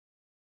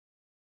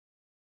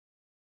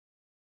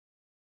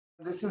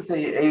This is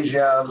the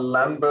Asia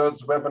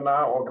Landbirds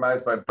webinar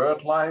organized by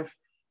BirdLife.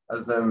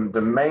 As the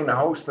main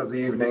host of the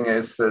evening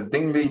is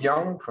Ding Li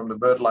Young from the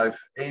BirdLife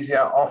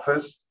Asia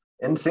office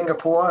in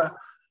Singapore.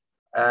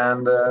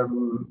 And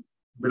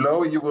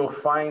below you will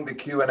find the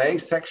Q&A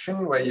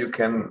section where you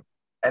can,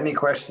 any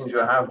questions you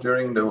have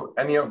during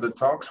any of the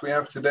talks we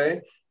have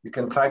today, you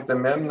can type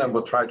them in and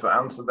we'll try to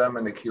answer them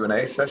in the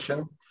Q&A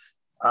session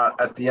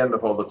at the end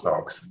of all the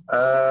talks.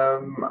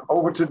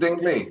 Over to Ding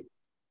Li.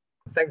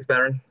 Thanks,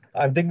 Baron.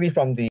 I'm Ding Li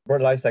from the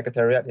BirdLife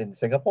Secretariat in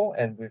Singapore,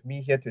 and with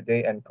me here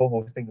today and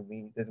co-hosting with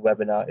me this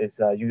webinar is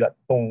Yuyat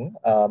Tong,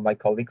 my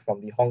colleague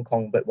from the Hong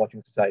Kong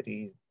Birdwatching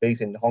Society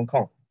based in Hong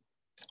Kong.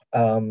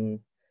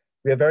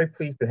 We are very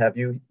pleased to have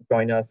you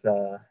join us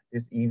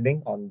this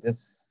evening on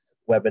this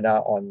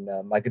webinar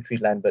on migratory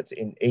landbirds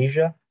in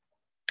Asia.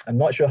 I'm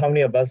not sure how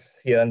many of us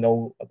here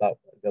know about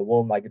the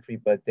World Migratory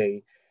Bird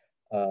Day.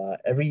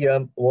 Every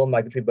year, World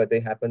Migratory Bird Day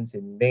happens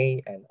in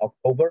May and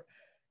October.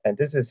 And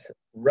this is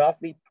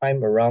roughly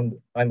around the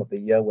time of the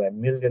year where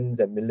millions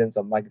and millions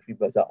of migratory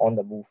birds are on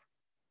the move.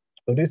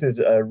 So this is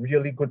a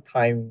really good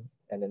time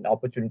and an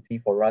opportunity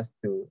for us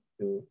to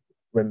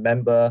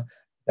remember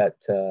that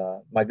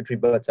migratory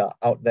birds are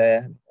out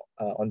there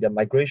on their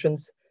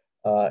migrations.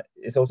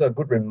 It's also a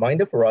good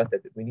reminder for us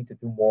that we need to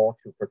do more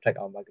to protect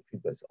our migratory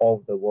birds all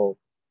over the world.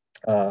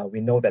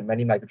 We know that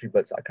many migratory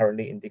birds are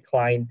currently in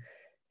decline.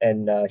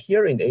 And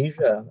here in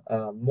Asia,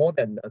 more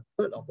than a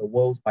third of the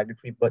world's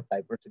migratory bird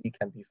diversity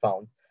can be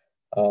found.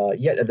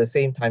 Yet at the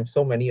same time,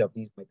 so many of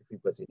these migratory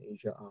birds in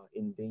Asia are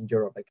in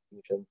danger of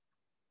extinction,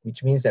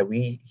 which means that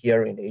we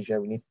here in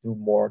Asia, we need to do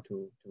more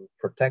to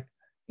protect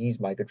these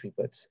migratory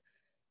birds.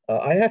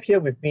 I have here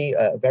with me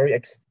a very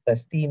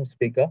esteemed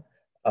speaker,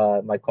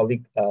 my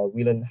colleague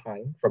Wieland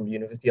Hein from the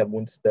University of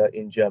Münster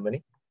in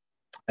Germany.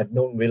 I've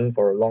known Wieland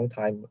for a long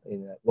time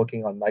in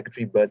working on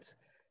migratory birds.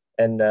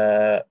 And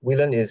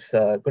Wieland is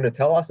going to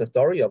tell us a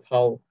story of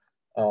how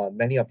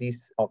many of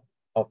these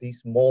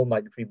small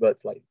migratory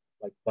birds like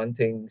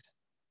buntings,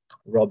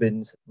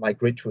 robins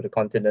migrate through the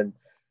continent.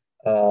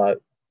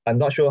 I'm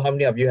not sure how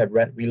many of you have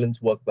read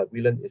Wieland's work, but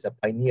Wieland is a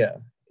pioneer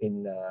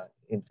in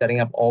setting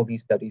up all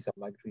these studies of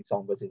migratory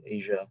songbirds in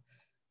Asia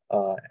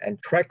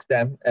and tracks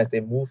them as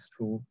they move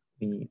through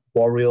the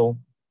boreal,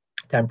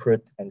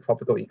 temperate, and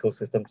tropical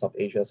ecosystems of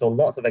Asia. So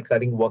lots of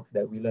exciting work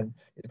that Wieland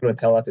is going to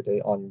tell us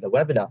today on the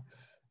webinar.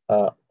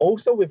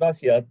 Also with us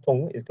here,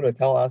 Tong is going to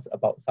tell us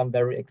about some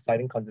very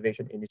exciting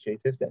conservation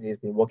initiatives that he's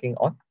been working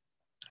on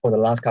for the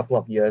last couple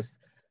of years.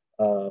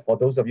 For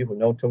those of you who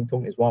know,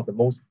 Tong is one of the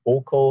most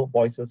vocal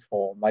voices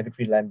for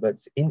migratory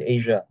landbirds in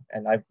Asia,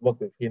 and I've worked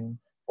with him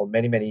for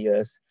many, many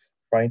years,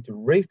 trying to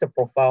raise the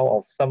profile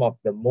of some of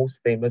the most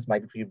famous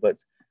migratory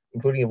birds,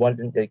 including one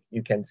that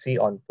you can see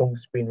on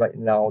Tong's screen right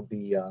now,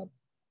 the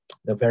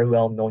very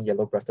well-known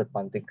yellow-breasted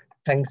bunting,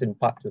 thanks in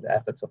part to the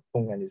efforts of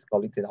Tong and his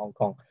colleagues in Hong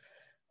Kong.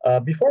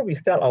 Before we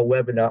start our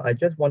webinar, I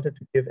just wanted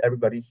to give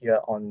everybody here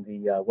on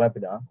the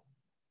webinar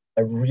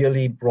a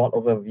really broad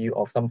overview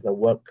of some of the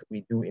work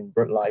we do in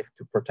BirdLife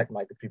to protect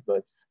migratory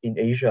birds in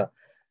Asia.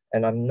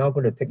 And I'm now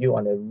going to take you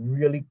on a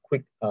really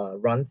quick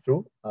run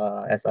through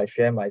as I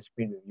share my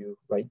screen with you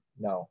right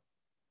now.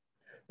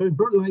 So in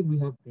BirdLife, we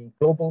have the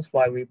Global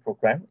Flyway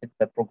program. It's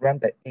a program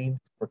that aims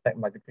to protect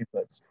migratory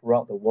birds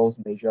throughout the world's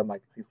major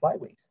migratory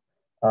flyways.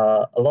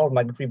 A lot of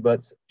migratory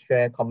birds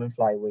share common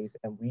flyways,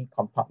 and we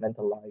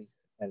compartmentalize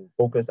and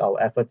focus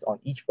our efforts on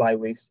each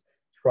flyways,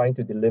 trying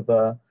to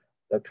deliver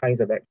the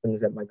kinds of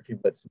actions that migratory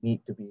birds need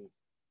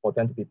for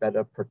them to be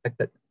better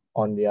protected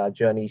on their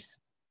journeys.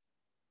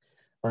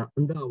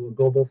 Under our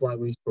Global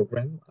Flyways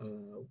program,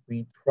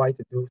 we try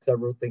to do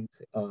several things,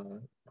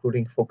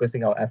 including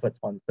focusing our efforts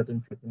on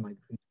certain threatened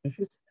migratory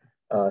species,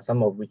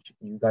 some of which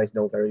you guys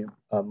know very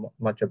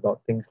much about,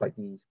 things like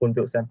the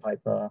spoon-billed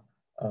sandpiper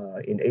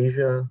in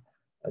Asia,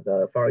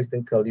 the far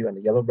eastern curlew, and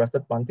the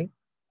yellow-breasted bunting.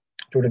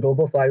 Through the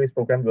Global Flyways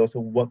program, we also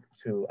work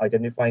to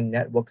identify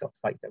networks of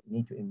sites that we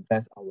need to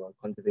invest our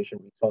conservation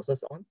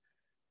resources on.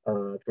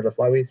 Through the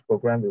Flyways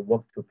program, we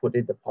work to put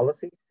in the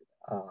policies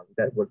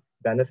that would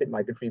benefit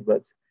migratory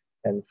birds.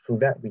 And through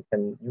that, we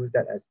can use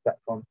that as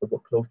platforms to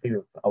work closely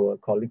with our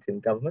colleagues in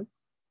government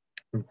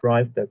to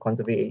drive the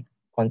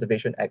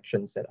conservation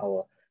actions that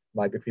our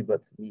migratory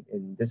birds need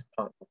in this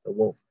part of the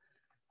world.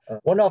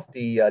 One of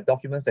the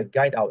documents that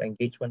guide our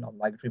engagement on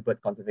migratory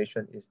bird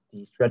conservation is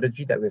the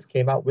strategy that we've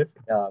came out with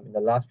in the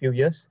last few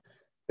years.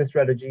 This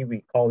strategy,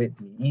 we call it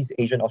the East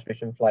Asian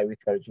Australasian Flyway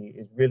Strategy,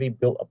 is really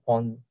built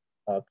upon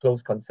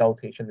close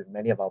consultation with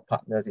many of our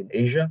partners in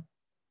Asia.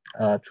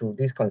 Through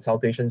these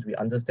consultations, we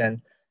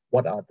understand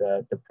what are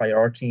the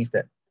priorities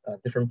that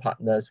different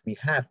partners we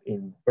have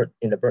in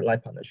the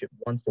BirdLife partnership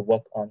wants to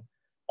work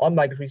on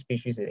migratory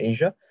species in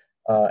Asia.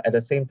 At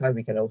the same time,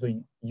 we can also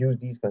use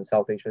these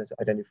consultations to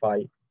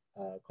identify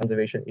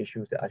conservation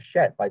issues that are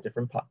shared by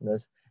different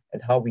partners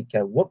and how we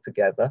can work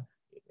together,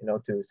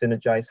 to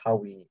synergize how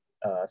we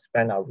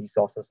spend our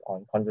resources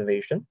on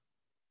conservation.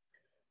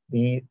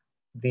 The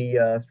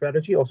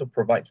strategy also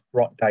provides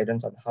broad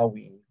guidance on how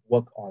we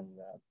work on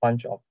a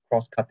bunch of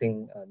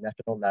cross-cutting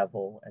national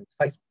level and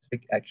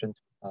site-specific actions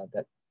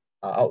that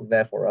are out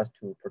there for us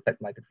to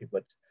protect migratory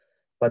birds.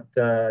 But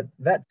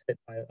that said,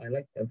 I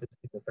like to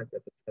emphasize the fact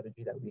that the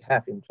strategy that we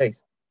have in place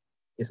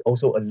is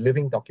also a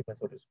living document,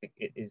 so to speak.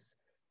 It is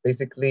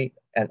basically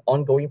an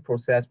ongoing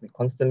process. We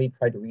constantly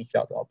try to reach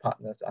out to our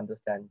partners to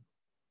understand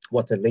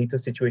what's the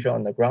latest situation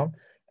on the ground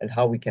and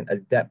how we can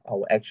adapt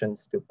our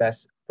actions to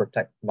best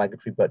protect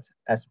migratory birds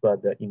as per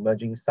the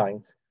emerging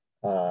science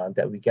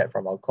that we get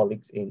from our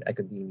colleagues in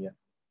academia.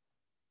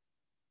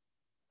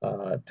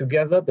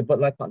 Together, the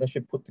BirdLife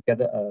Partnership put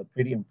together a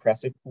pretty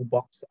impressive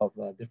toolbox of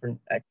different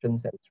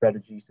actions and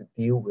strategies to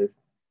deal with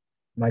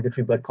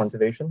migratory bird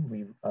conservation.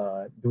 We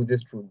do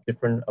this through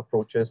different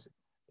approaches,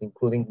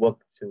 including work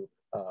to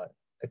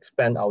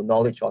expand our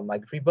knowledge on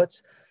migratory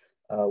birds.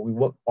 We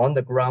work on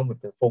the ground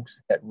with the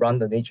folks that run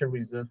the nature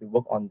reserves. We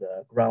work on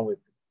the ground with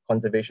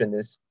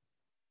conservationists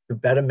to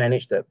better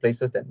manage the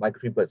places that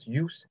migratory birds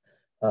use.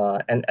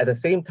 And at the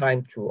same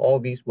time, through all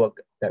these work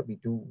that we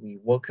do, we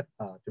work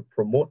to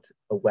promote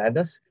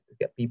awareness, to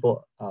get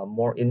people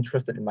more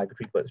interested in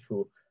migratory birds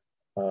through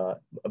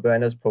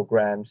awareness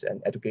programs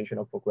and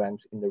educational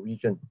programs in the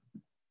region.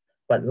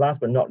 But last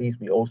but not least,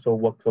 we also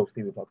work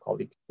closely with our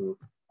colleagues to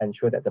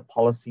ensure that the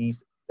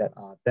policies that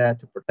are there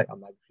to protect our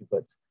migratory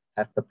birds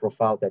have the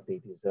profile that they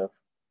deserve.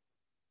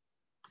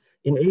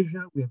 In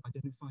Asia, we have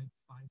identified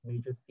 5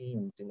 major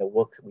themes in the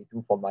work we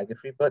do for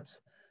migratory birds.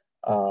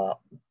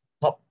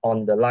 Top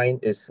on the line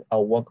is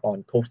our work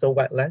on coastal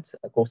wetlands.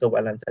 Coastal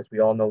wetlands, as we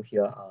all know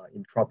here, are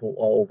in trouble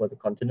all over the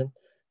continent.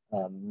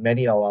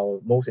 Many of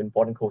our most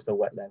important coastal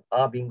wetlands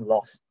are being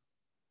lost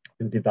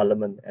to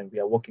development, and we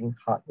are working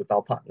hard with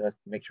our partners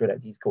to make sure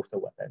that these coastal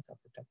wetlands are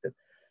protected.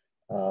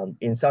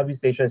 In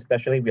Southeast Asia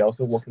especially, we are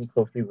also working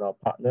closely with our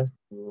partners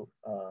to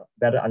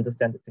better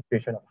understand the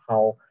situation of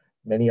how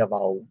many of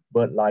our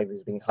bird life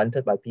is being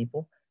hunted by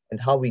people and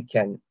how we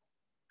can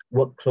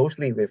work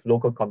closely with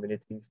local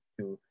communities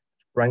to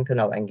strengthen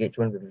our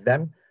engagement with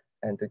them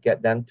and to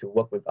get them to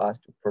work with us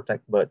to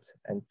protect birds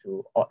and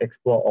to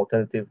explore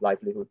alternative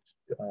livelihoods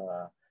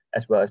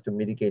as well as to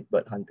mitigate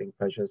bird hunting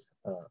pressures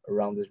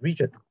around this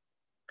region.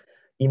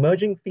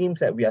 Emerging themes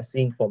that we are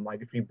seeing for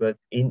migratory birds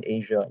in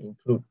Asia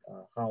include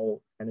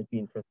how energy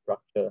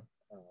infrastructure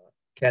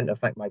can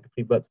affect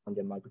migratory birds on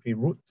their migratory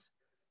routes.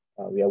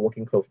 We are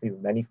working closely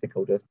with many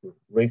stakeholders to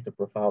raise the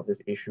profile of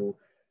this issue.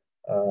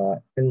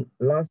 And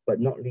last but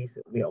not least,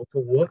 we are also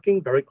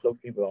working very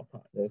closely with our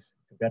partners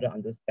to better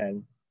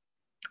understand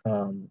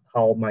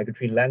how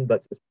migratory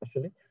landbirds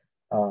especially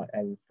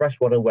and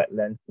freshwater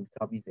wetlands in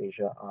Southeast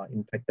Asia are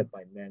impacted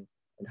by man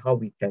and how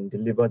we can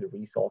deliver the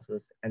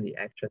resources and the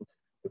actions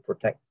to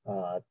protect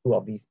 2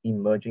 of these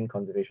emerging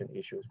conservation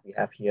issues we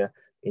have here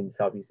in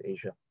Southeast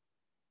Asia.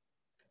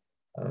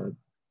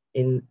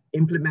 In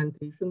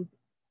implementation,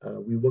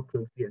 we work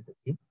closely as a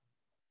team.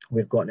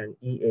 We've got an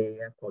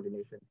EAAF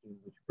coordination team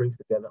which brings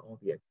together all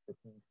the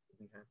expertise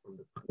we have from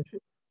the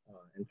partnership.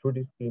 And through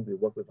this team, we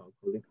work with our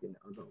colleagues in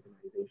other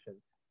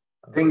organizations.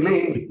 Ding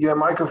Li, your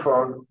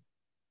microphone.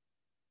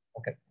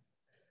 Okay.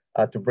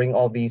 To bring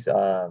all these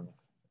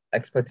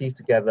expertise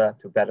together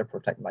to better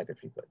protect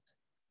migratory birds.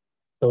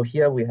 So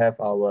here we have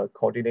our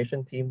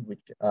coordination team,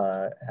 which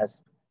has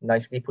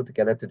nicely put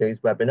together today's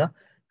webinar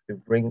to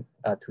bring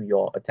to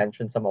your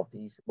attention some of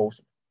these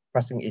most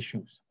pressing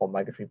issues for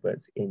migratory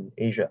birds in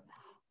Asia.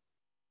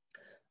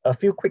 A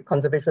few quick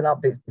conservation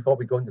updates before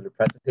we go into the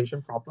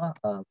presentation proper.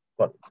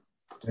 But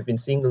we've been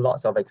seeing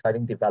lots of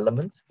exciting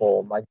developments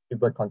for migratory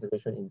bird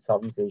conservation in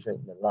Southeast Asia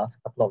in the last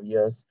couple of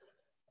years.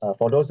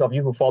 For those of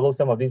you who follow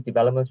some of these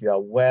developments, you are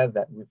aware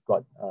that we've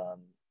got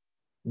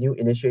new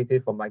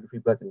initiative for migratory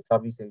birds in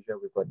Southeast Asia.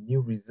 We've got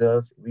new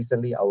reserves.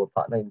 Recently, our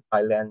partner in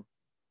Thailand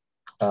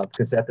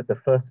presented the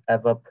first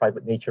ever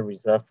private nature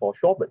reserve for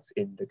shorebirds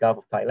in the Gulf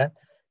of Thailand.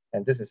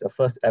 And this is a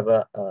first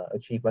ever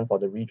achievement for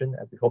the region,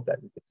 and we hope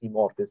that we can see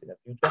more of this in the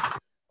future.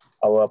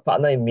 Our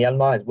partner in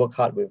Myanmar has worked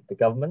hard with the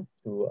government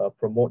to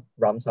promote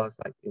Ramsar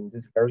sites in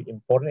this very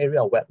important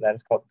area of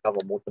wetlands called the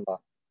Gulf of Motama.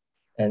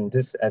 And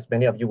this, as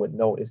many of you would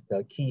know, is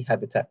the key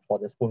habitat for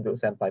the spoon-billed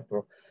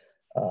sandpiper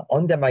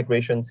on their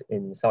migrations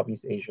in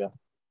Southeast Asia.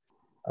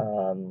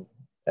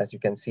 As you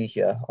can see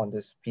here on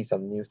this piece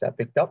of news that I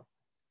picked up.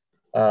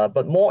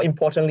 But more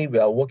importantly, we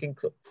are working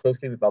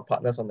closely with our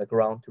partners on the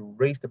ground to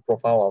raise the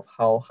profile of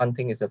how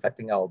hunting is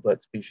affecting our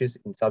bird species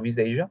in Southeast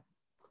Asia.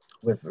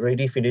 We've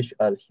already finished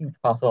a huge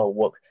parcel of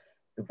work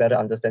to better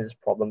understand this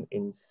problem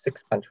in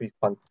 6 countries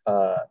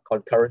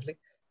concurrently.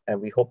 And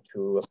we hope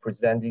to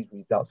present these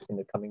results in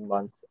the coming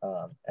months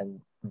and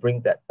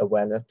bring that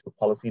awareness to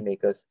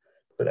policymakers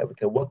so that we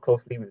can work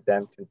closely with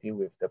them to deal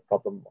with the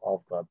problem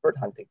of bird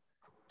hunting.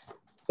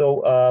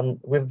 So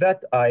with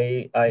that,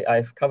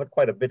 I've covered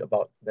quite a bit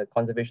about the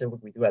conservation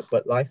work we do at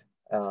BirdLife.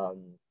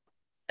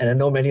 And I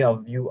know many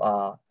of you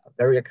are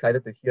very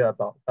excited to hear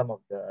about some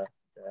of the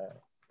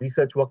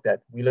research work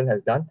that Whelan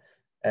has done.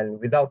 And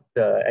without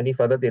any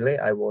further delay,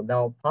 I will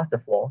now pass the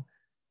floor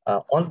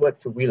onward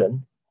to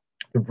Whelan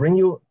to bring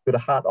you to the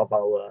heart of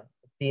our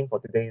theme for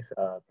today's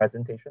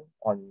presentation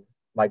on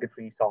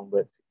migratory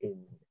songbirds in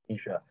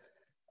Asia.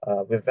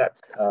 With that,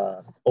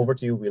 over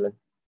to you, Whelan.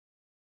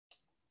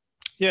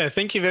 Yeah,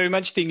 thank you very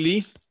much, Ding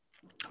Li.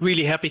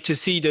 Really happy to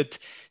see that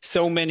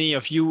so many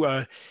of you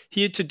are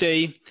here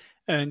today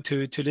and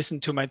to listen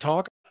to my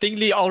talk. Ding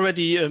Li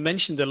already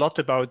mentioned a lot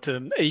about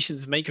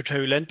Asian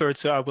migratory landbirds,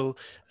 so I will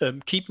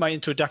keep my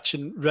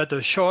introduction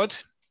rather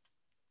short.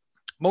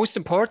 Most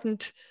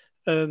important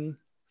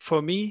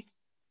for me,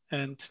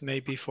 and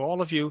maybe for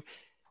all of you,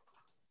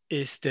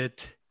 is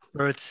that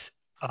birds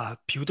are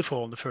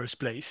beautiful in the first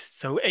place.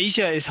 So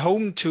Asia is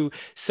home to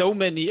so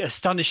many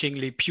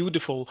astonishingly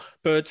beautiful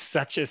birds,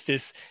 such as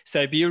this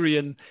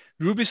Siberian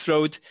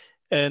ruby-throat.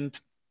 And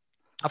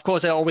of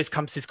course, there always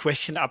comes this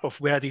question up of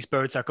where these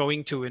birds are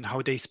going to and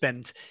how they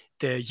spend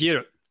their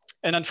year.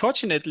 And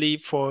unfortunately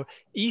for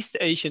East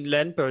Asian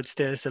landbirds,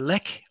 there's a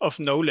lack of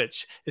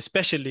knowledge,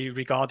 especially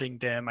regarding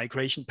their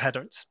migration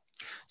patterns.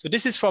 So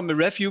this is from a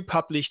review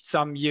published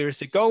some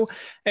years ago.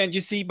 And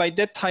you see, by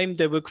that time,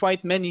 there were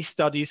quite many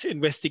studies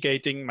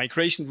investigating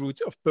migration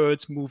routes of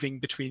birds moving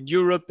between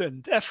Europe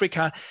and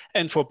Africa,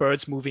 and for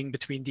birds moving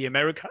between the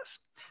Americas,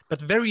 but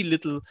very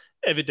little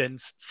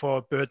evidence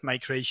for bird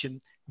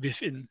migration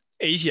within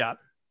Asia.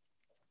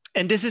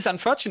 And this is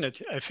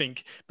unfortunate, I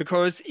think,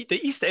 because the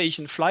East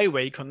Asian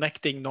flyway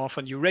connecting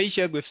Northern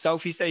Eurasia with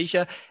Southeast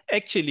Asia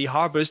actually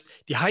harbors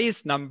the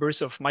highest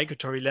numbers of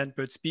migratory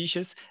landbird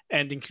species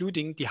and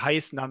including the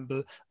highest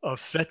number of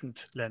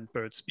threatened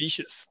landbird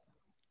species.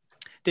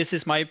 This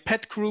is my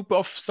pet group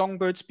of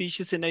songbird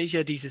species in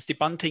Asia. This is the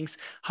buntings,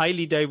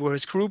 highly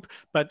diverse group,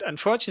 but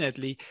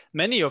unfortunately,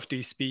 many of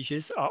these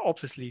species are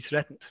obviously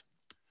threatened.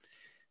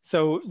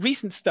 So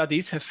recent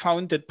studies have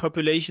found that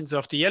populations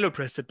of the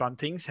yellow-breasted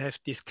buntings have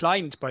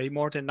declined by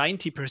more than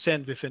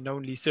 90% within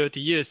only 30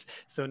 years.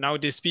 So now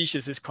this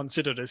species is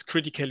considered as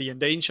critically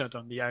endangered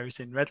on the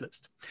IUCN Red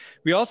List.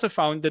 We also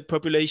found that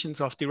populations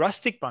of the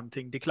rustic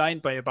bunting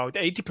declined by about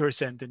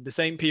 80% in the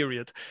same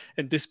period,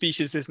 and this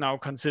species is now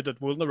considered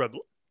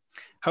vulnerable.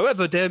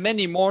 However, there are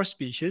many more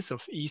species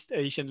of East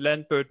Asian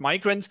landbird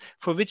migrants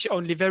for which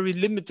only very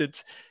limited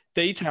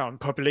data on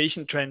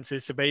population trends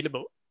is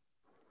available.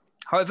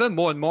 However,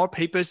 more and more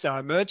papers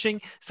are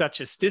emerging,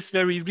 such as this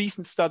very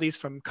recent studies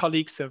from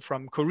colleagues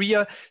from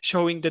Korea,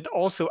 showing that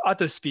also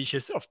other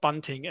species of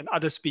bunting and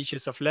other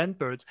species of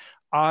landbirds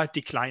are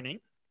declining,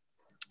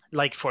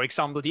 like, for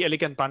example, the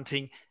elegant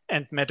bunting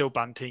and meadow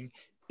bunting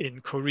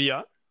in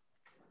Korea.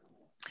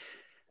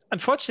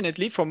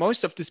 Unfortunately, for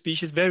most of the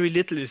species, very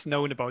little is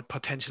known about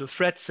potential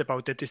threats,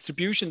 about their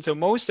distribution. So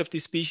most of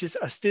these species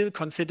are still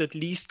considered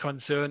least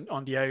concern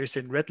on the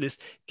IUCN Red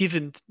List,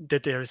 given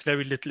that there is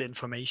very little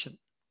information.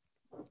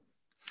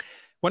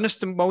 One of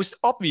the most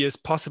obvious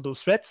possible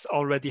threats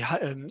already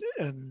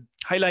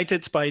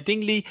highlighted by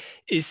Ding Li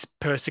is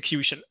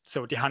persecution.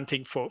 So the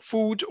hunting for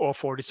food or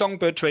for the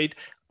songbird trade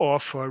or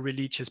for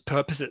religious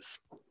purposes.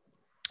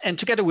 And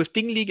together with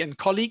Ding Li and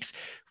colleagues,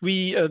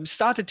 we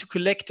started to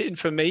collect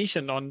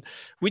information on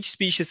which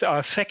species are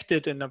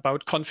affected and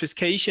about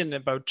confiscation,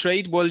 about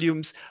trade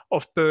volumes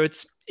of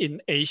birds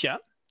in Asia.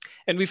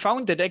 And we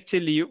found that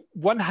actually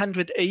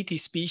 180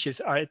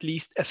 species are at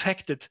least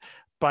affected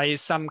by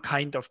some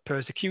kind of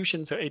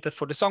persecution, so either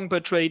for the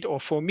songbird trade or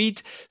for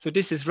meat. So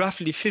this is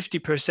roughly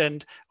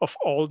 50% of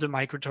all the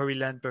migratory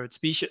landbird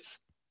species.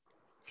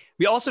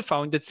 We also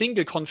found that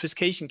single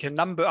confiscation can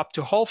number up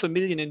to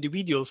 500,000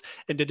 individuals,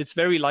 and that it's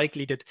very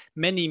likely that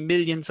many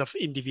millions of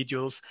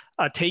individuals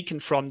are taken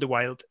from the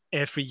wild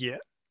every year.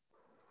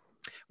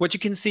 What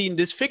you can see in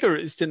this figure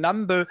is the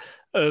number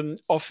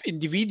of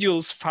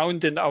individuals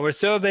found in our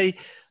survey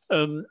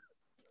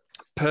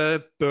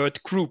per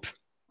bird group.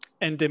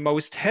 And the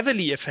most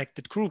heavily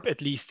affected group,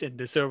 at least in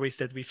the surveys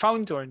that we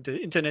found or in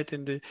the internet,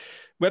 in the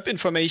web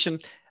information,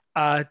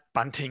 are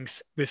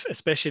buntings, with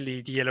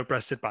especially the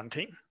yellow-breasted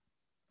bunting.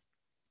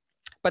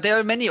 But there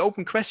are many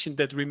open questions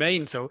that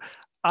remain. So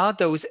are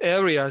those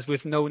areas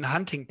with known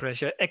hunting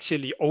pressure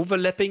actually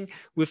overlapping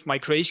with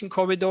migration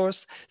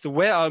corridors? So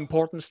where are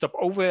important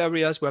stopover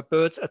areas where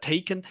birds are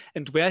taken,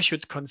 and where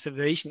should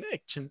conservation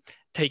action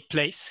take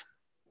place?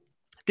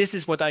 This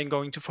is what I'm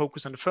going to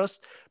focus on the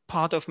first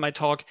part of my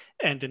talk.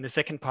 And in the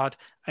second part,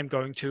 I'm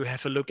going to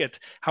have a look at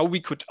how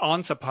we could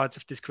answer parts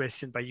of this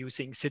question by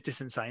using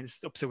citizen science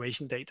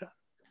observation data.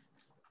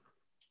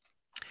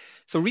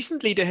 So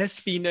recently, there has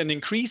been an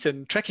increase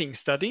in tracking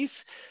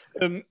studies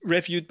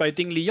reviewed by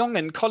Ding Li Yong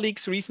and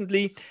colleagues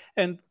recently.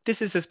 And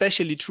this is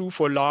especially true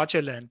for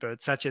larger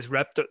landbirds, such as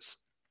raptors.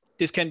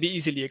 This can be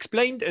easily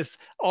explained, as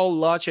all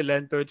larger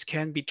landbirds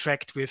can be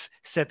tracked with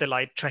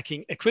satellite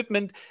tracking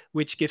equipment,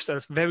 which gives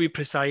us very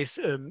precise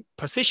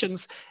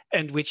positions,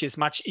 and which is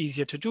much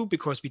easier to do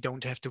because we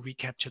don't have to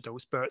recapture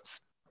those birds.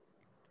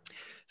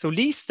 So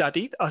these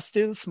studied are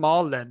still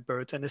small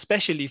landbirds, and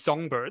especially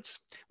songbirds,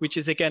 which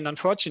is again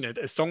unfortunate,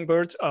 as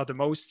songbirds are the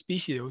most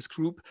specious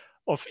group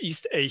of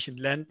East Asian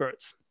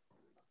landbirds.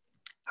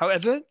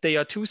 However, they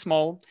are too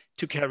small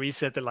to carry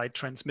satellite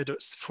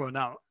transmitters for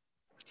now.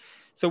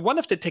 So one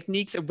of the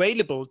techniques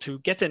available to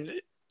get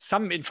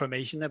some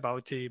information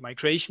about the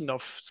migration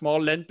of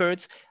small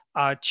landbirds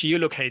are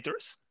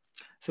geolocators.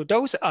 So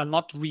those are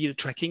not real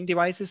tracking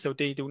devices, so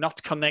they do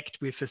not connect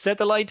with a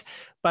satellite,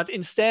 but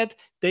instead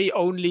they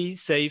only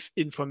save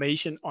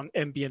information on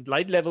ambient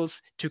light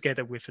levels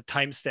together with a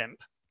timestamp.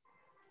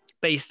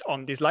 Based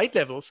on these light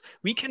levels,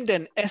 we can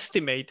then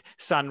estimate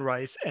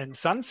sunrise and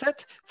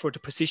sunset for the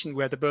position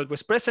where the bird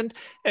was present,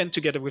 and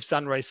together with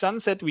sunrise,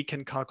 sunset, we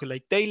can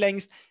calculate day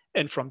length,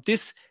 and from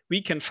this,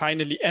 we can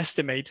finally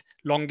estimate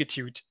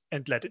longitude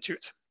and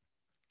latitude.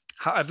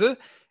 However,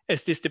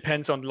 as this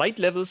depends on light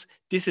levels,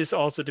 this is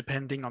also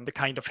depending on the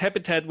kind of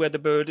habitat where the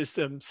bird is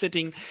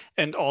sitting,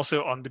 and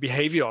also on the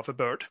behavior of a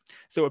bird.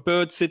 So a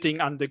bird sitting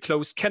under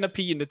closed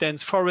canopy in the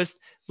dense forest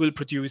will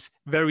produce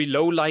very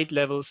low light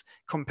levels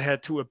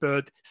compared to a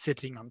bird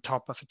sitting on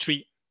top of a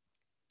tree.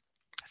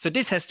 So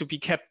this has to be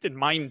kept in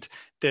mind,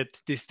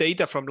 that this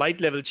data from light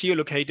level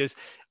geolocators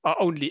are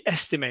only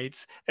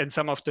estimates, and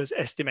some of those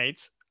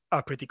estimates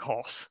are pretty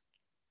coarse.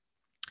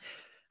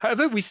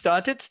 However, we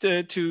started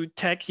to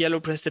tag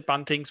yellow-breasted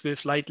buntings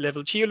with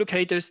light-level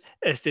geolocators,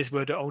 as this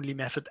were the only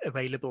method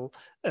available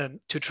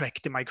to track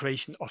the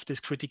migration of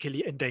this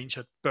critically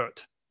endangered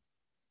bird.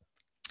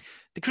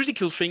 The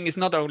critical thing is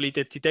not only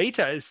that the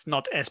data is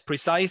not as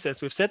precise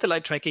as with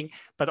satellite tracking,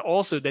 but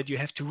also that you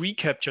have to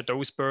recapture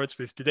those birds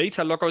with the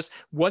data loggers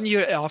 1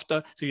 year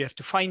after. So you have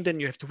to find them,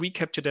 you have to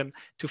recapture them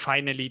to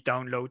finally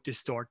download the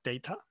stored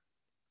data.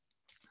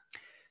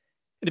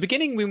 In the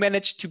beginning, we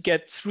managed to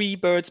get 3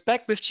 birds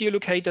back with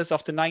geolocators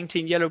of the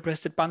 19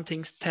 yellow-breasted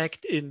buntings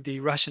tagged in the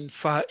Russian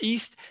Far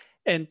East.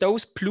 And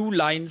those blue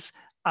lines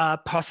are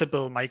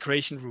possible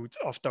migration routes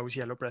of those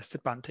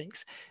yellow-breasted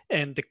buntings.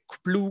 And the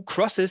blue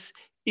crosses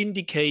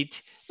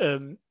indicate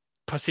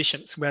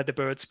positions where the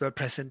birds were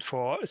present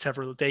for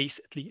several days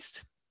at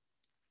least.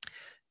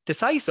 The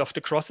size of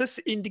the crosses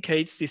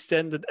indicates the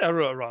standard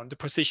error around the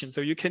position. So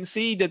you can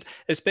see that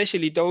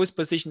especially those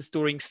positions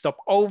during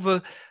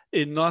stopover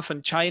in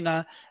northern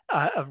China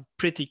are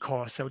pretty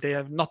coarse, so they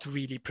are not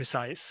really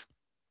precise.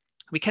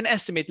 We can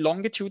estimate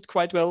longitude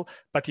quite well,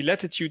 but the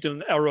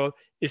latitudinal error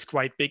is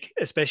quite big,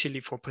 especially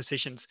for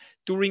positions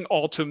during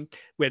autumn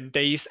when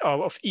days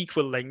are of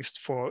equal length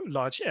for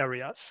large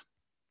areas.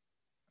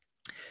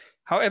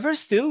 However,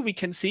 still we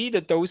can see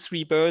that those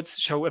 3 birds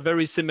show a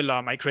very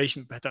similar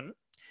migration pattern.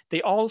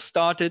 They all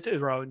started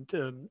around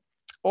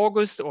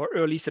August or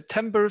early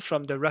September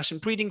from the Russian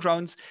breeding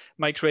grounds,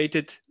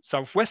 migrated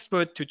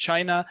southwestward to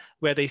China,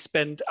 where they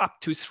spent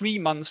up to 3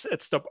 months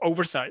at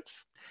stopover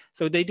sites.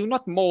 So they do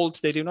not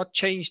molt, they do not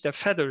change their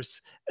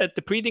feathers at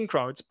the breeding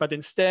grounds, but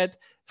instead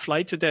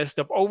fly to their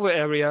stopover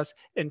areas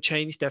and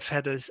change their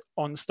feathers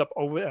on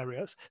stopover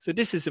areas. So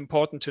this is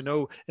important to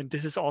know, and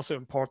this is also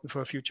important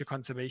for future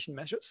conservation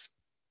measures.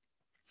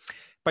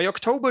 By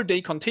October,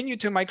 they continue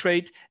to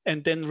migrate,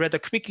 and then rather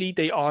quickly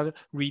they all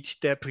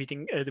reach their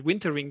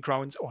wintering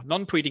grounds or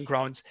non-breeding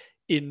grounds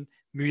in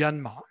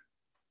Myanmar,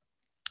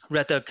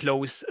 rather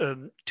close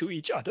to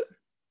each other.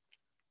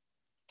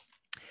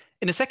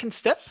 In a second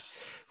step,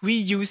 we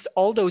used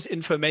all those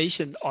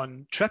information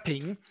on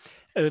trapping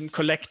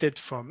collected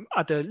from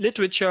other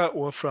literature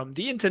or from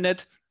the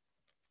internet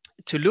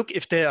to look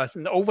if there is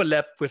an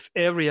overlap with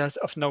areas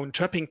of known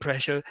trapping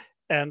pressure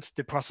and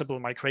the possible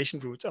migration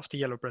routes of the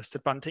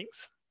yellow-breasted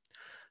buntings.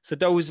 So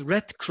those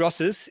red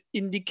crosses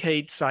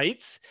indicate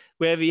sites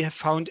where we have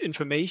found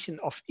information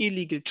of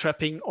illegal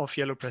trapping of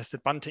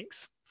yellow-breasted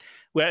buntings,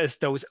 whereas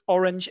those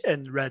orange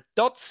and red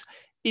dots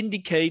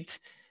indicate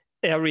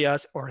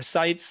areas or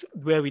sites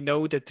where we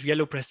know that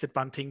yellow-breasted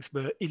buntings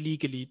were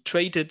illegally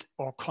traded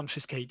or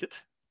confiscated.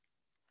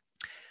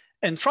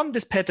 And from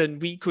this pattern,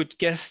 we could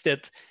guess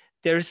that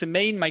there is a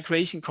main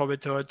migration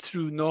corridor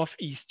through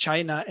northeast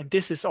China, and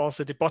this is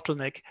also the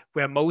bottleneck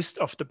where most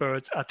of the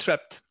birds are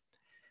trapped.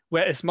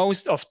 Whereas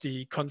most of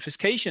the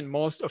confiscation,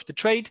 most of the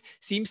trade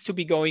seems to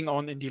be going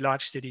on in the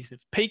large cities of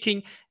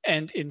Peking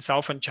and in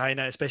southern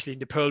China, especially in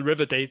the Pearl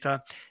River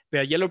Delta,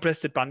 where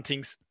yellow-breasted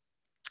buntings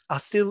are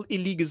still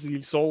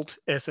illegally sold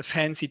as a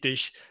fancy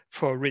dish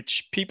for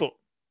rich people.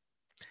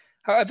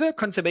 However,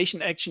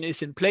 conservation action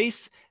is in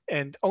place,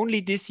 and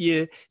only this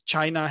year,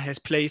 China has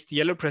placed the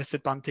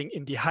yellow-breasted bunting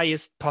in the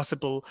highest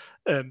possible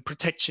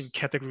protection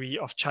category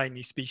of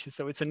Chinese species.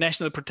 So it's a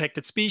national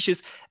protected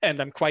species, and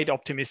I'm quite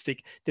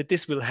optimistic that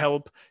this will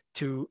help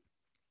to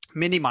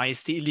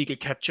minimize the illegal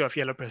capture of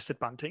yellow-breasted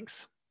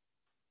buntings.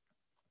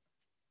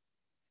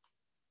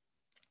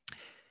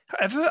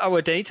 However,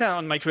 our data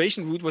on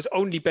migration route was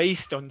only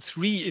based on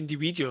 3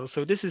 individuals.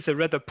 So this is a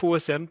rather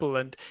poor sample,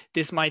 and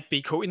this might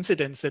be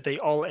coincidence that they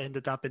all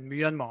ended up in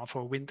Myanmar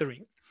for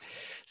wintering.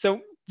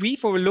 So we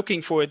were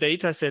looking for a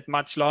data set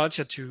much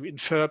larger to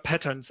infer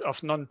patterns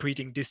of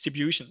non-breeding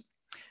distribution.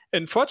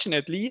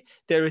 Unfortunately,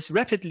 there is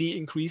rapidly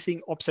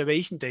increasing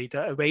observation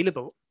data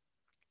available.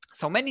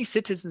 So many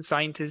citizen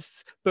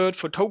scientists, bird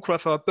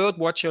photographer, bird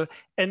watcher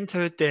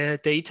entered their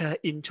data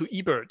into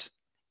eBird.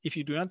 If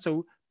you do not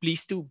so,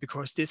 please do,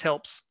 because this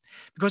helps.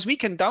 Because we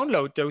can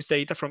download those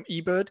data from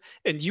eBird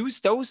and use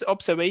those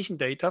observation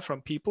data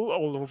from people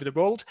all over the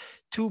world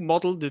to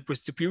model the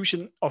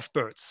distribution of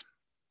birds.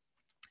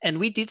 And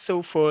we did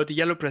so for the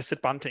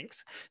yellow-breasted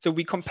buntings. So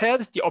we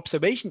compared the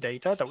observation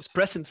data, those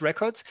presence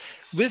records,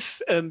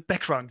 with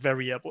background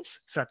variables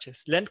such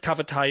as land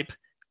cover type,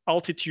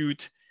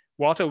 altitude,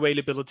 water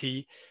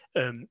availability,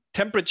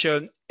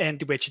 temperature, and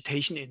the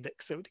vegetation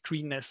index, so the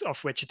greenness of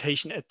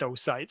vegetation at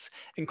those sites,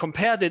 and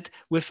compared it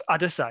with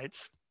other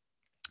sites.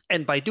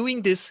 And by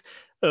doing this,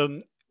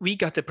 we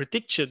got a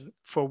prediction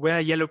for where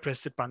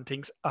yellow-breasted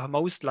buntings are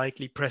most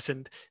likely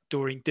present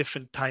during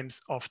different times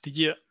of the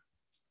year.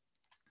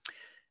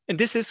 And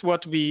this is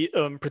what we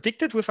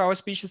predicted with our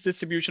species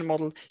distribution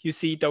model. You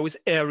see those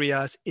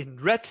areas in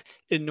red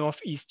in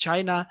Northeast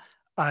China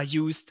are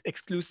used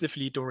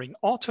exclusively during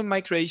autumn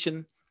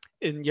migration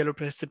in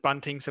yellow-breasted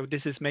bunting. So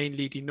this is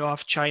mainly the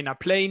North China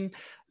Plain,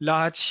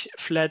 large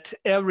flat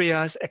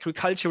areas,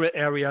 agricultural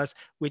areas,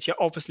 which are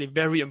obviously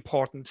very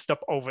important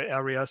stopover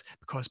areas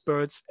because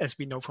birds, as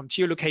we know from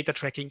geolocator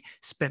tracking,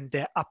 spend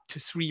there up to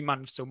 3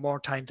 months, so more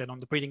time than on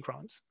the breeding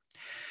grounds.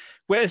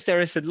 Whereas there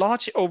is a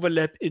large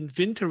overlap in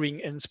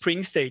wintering and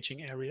spring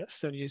staging areas.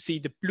 So you see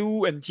the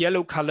blue and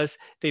yellow colors,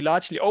 they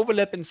largely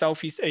overlap in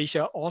Southeast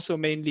Asia, also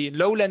mainly in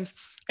lowlands.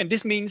 And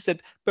this means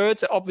that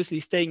birds are obviously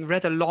staying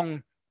rather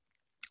long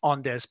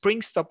on their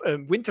spring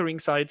wintering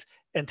sites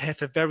and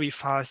have a very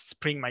fast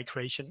spring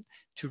migration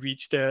to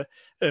reach their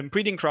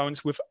breeding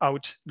grounds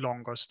without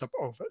longer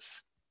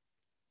stopovers.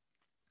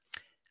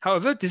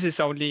 However, this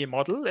is only a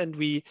model, and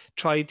we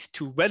tried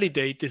to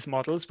validate these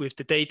models with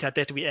the data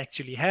that we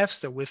actually have.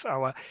 So with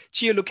our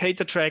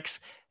geolocator tracks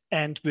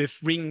and with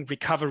ring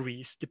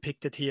recoveries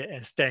depicted here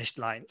as dashed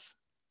lines.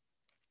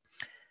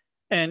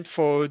 And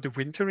for the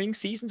wintering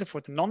season, so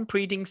for the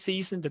non-breeding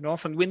season, the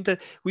northern winter,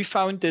 we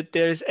found that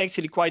there is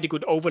actually quite a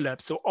good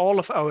overlap. So all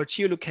of our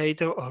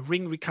geolocator or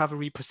ring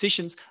recovery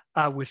positions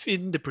are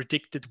within the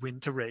predicted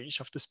winter range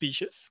of the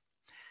species.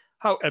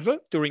 However,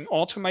 during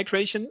autumn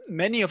migration,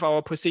 many of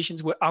our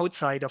positions were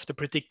outside of the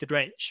predicted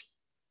range.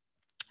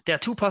 There are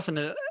two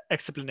possible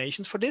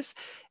explanations for this.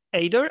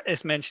 Either,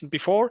 as mentioned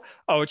before,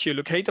 our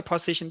geolocator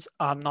positions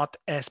are not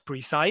as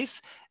precise,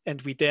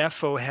 and we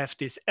therefore have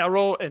this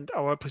error, and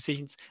our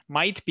positions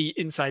might be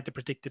inside the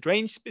predicted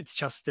range. It's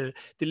just the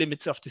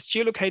limits of this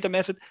geolocator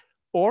method.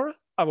 Or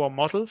our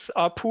models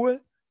are poor,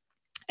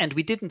 and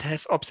we didn't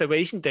have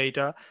observation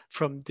data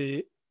from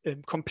the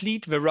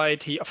complete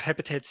variety of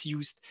habitats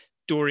used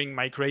during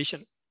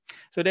migration.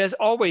 So there's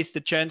always the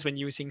chance when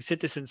using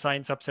citizen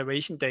science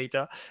observation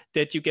data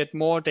that you get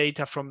more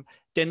data from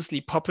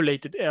densely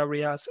populated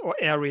areas or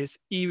areas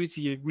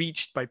easily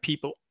reached by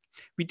people.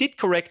 We did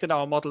correct in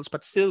our models,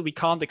 but still we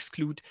can't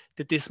exclude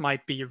that this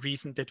might be a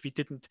reason that we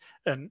didn't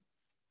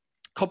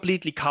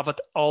completely cover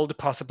all the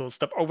possible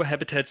stopover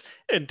habitats,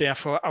 and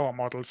therefore our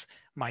models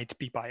might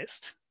be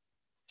biased.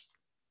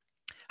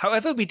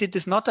 However, we did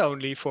this not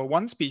only for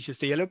one species,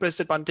 the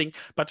yellow-breasted bunting,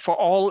 but for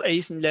all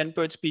Asian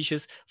landbird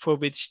species for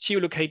which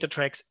geolocator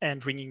tracks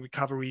and ringing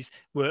recoveries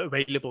were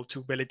available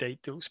to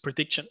validate those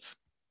predictions.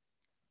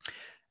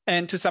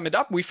 And to sum it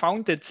up, we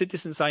found that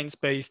citizen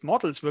science-based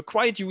models were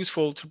quite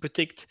useful to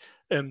predict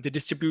the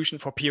distribution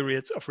for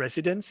periods of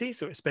residency,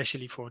 so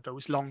especially for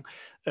those long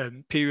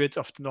periods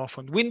of the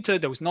northern winter,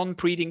 those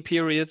non-breeding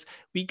periods.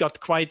 We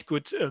got quite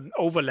good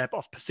overlap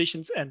of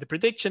positions and the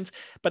predictions,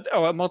 but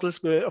our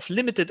models were of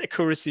limited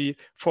accuracy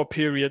for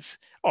periods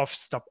of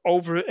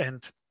stopover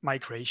and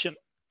migration,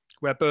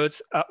 where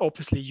birds are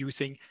obviously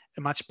using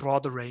a much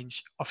broader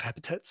range of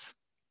habitats.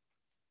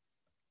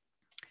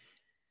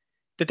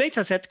 The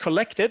data set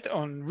collected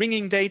on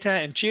ringing data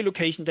and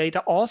geolocation data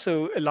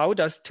also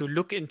allowed us to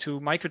look into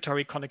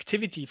migratory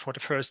connectivity for the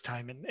first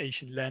time in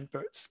Asian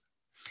landbirds.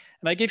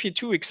 And I give you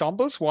two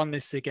examples. One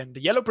is again the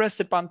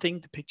yellow-breasted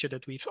bunting, the picture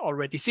that we've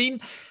already seen.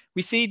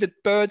 We see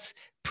that birds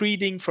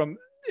breeding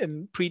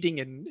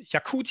in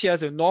Yakutia,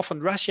 so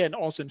northern Russia, and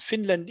also in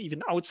Finland,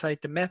 even outside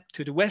the map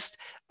to the west,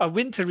 are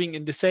wintering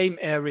in the same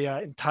area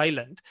in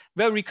Thailand,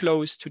 very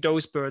close to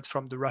those birds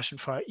from the Russian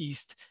Far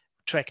East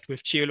tracked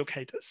with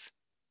geolocators.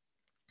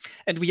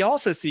 And we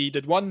also see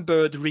that one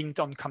bird ringed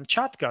on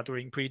Kamchatka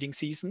during breeding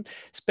season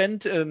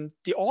spent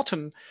the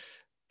autumn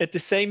at the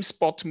same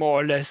spot more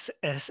or less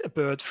as a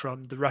bird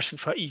from the Russian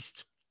Far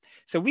East.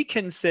 So we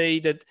can say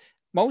that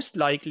most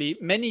likely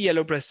many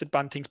yellow-breasted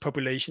bunting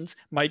populations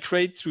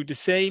migrate through the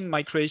same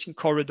migration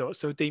corridor.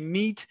 So they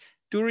meet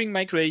during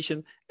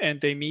migration and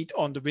they meet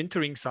on the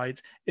wintering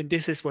sites. And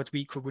this is what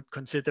we would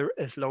consider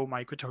as low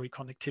migratory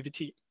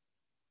connectivity.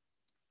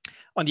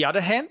 On the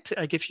other hand,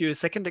 I give you a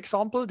second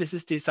example. This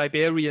is the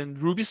Siberian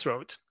ruby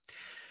throat.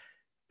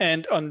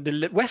 And on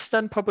the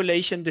western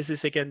population, this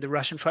is again the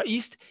Russian Far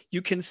East,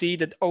 you can see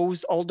that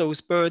all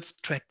those birds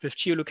tracked with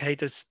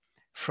geolocators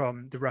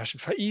from the Russian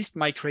Far East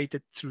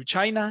migrated through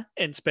China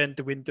and spent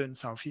the winter in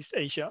Southeast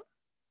Asia.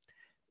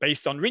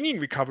 Based on ringing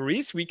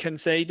recoveries, we can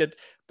say that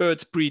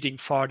birds breeding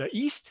farther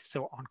east,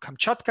 so on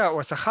Kamchatka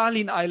or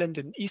Sakhalin Island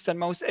in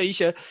easternmost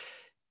Asia,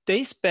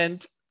 they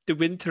spent the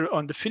winter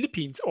on the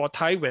Philippines or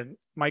Taiwan,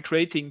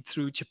 migrating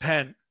through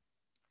Japan.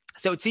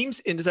 So it seems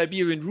in the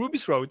Siberian ruby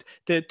throat,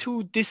 there are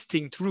two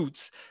distinct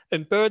routes,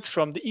 and birds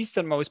from the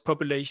easternmost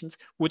populations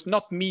would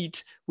not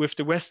meet with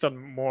the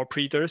westernmost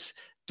breeders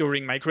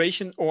during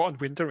migration or on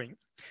wintering.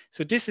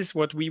 So this is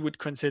what we would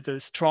consider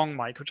strong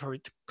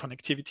migratory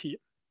connectivity.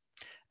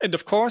 And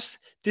of course,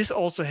 this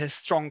also has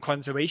strong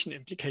conservation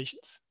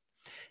implications.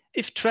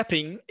 If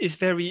trapping is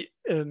very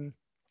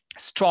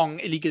strong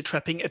illegal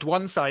trapping at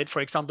one side,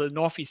 for example,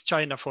 Northeast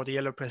China for the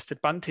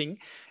yellow-breasted bunting,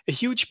 a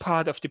huge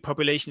part of the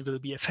population will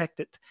be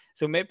affected.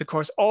 So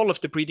because all of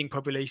the breeding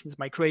populations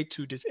migrate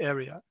to this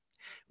area.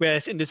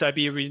 Whereas in the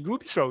Siberian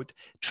ruby throat,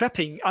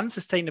 trapping,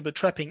 unsustainable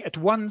trapping at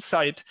one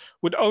site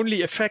would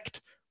only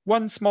affect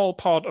one small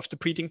part of the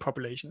breeding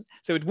population.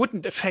 So it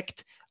wouldn't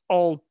affect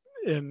all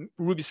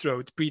ruby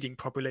throat breeding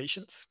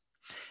populations.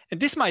 And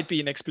this might be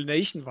an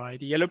explanation why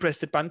the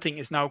yellow-breasted bunting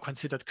is now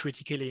considered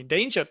critically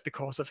endangered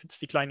because of its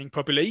declining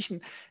population,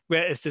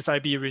 whereas the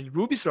Siberian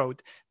ruby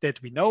throat that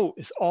we know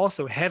is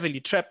also heavily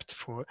trapped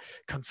for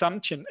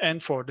consumption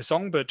and for the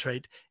songbird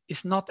trade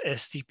is not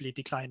as steeply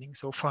declining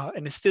so far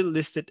and is still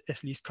listed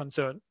as least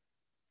concern.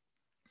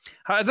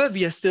 However,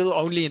 we are still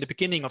only in the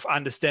beginning of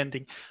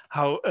understanding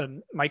how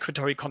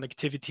migratory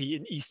connectivity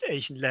in East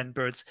Asian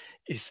landbirds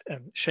is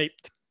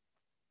shaped.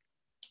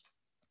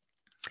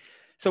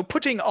 So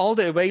putting all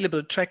the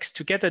available tracks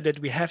together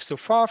that we have so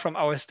far from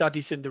our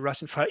studies in the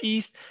Russian Far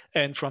East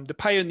and from the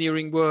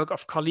pioneering work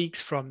of colleagues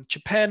from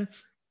Japan,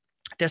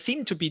 there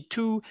seem to be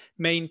two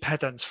main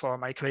patterns for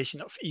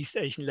migration of East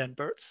Asian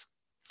landbirds.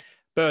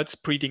 Birds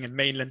breeding in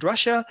mainland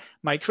Russia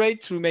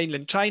migrate through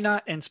mainland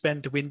China and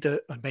spend the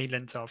winter on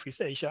mainland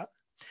Southeast Asia,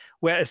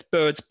 whereas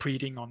birds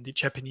breeding on the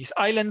Japanese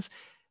islands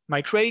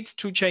migrate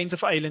through chains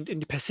of islands in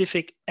the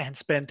Pacific and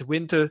spend the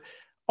winter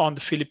on the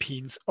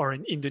Philippines or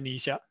in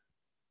Indonesia.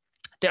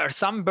 There are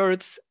some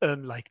birds,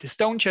 like the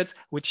stonechats,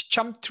 which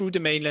jump through the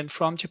mainland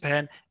from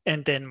Japan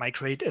and then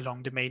migrate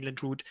along the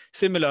mainland route,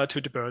 similar to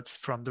the birds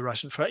from the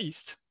Russian Far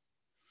East.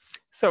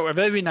 So a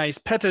very nice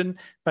pattern,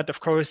 but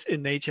of course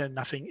in nature,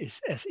 nothing is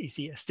as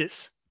easy as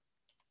this.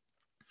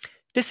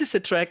 This is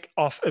a track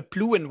of a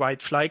blue and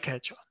white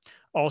flycatcher,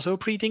 also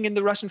breeding in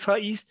the Russian Far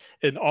East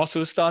and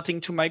also starting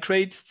to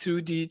migrate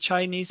through the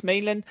Chinese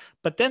mainland.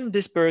 But then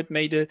this bird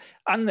made an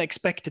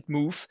unexpected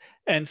move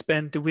and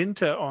spent the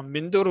winter on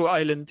Mindoro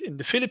Island in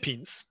the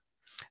Philippines.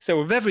 So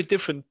a very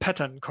different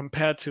pattern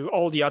compared to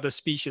all the other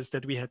species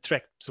that we had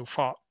tracked so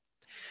far.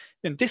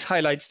 And this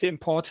highlights the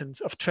importance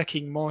of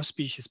tracking more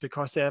species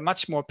because there are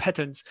much more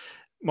patterns,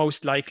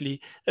 most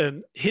likely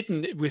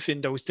hidden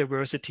within those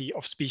diversity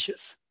of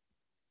species.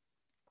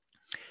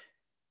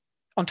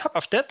 On top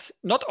of that,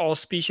 not all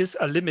species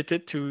are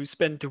limited to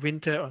spend the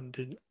winter on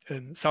the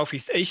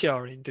Southeast Asia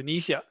or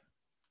Indonesia.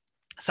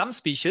 Some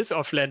species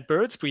of land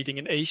birds breeding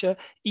in Asia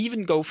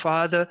even go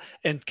farther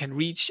and can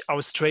reach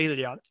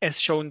Australia, as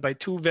shown by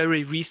two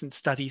very recent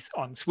studies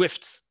on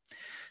swifts.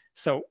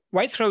 So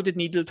white-throated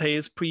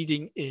needletails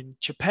breeding in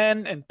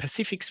Japan and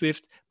Pacific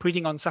swift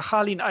breeding on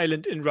Sakhalin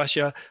Island in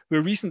Russia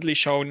were recently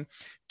shown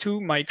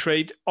to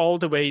migrate all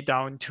the way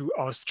down to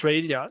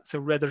Australia, so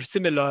rather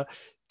similar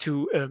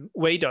to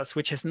waders,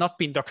 which has not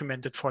been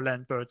documented for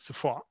land birds so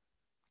far.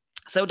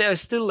 So there are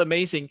still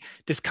amazing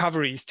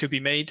discoveries to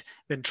be made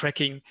when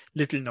tracking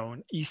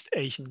little-known East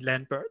Asian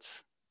land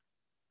birds.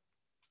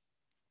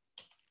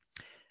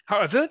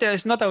 However, there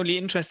is not only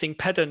interesting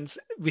patterns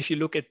if you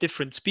look at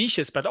different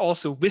species, but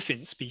also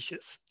within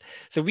species.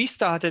 So we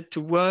started to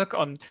work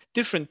on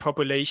different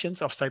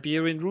populations of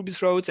Siberian ruby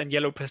throats and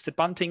yellow-breasted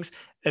buntings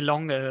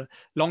along a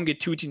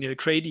longitudinal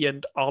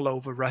gradient all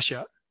over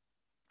Russia.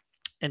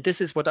 And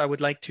this is what I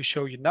would like to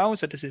show you now.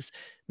 So this is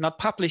not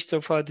published so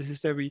far. This is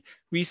very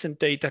recent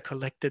data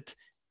collected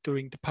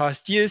during the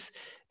past years.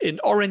 In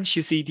orange,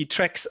 you see the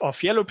tracks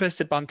of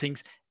yellow-breasted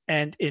buntings,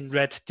 and in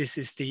red, this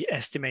is the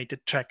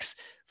estimated tracks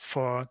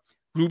for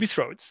ruby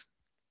throats.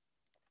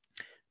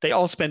 They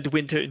all spend the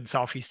winter in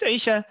Southeast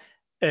Asia,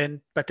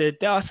 but there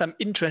are some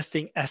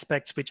interesting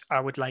aspects which I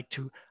would like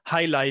to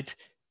highlight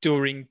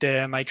during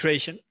their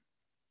migration.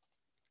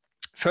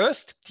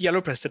 First, the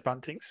yellow-breasted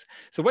buntings.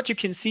 So what you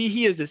can see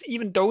here is that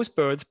even those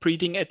birds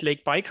breeding at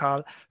Lake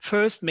Baikal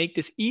first make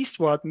this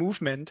eastward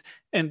movement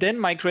and then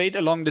migrate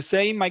along the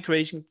same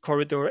migration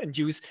corridor and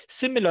use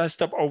similar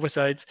stopover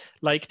sites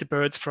like the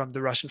birds from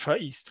the Russian Far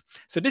East.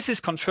 So this is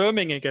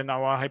confirming again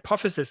our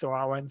hypothesis or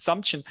our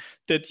assumption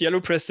that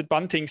yellow-breasted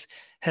buntings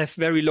have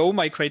very low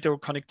migratory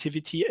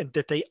connectivity and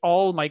that they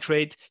all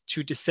migrate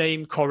to the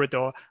same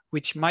corridor,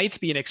 which might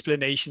be an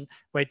explanation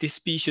why this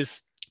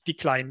species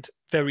declined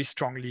very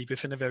strongly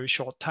within a very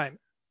short time.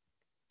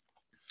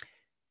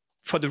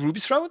 For the ruby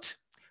throat,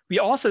 we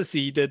also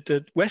see that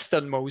the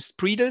westernmost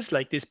breeders,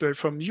 like this bird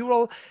from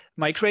Ural,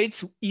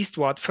 migrates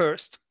eastward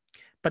first,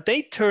 but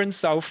they turn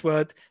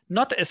southward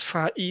not as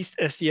far east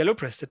as the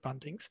yellow-breasted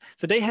buntings.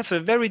 So they have a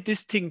very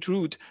distinct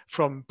route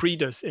from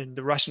breeders in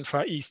the Russian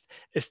Far East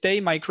as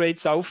they migrate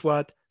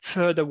southward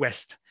further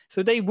west.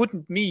 So they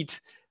wouldn't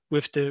meet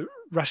with the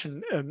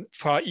Russian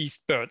Far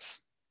East birds.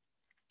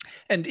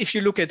 And if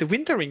you look at the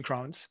wintering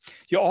grounds,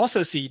 you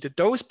also see that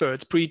those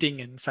birds breeding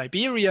in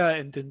Siberia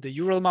and in the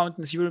Ural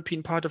Mountains,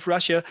 European part of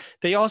Russia,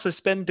 they also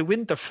spend the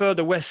winter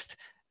further west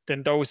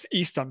than those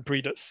eastern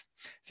breeders.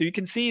 So you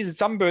can see that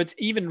some birds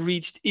even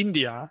reached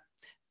India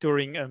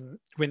during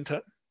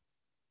winter.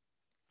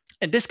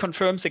 And this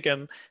confirms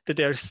again that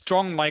there is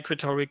strong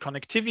migratory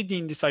connectivity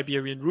in the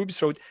Siberian ruby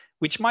throat,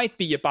 which might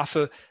be a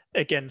buffer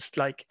against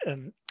like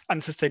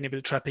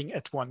unsustainable trapping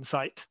at one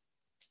site.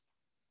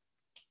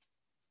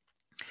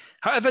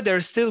 However, there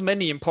are still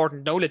many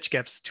important knowledge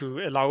gaps to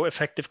allow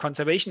effective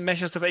conservation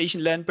measures of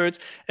Asian land birds,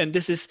 and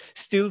this is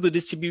still the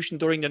distribution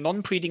during the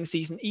non-breeding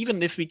season.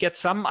 Even if we get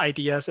some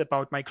ideas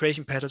about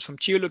migration patterns from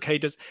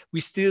geolocators, we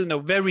still know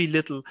very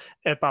little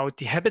about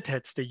the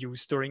habitats they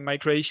use during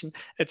migration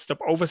at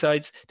stopover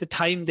sites, the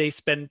time they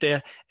spend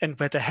there, and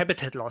whether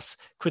habitat loss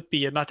could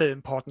be another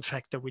important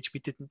factor which we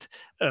didn't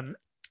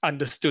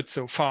understood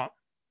so far.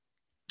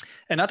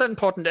 Another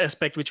important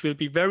aspect which will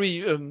be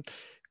very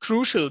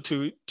crucial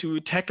to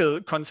tackle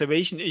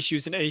conservation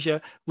issues in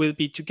Asia will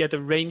be to get a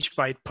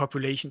range-wide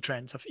population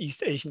trends of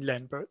East Asian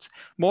land birds.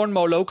 More and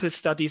more local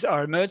studies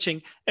are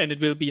emerging, and it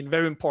will be a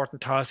very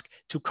important task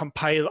to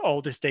compile all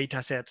these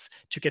data sets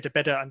to get a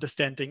better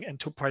understanding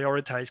and to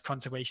prioritize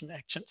conservation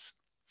actions.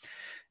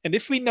 And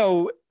if we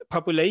know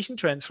population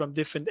trends from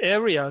different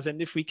areas,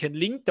 and if we can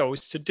link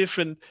those to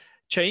different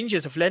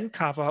changes of land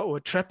cover or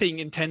trapping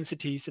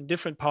intensities in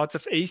different parts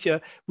of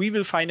Asia, we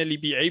will finally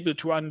be able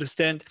to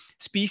understand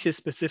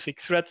species-specific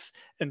threats,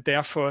 and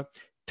therefore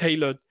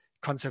tailored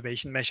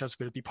conservation measures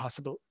will be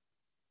possible.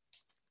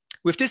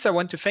 With this, I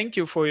want to thank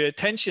you for your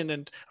attention,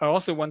 and I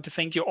also want to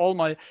thank you all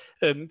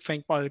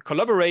thank my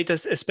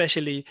collaborators,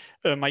 especially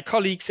my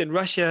colleagues in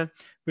Russia,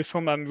 with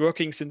whom I'm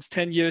working since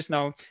 10 years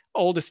now,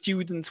 all the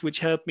students which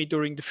helped me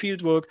during the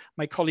fieldwork,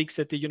 my colleagues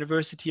at the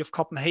University of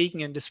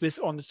Copenhagen and the Swiss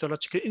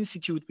Ornithological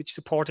Institute, which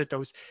supported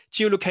those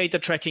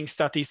geolocator tracking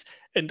studies,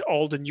 and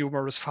all the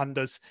numerous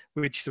funders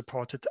which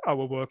supported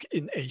our work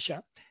in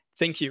Asia.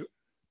 Thank you.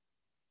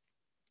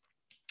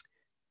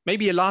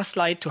 Maybe a last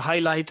slide to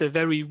highlight a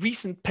very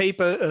recent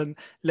paper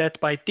led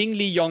by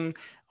Ding-Li Yong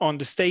on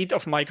the state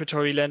of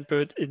migratory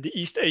landbird in the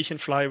East Asian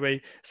flyway.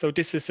 So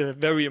this is a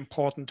very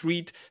important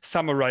read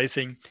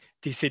summarizing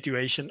the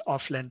situation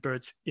of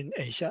landbirds in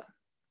Asia.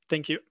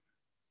 Thank you.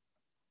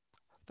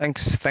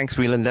 Thanks,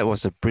 Whelan. That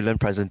was a brilliant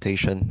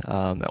presentation.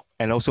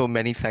 And also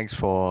many thanks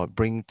for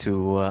bringing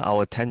to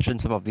our attention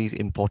some of these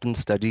important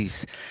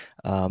studies.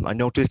 I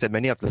noticed that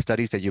many of the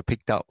studies that you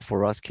picked out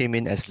for us came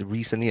in as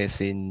recently as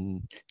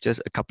in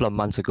just a couple of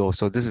months ago.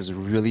 So this is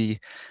really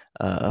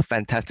a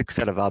fantastic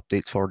set of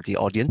updates for the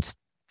audience.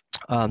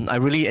 I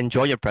really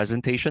enjoy your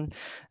presentation,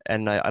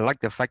 and I like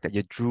the fact that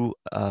you drew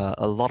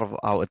a lot of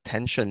our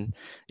attention,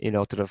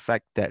 to the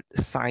fact that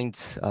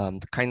science,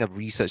 the kind of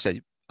research that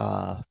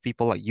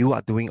people like you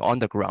are doing on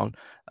the ground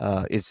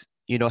is,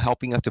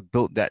 helping us to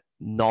build that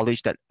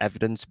knowledge, that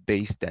evidence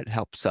base that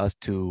helps us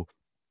to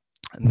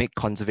make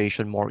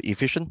conservation more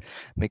efficient,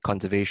 make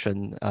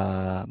conservation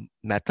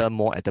matter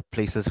more at the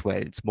places where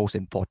it's most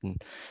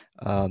important.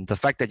 The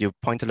fact that you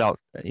pointed out,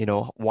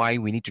 why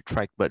we need to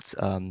track birds,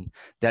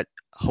 that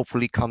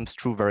hopefully comes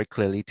through very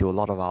clearly to a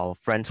lot of our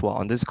friends who are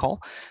on this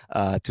call,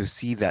 to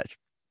see that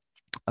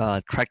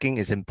tracking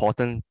is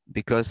important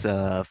because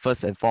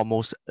first and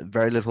foremost,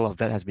 very little of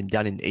that has been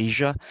done in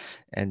Asia,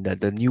 and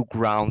the new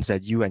grounds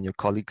that you and your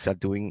colleagues are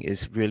doing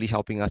is really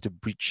helping us to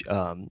bridge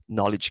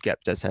knowledge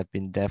gaps that have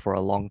been there for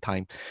a long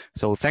time.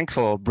 So thanks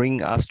for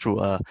bringing us through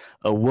a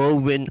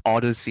whirlwind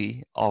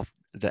odyssey of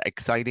the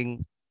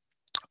exciting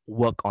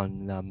work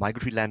on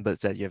migratory land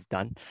birds that you've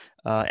done.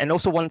 And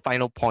also one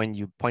final point,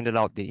 you pointed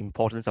out the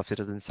importance of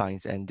citizen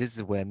science, and this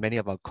is where many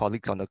of our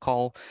colleagues on the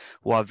call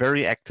who are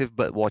very active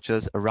bird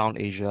watchers around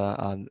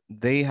Asia,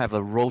 they have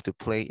a role to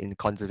play in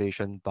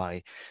conservation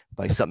by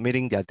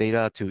submitting their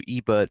data to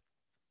eBird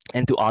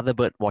and to other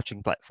bird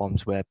watching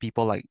platforms where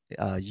people like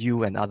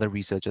you and other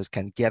researchers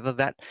can gather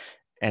that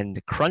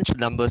and crunch the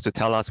numbers to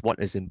tell us what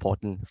is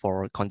important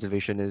for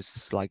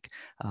conservationists like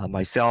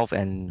myself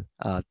and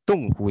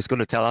Tung, who is going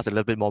to tell us a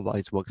little bit more about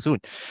his work soon.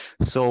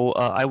 So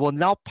I will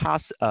now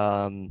pass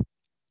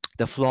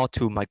the floor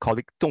to my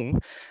colleague Tung.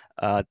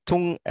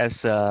 Tung,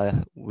 as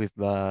we've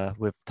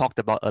talked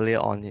about earlier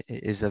on,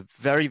 is a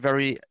very,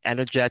 very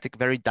energetic,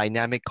 very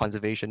dynamic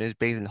conservationist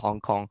based in Hong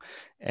Kong.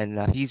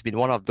 And he's been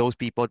one of those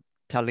people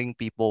telling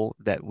people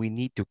that we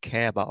need to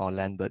care about our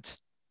land birds.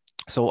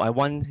 So I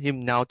want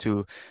him now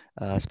to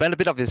spend a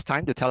bit of his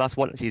time to tell us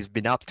what he's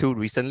been up to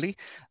recently,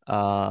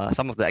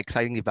 some of the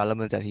exciting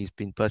developments that he's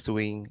been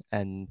pursuing,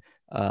 and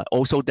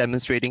also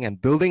demonstrating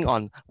and building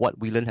on what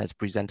Whelan has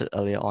presented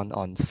earlier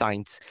on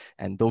science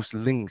and those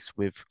links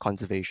with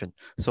conservation.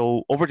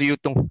 So over to you,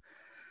 Tung.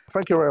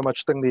 Thank you very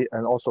much, Ding-Li,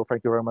 and also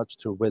thank you very much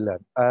to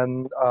Whelan.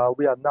 And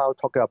we are now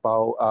talking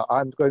about,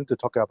 I'm going to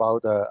talk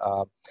about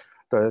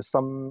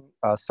some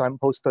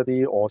sample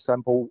study or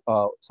some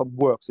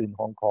works in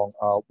Hong Kong,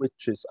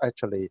 which is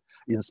actually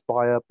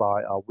inspired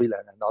by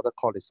Whelan and other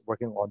colleagues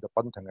working on the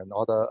bunting and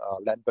other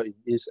land bird in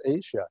East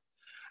Asia.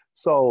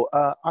 So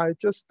I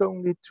just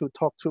don't need to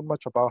talk too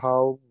much about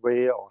how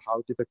rare or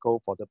how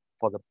difficult for the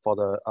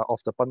of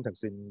the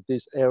buntings in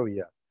this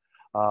area.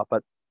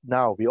 But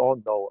now we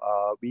all know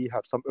we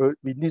have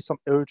we need some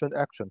urgent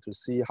action to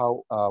see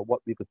how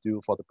what we could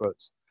do for the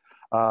birds.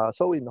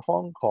 So in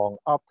Hong Kong,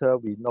 after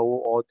we know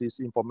all this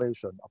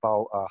information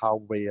about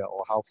how rare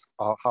or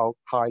how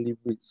highly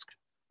risk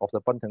of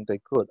the bunting they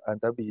could,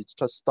 and then we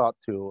just start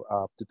to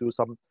do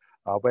some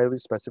very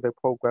specific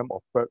program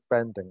of bird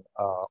banding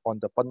on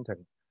the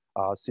bunting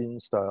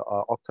since the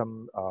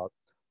autumn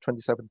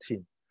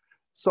 2017.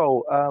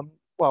 So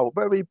well,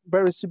 very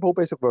simple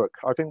basic work.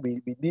 I think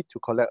we need to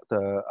collect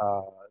the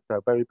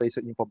very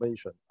basic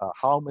information.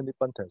 How many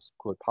buntings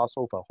could pass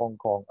over Hong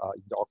Kong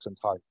in the autumn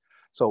time?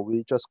 So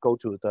we just go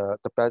to the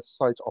best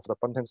sites of the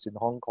buntings in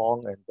Hong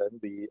Kong, and then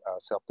we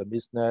set up the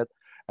mist net,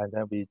 and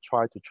then we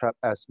try to trap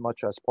as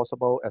much as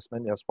possible, as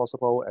many as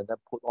possible, and then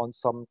put on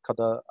some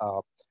color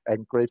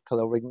engraved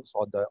colorings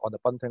on the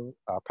bunting,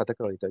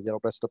 particularly the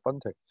yellow-breasted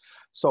bunting.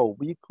 So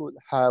we could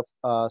have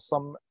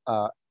some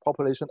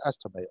population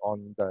estimate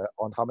on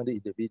how many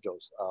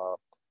individuals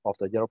of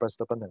the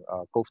yellow-breasted bunting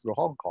go through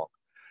Hong Kong.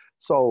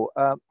 So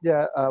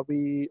yeah,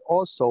 we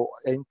also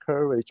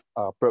encourage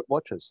bird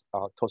watchers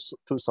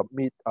to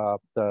submit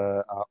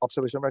the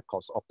observation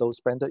records of those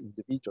banded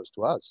individuals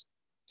to us.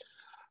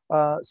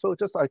 So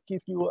just I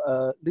give you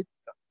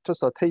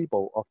just a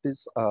table of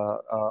this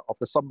of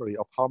the summary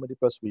of how many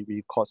birds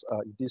we caught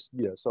in this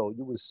year. So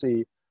you will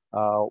see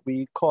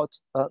we caught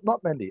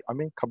not many. I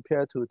mean,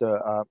 compared to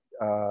the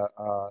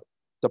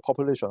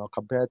population, or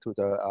compared to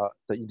the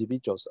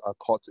individuals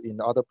caught in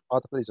other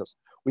places,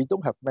 we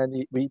don't have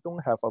many. We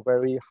don't have a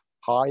very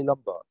high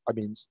number. I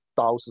mean,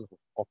 thousands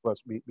of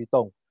birds. We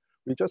don't.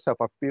 We just have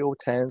a few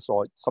tens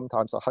or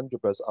sometimes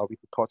 100 birds we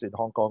caught in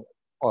Hong Kong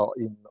or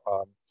in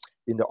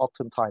the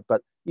autumn time.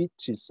 But it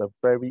is a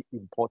very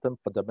important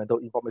fundamental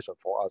information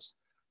for us.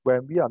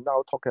 When we are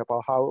now talking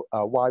about how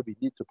why we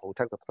need to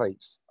protect the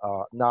place,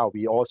 now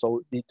we also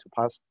need to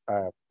pass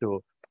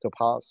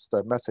pass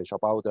the message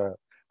about the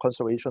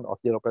conservation of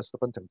yellow-breasted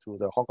bunting to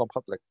the Hong Kong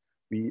public.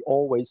 We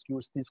always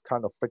use this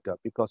kind of figure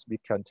because we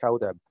can tell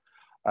them,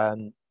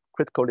 and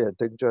critically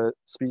endangered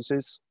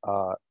species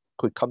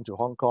could come to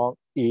Hong Kong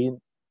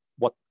in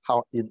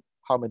how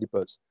many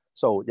birds.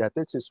 So yeah,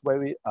 this is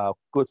very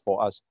good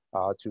for us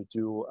to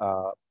do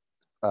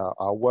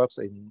our works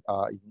in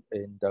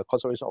the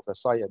conservation of the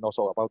site and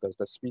also about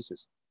the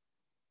species.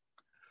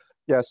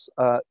 Yes,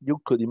 you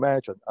could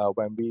imagine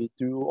when we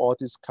do all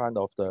this kind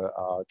of the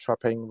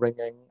trapping,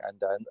 ringing, and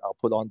then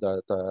put on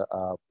the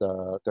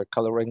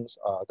colorings,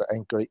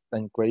 the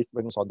engraved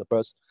rings on the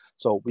birds.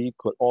 So we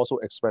could also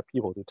expect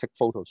people to take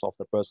photos of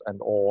the birds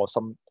and or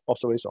some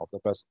observation of the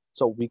birds,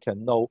 so we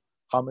can know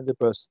how many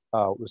birds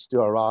were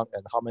still around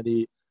and how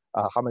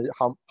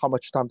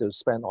much time they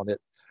spend on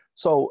it.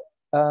 So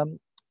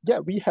yeah,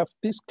 we have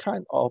this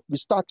kind of, we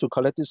start to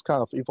collect this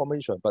kind of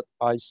information, but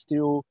I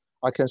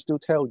can still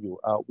tell you,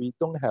 we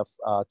don't have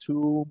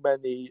too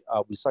many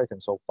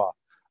resightings so far.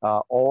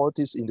 All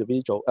this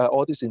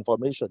all this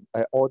information,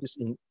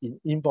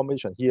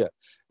 information here,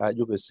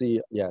 you will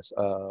see. Yes,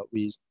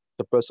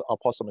 the birds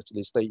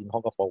approximately stay in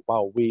Hong Kong for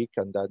about a week,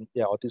 and then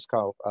yeah, all this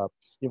kind of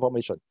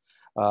information.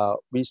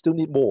 We still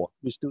need more.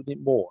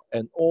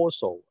 And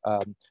also,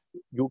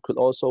 you could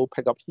also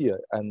pick up here,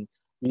 and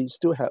we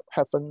still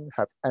haven't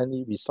had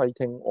any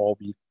reciting or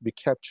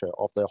recapture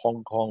of the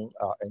Hong Kong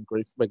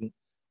engraved ring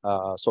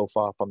so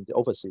far from the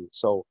overseas.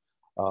 So,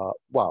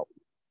 wow,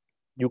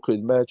 you could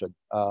imagine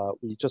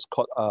we just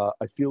caught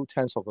a few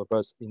tens of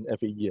birds in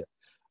every year.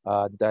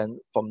 Then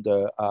from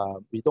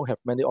we don't have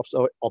many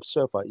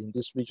observer in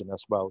this region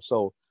as well.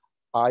 So,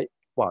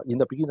 in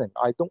the beginning,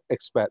 I don't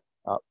expect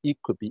it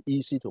could be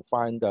easy to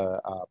find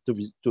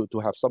to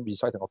have some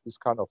reciting of this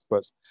kind of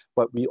birds.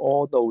 But we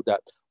all know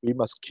that we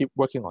must keep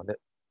working on it.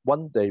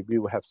 One day we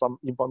will have some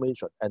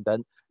information, and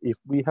then if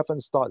we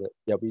haven't started,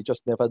 yeah, we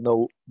just never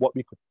know what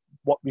we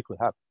could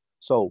have.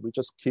 So we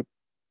just keep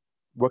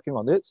working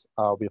on it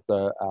with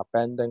the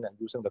banding and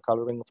using the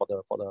coloring for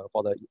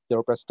the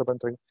yellow-breasted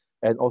bunting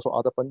and also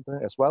other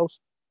bunting as well.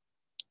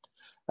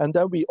 And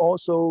then we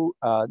also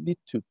need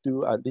to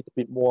do a little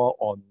bit more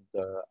on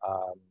the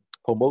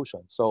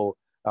promotion. So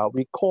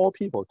we call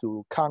people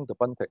to count the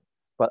bunting,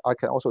 but I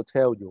can also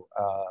tell you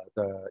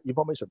the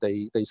information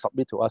they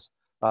submit to us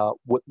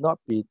would not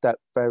be that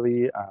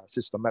very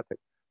systematic.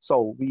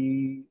 So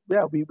we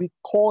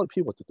call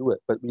people to do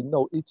it, but we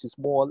know it is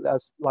more or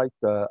less like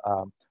the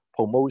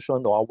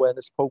promotion or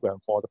awareness program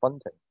for the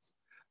bunting.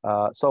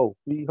 So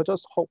we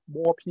just hope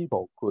more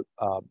people could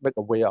make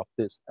aware of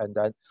this, and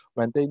then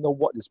when they know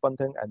what is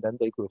bunting, and then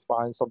they could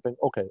find something.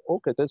 Okay,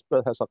 this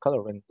bird has a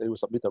coloring. They will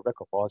submit a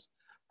record for us.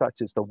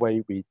 That is the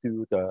way we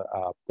do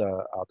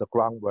the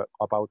groundwork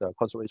about the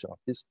conservation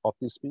of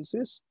this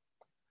species.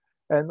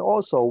 And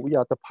also, we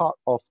are the part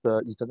of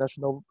the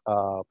international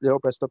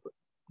yellow-breasted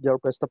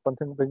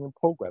bunting ringing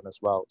program as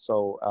well.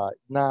 So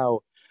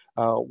now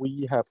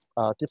we have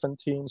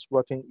different teams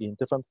working in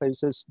different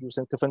places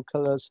using different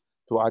colors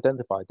to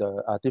identify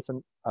the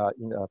different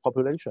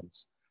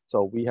populations.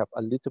 So we have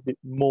a little bit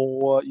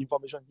more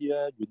information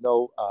here. You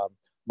know,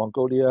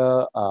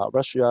 Mongolia,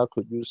 Russia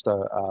could use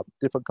the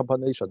different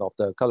combination of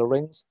the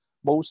colorings.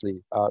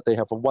 Mostly, they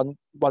have one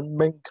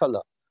main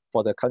color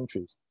for their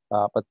countries.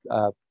 But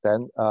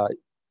then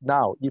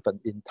now,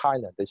 even in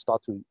Thailand, they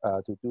start to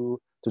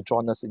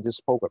join us in this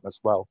program as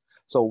well.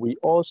 So we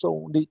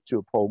also need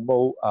to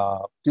promote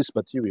this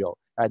material,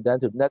 and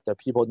then to let the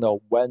people know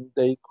when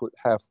they could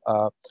have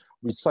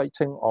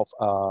reciting of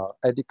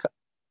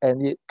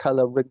any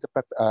coloring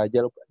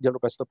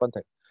yellow-breasted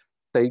bunting.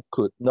 They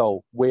could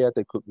know where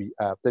they could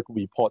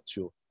report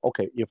to.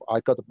 Okay, if I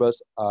got the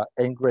birds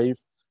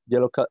engraved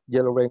yellow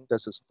ring,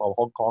 this is from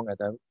Hong Kong, and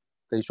then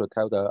they should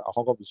tell the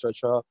Hong Kong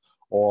researcher,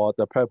 or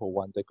the purple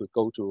one, they could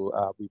go to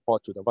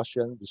report to the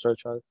Russian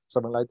researcher,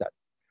 something like that.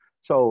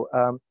 So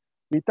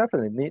we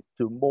definitely need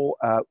to more,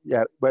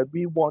 when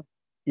we want,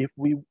 if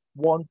we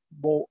want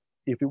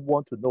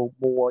to know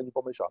more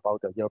information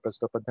about the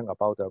yellow-breasted bunting,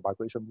 about the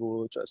migration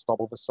route,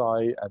 stopover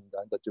site, and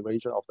the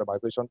duration of the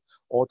migration,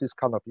 all this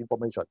kind of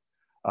information.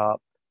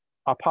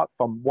 Apart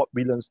from what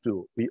Williams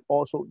do, we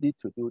also need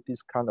to do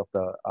this kind of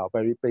the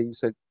very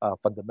basic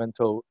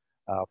fundamental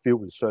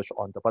field research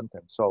on the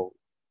bunting. So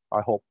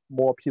I hope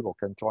more people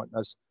can join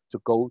us to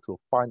go to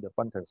find the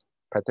buntings,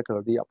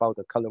 particularly about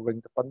the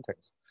coloring the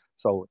buntings.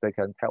 So they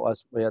can tell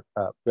us where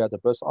the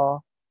birds are,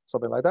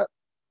 something like that.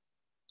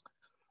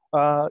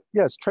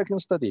 Yes, tracking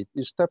study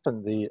is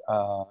definitely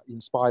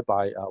inspired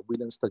by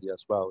Williams' study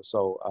as well.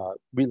 So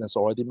Williams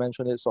already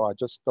mentioned it, so I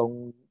just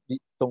don't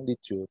need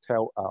to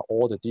tell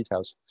all the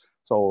details.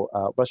 So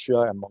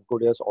Russia and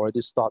Mongolia has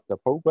already started the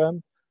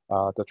program,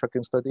 the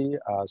tracking study.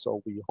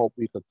 So we hope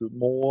we could do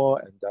more,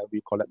 and then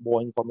we collect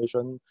more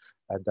information,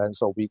 and then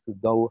so we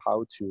could know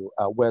how to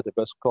where the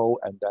birds go,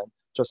 and then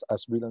just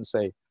as Williams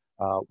say,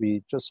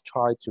 we just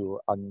try to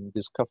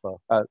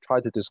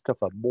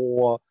discover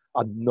more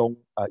unknown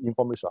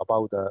information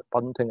about the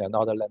bunting and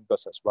other land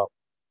birds as well.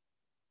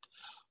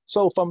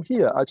 So from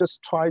here, I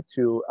just try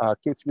to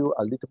give you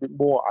a little bit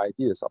more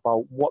ideas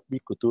about what we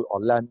could do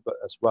on land bird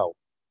as well.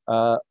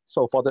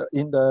 So for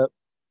in the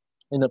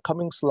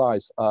coming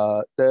slides,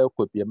 there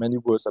could be many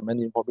words and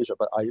many information,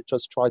 but I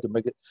just try to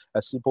make it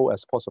as simple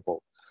as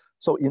possible.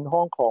 So in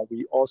Hong Kong,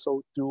 we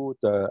also do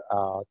the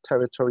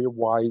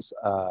territory-wise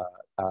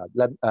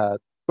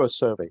bird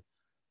survey.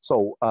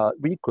 So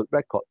we could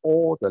record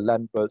all the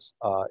land birds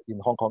in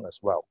Hong Kong as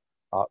well.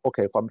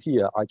 Okay, from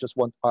here, I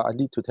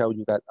need to tell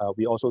you that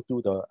we also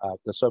do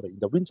the survey in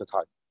the winter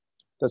time.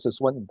 This is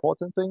one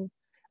important thing.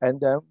 And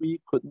then we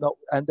could know,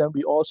 and then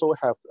we also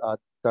have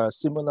the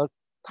similar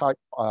type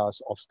of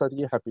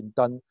study have been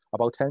done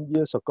about 10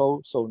 years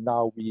ago. So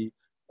now we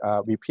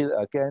repeat it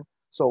again.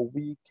 So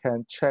we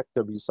can check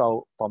the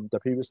result from the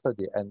previous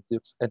study and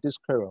this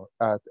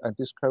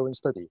current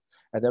study,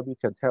 and then we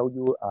can tell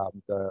you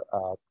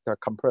the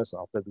comparison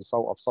of the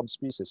result of some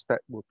species.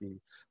 That would be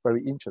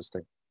very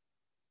interesting.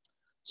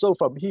 So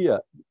from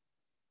here,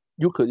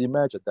 you could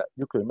imagine that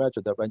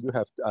when you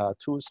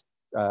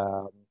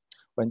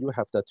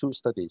have the two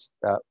studies,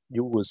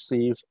 you will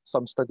see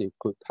some study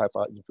could have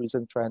an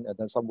increasing trend, and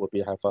then some will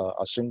have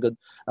a single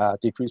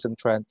decreasing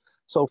trend.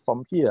 So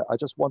from here, I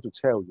just want to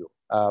tell you,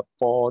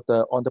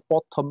 on the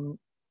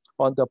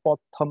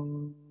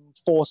bottom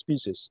 4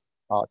 species,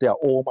 they are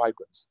all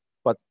migrants.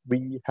 But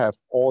we have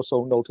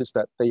also noticed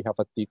that they have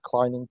a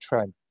declining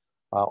trend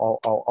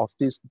of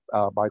these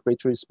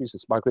migratory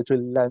species, migratory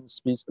land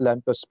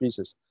bird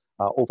species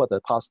over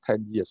the past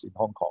 10 years in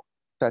Hong Kong.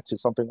 That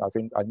is something I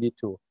think I need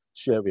to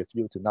share with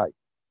you tonight.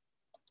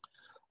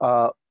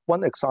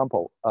 One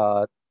example,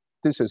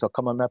 this is a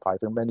common map I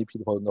think many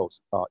people know.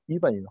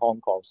 Even in Hong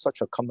Kong,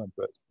 such a common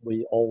bird,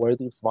 we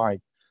already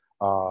find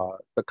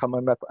the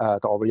common map,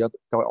 the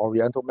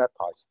Oriental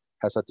magpies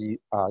has a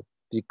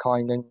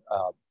declining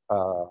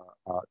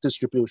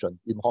distribution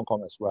in Hong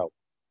Kong as well.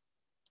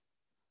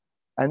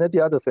 And then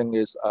the other thing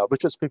is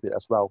Richard's pipit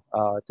as well.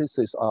 This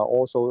is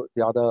also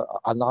the other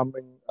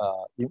alarming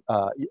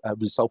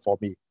result for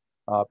me,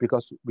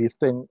 because we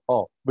think,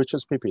 oh,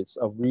 Richard's pipit is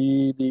a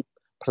really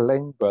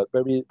plain bird,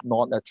 very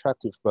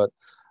non-attractive bird.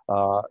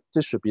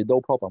 This should be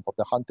no problem from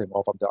the hunting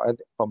or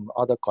from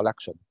other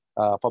collection,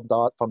 from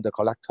the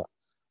collector.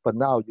 But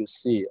now you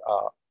see,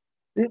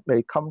 it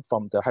may come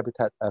from the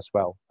habitat as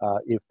well.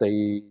 If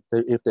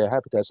their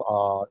habitats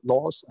are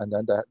lost, and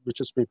then the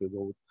Richard's pipit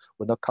will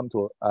not come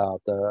to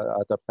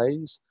the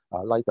place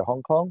like the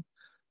Hong Kong.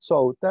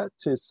 So that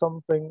is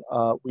something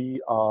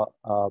we are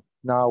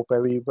now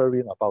very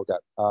worrying about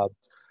that.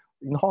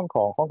 In Hong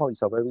Kong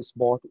is a very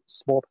small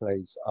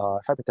place.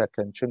 Habitat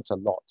can change a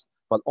lot,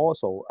 but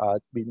also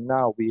we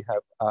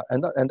have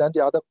and then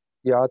the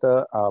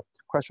other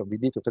question we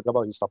need to think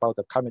about is about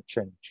the climate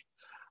change.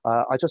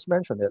 I just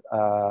mentioned it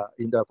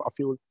in a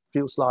few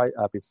slides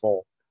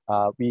before.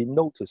 We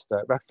noticed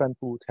that red-fanged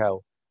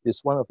bluetail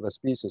is one of the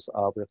species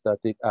with the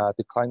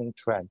declining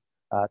trend.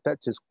 That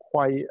is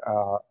quite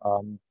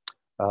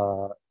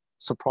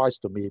surprise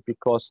to me,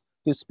 because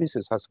this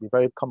species has been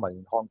very common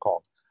in Hong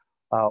Kong.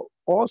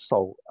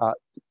 Also,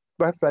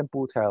 red-fanged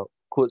bluetail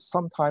could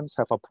sometimes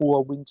have a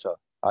poor winter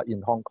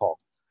in Hong Kong.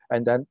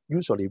 And then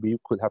usually we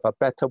could have a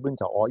better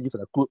winter or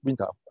even a good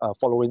winter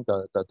following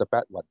the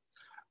bad one.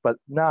 But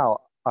now,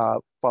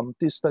 from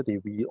this study,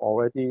 we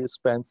already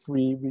spent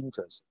 3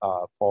 winters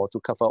to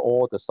cover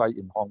all the sites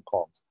in Hong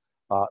Kong.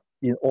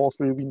 In all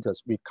 3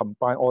 winters, we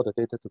combine all the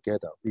data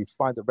together. We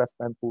find the red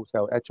bamboo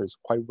tail actually is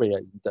quite rare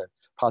in the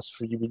past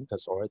 3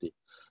 winters already.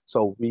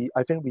 So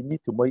I think we need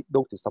to make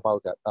notice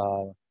about that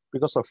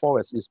because the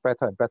forest is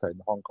better and better in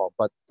Hong Kong,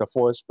 but the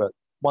forest bird,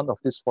 one of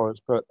these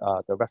forest bird,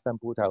 the red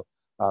bamboo tail,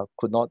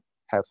 could not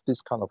have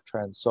this kind of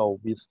trend. So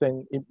we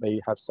think it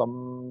may have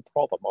some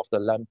problem of the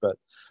landbird.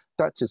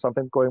 That is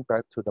something going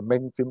back to the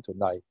main theme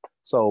tonight.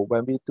 So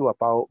when we talk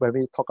about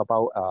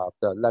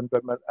the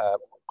landbird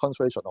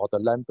conservation or the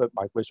landbird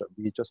migration,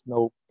 we just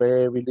know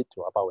very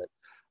little about it.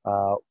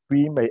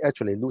 We may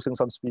actually losing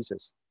some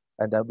species,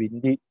 and then we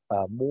need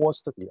more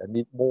study and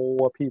need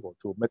more people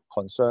to make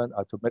concern,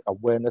 to make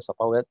awareness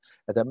about it,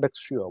 and then make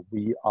sure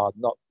we are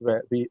not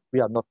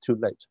too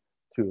late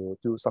to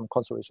do some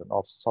conservation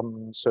of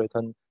some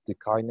certain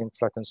declining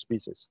flattened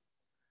species.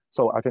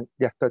 So I think,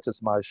 yeah, that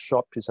is my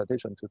short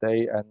presentation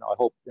today, and I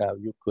hope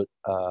you could,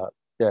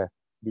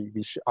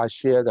 I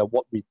share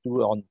what we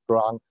do on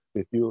ground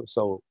with you.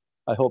 So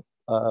I hope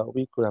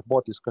we could have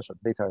more discussion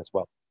later as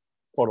well,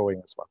 following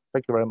as well.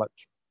 Thank you very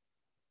much.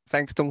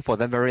 Thanks, Tung, for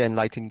that very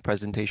enlightening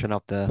presentation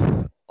of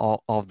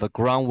the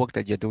groundwork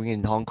that you're doing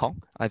in Hong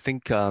Kong. I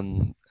think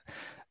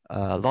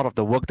a lot of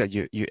the work that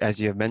you as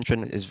you have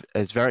mentioned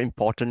is very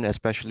important,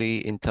 especially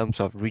in terms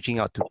of reaching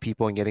out to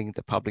people and getting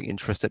the public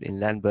interested in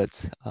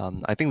landbirds.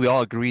 I think we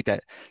all agree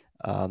that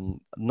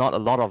not a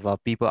lot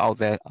of people out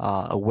there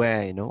are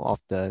aware, of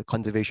the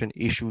conservation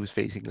issues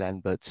facing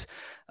landbirds,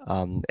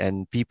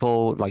 and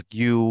people like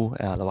you,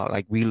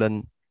 like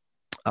Whelan,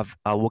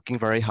 are working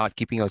very hard,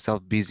 keeping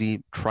yourself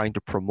busy, trying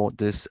to promote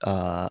this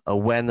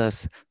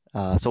awareness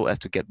so as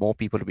to get more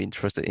people to be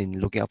interested in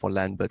looking out for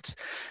landbirds.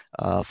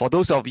 For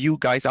those of you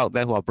guys out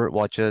there who are bird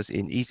watchers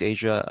in East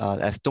Asia,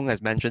 as Tung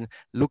has mentioned,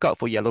 look out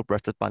for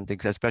yellow-breasted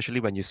buntings, especially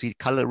when you see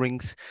color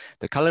rings.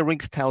 The color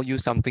rings tell you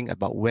something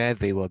about where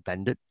they were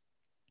banded.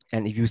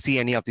 And if you see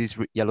any of these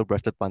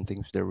yellow-breasted buntings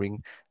with the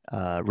ring,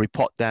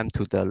 report them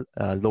to the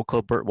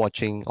local bird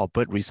watching or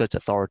bird research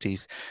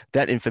authorities.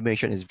 That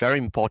information is very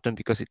important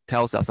because it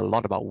tells us a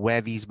lot about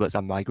where these birds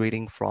are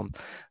migrating from,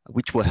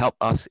 which will help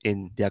us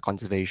in their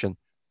conservation.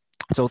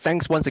 So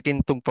thanks once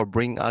again, Tung, for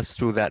bringing us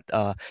through that.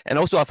 And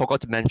also, I forgot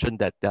to mention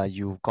that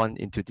you've gone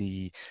into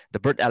the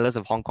Bird Atlas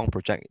of Hong Kong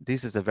project.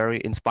 This is a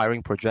very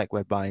inspiring project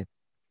whereby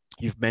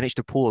you've managed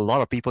to pull a lot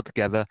of people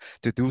together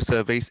to do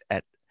surveys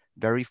at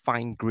very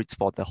fine grids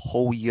for the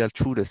whole year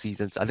through the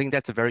seasons. I think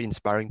that's a very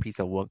inspiring piece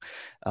of work.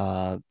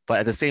 But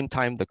at the same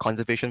time, the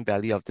conservation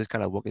value of this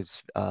kind of work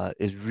is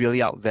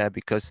really out there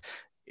because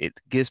it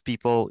gives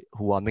people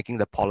who are making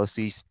the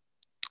policies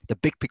the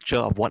big picture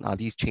of what are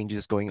these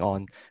changes going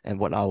on and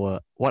what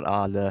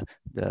are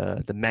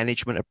the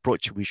management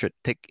approach we should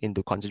take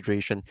into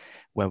consideration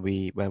when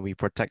we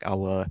protect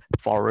our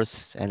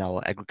forests and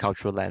our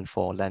agricultural land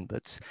for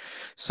landbirds.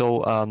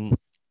 So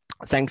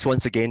thanks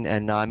once again,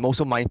 and I'm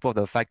also mindful of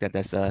the fact that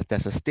there's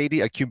a steady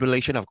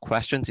accumulation of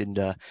questions in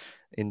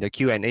the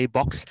Q&A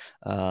box.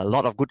 A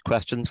lot of good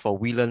questions for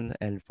Whelan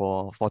and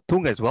for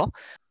Tung as well.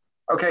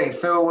 Okay,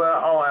 so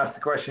I'll ask the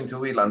question to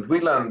Wieland.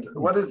 Wieland,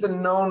 what is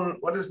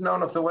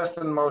known of the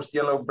westernmost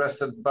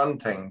yellow-breasted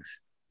buntings?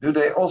 Do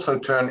they also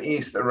turn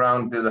east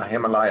around the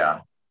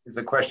Himalaya? Is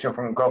a question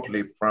from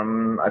Gottlieb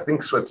from, I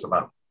think,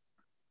 Switzerland.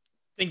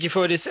 Thank you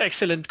for these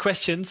excellent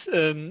questions.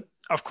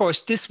 Of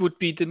course, this would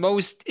be the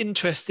most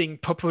interesting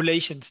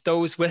populations,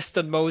 those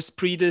westernmost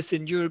breeders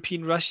in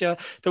European Russia.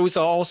 Those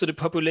are also the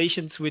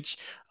populations which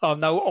are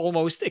now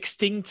almost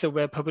extinct, so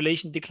where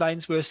population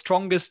declines were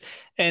strongest.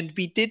 And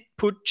we did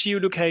put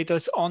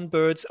geolocators on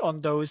birds on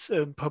those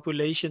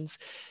populations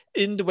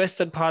in the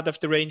western part of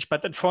the range,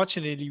 but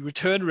unfortunately,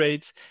 return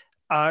rates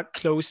are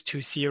close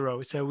to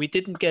 0. So we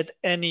didn't get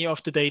any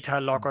of the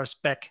data loggers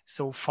back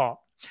so far.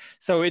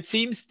 So it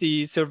seems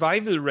the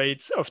survival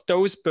rates of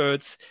those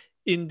birds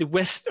in the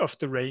west of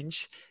the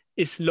range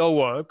is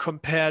lower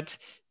compared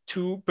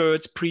to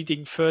birds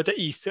breeding further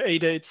east. So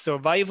either it's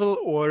survival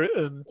or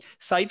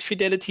site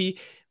fidelity.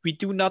 We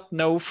do not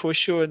know for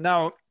sure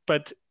now,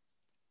 but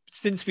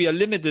since we are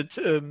limited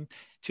to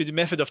the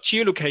method of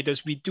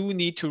geolocators, we do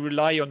need to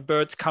rely on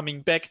birds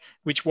coming back,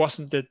 which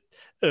wasn't the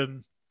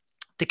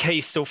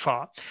case so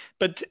far.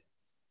 But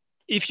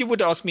if you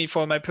would ask me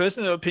for my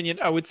personal opinion,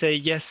 I would say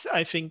yes,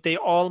 I think they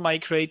all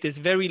migrate this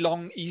very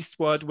long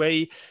eastward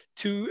way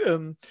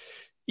to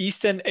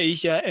Eastern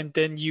Asia and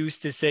then use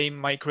the same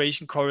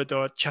migration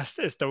corridor just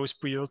as those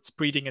birds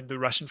breeding in the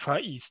Russian Far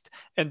East.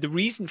 And the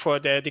reason for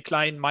their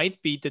decline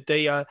might be that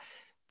they are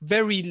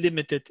very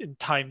limited in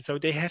time. So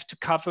they have to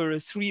cover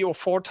 3 or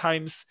 4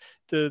 times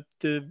the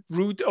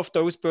route of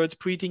those birds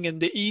breeding in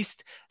the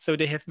east. So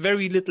they have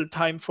very little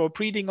time for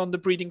breeding on the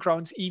breeding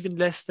grounds, even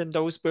less than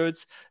those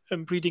birds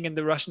breeding in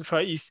the Russian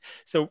Far East.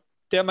 So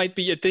there might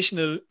be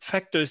additional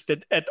factors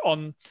that add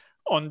on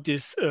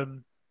this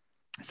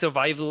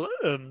survival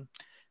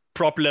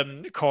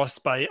problem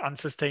caused by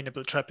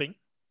unsustainable trapping.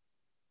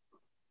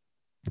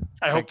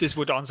 I hope this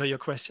would answer your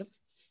question.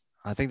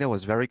 I think that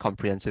was very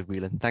comprehensive,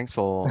 Whelan. Thanks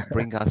for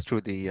bringing us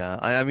through the.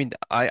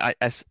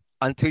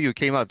 Until you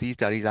came out with these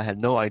studies, I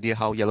had no idea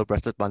how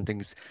yellow-breasted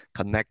buntings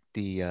connect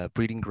the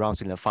breeding grounds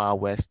in the far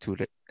west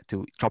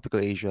to tropical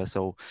Asia.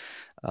 So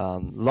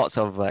lots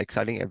of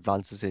exciting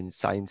advances in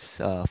science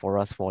for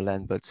us for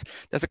land birds.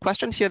 There's a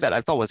question here that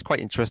I thought was quite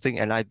interesting,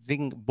 and I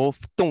think both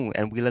Tung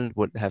and Whelan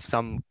would have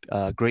some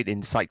great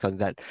insights on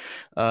that.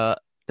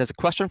 There's a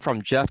question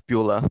from Jeff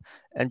Bueller,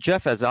 and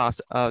Jeff has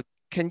asked,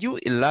 can you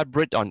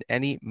elaborate on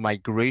any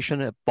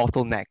migration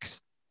bottlenecks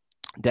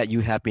that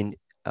you have been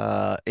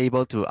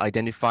able to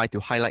identify to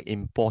highlight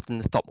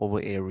important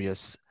stopover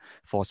areas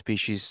for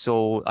species?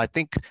 So I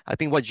think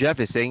what Jeff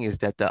is saying is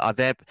that are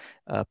there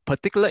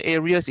particular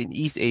areas in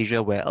East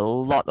Asia where a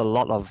lot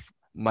of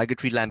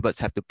migratory landbirds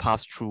have to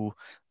pass through,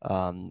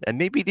 and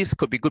maybe these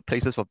could be good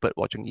places for bird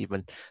watching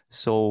even.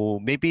 So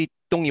maybe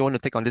Tung, you want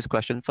to take on this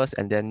question first,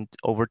 and then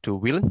over to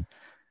Whelan?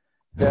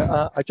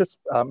 Yeah, I just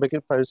make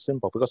it very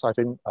simple because I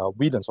think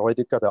Williams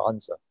already got the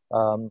answer.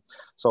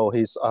 So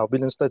his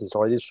Williams studies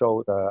already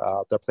show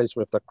the place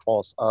with the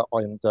cross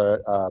on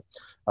the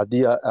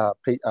near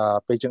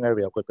Beijing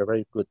area would be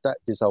very good. That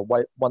is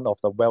one of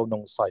the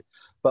well-known sites.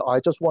 But I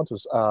just want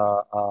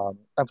to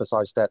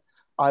emphasize that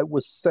I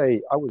would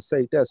say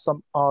there's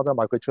some other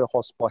migratory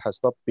hotspot has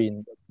not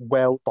been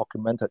well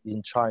documented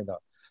in China.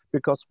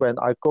 Because when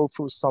I go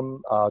through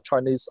some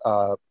Chinese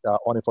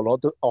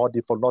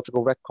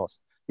ornithological records,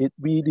 it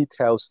really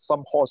tells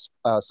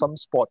some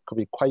spot could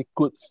be quite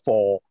good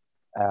for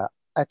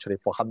actually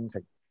for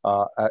hunting.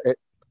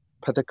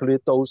 Particularly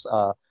those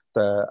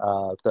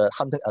the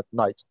hunting at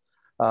night.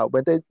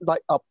 When they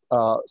light up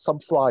some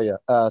fly,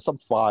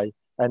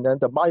 and then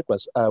the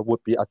migrants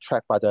would be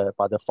attracted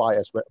by the fire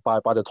as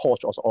well, by the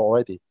torch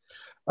already.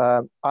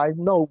 I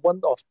know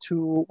one of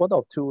two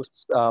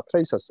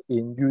places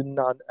in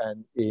Yunnan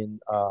and in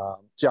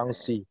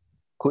Jiangxi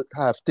could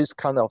have this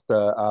kind of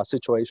the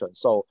situation.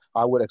 So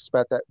I would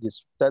expect that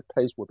that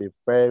place would be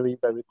very,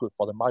 very good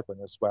for the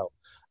migrant as well.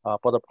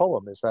 But the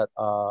problem is that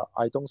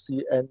I don't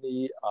see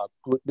any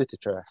good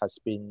literature has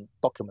been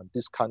document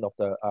this kind of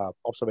the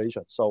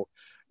observation. So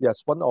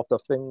yes, one of the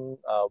things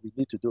we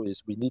need to do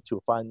is we need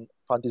to find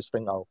this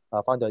thing out,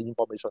 find the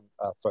information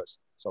first.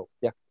 So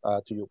yeah,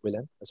 to you,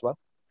 William, as well.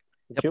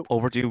 Thank you.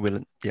 Over to you,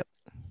 William. Yep.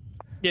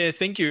 Yeah,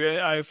 thank you.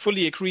 I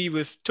fully agree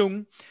with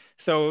Tung.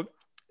 So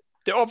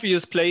the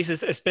obvious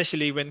places,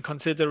 especially when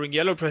considering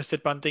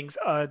yellow-breasted buntings,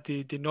 are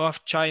the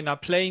North China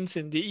plains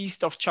in the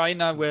east of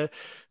China, where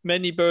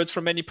many birds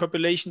from many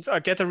populations are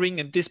gathering,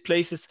 and these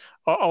places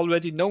are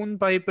already known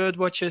by bird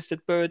watchers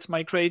that birds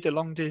migrate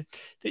along the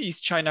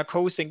East China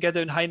coast and gather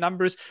in high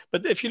numbers.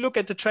 But if you look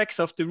at the tracks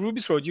of the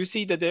ruby throat, you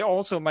see that they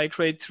also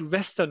migrate through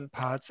western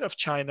parts of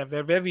China,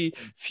 where very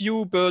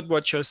few bird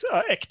watchers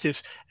are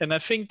active. And I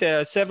think there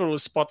are several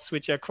spots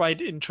which are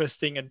quite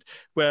interesting and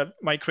where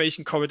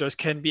migration corridors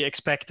can be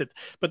expected.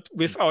 But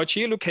with our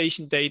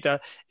geolocation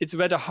data, it's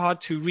rather hard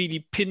to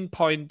really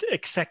pinpoint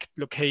exact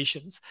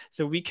locations.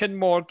 So we can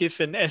more give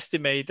an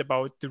estimate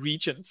about the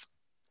regions.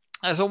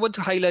 I also want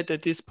to highlight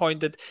at this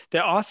point that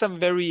there are some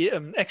very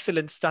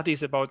excellent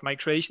studies about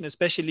migration,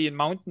 especially in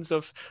mountains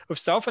of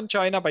southern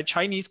China by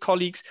Chinese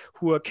colleagues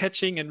who are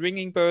catching and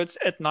ringing birds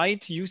at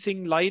night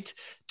using light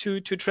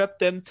to trap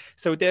them.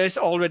 So there's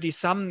already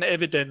some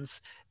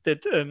evidence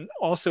that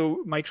also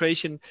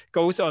migration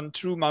goes on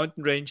through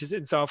mountain ranges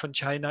in southern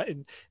China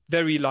in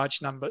very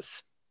large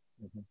numbers.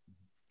 Mm-hmm.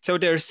 So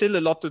there's still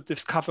a lot to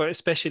discover,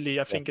 especially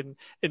I think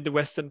in the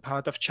western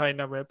part of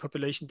China, where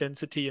population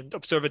density and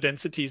observer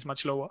density is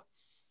much lower.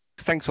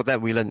 Thanks for that,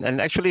 Whelan.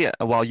 And actually,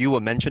 while you were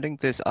mentioning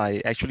this,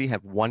 I actually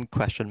have one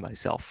question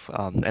myself.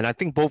 And I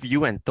think both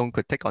you and Tung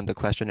could take on the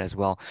question as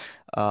well.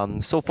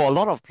 So for a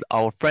lot of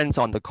our friends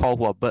on the call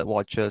who are bird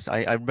watchers,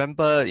 I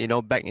remember,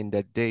 back in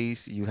the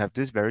days, you have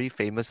this very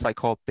famous site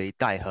called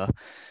Beidaihe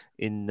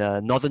in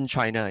northern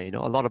China.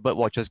 A lot of bird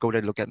watchers go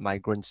there to look at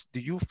migrants. Do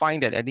you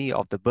find that any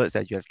of the birds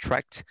that you have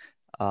tracked,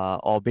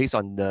 or based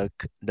on the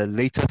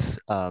latest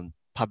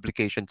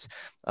publications,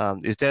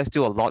 is there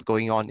still a lot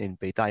going on in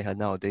Beidaihe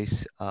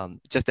nowadays?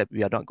 Just that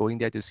we are not going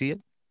there to see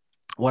it.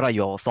 What are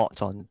your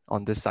thoughts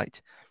on this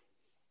site?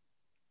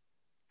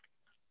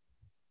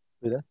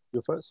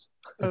 You first.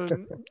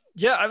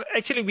 Yeah,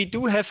 actually, we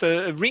do have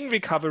a ring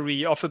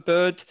recovery of a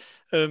bird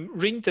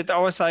ringed at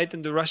our site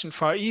in the Russian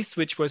Far East,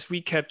 which was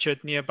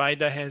recaptured near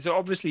Beidaihe. So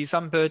obviously,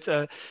 some birds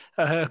are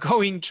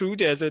going through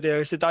there. So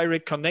there is a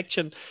direct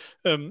connection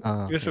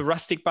with a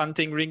rustic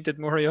bunting ringed at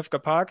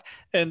Moravyovka Park.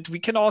 And we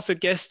can also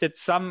guess that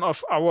some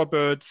of our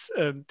birds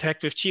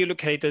tagged with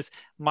geolocators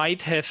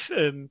might have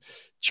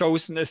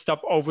chosen a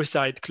stopover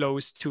site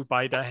close to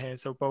Beidaihe.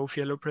 So both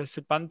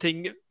yellow-breasted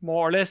bunting,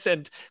 more or less,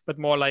 but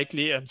more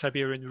likely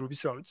Siberian ruby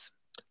throats.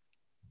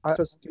 I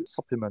just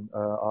supplement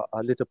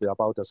a little bit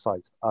about the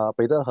site.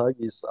 Beidaihe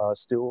is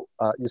still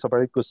is a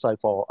very good site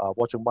for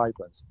watching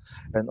migrants,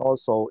 and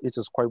also it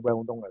is quite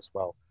well known as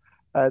well.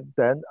 And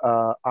then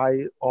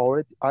I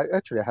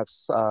actually have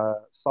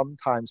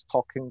sometimes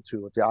talking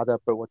to the other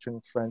bird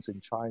watching friends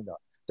in China.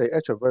 They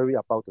actually worry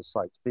about the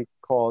site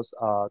because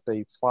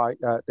they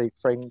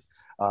think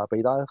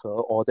Beidaihe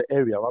or the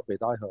area around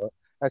Beidaihe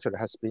actually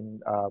has been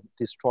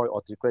destroyed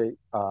or degraded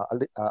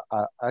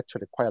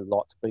actually quite a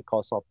lot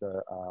because of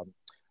the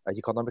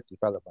economic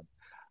development.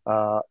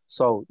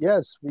 So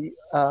yes,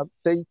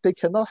 they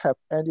cannot have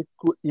any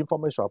good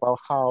information about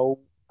how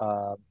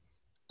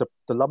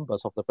the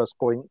numbers of the birds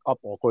going up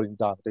or going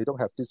down. They don't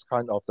have this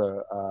kind of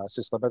the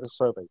systematic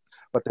survey,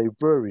 but they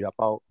worry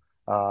about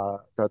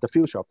the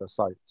future of the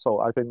site. So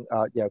I think,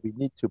 yeah, we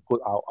need to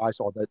put our eyes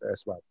on it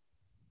as well.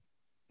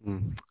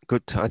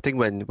 Good. I think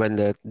when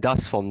the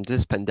dust from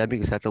this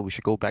pandemic is settled, we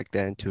should go back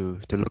then to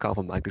look out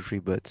for migratory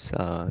birds,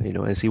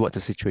 and see what's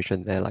the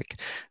situation there like.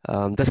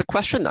 There's a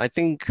question I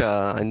think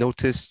I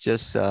noticed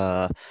just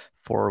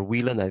for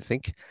Whelan, I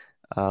think.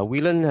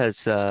 Whelan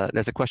has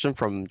there's a question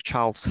from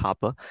Charles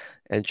Harper,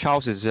 and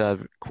Charles is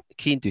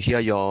keen to hear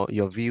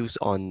your views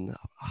on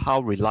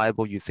how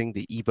reliable you think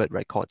the eBird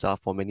records are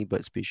for many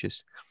bird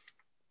species.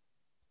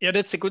 Yeah,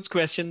 that's a good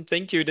question.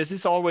 Thank you. This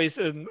is always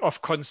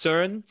of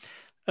concern,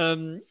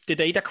 the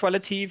data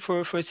quality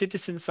for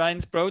citizen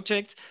science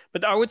projects.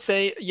 But I would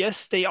say,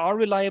 yes, they are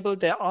reliable.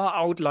 There are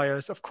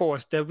outliers, of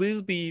course. There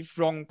will be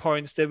wrong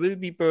points. There will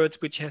be birds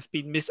which have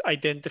been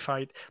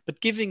misidentified. But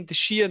given the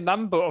sheer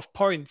number of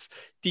points,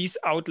 these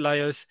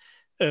outliers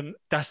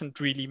doesn't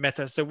really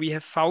matter. So we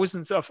have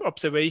thousands of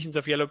observations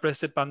of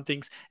yellow-breasted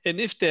buntings. And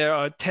if there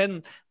are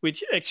 10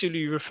 which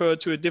actually refer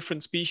to a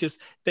different species,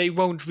 they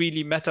won't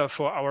really matter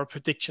for our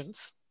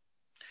predictions.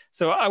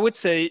 So I would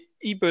say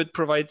eBird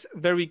provides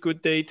very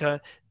good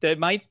data. There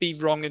might be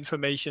wrong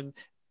information.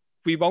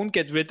 We won't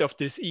get rid of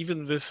this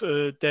even with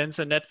a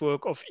denser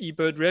network of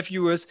eBird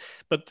reviewers.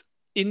 But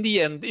in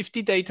the end, if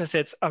the data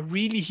sets are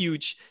really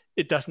huge,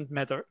 it doesn't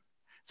matter.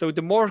 So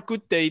the more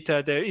good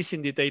data there is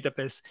in the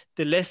database,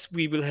 the less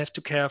we will have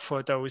to care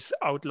for those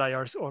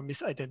outliers or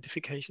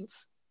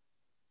misidentifications.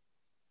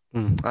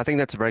 I think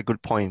that's a very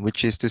good point,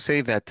 which is to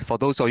say that for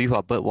those of you who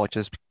are bird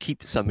watchers,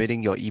 keep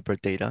submitting your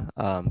eBird data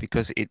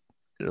because it,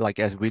 like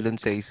as Whelan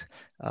says,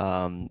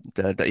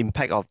 the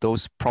impact of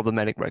those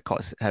problematic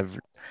records have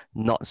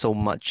not so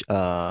much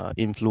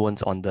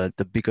influence on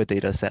the bigger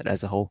data set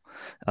as a whole.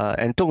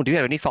 And Tong, do you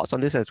have any thoughts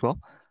on this as well?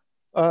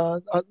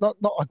 Not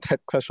on that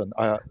question.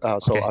 So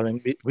okay. I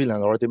mean,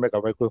 Whelan already make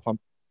a very good one.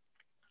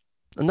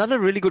 Another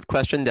really good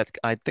question that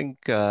I think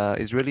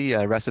is really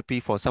a recipe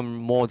for some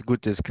more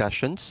good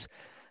discussions.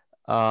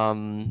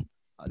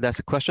 There's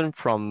a question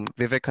from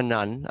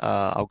Vivekanand,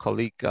 our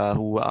colleague,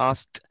 who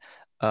asked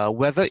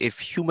whether if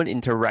human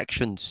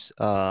interactions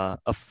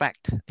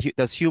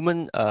does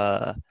human,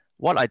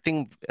 what I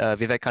think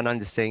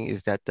Vivekanand is saying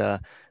is that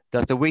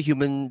does the way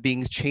human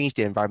beings change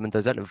the environment,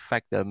 does that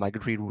affect the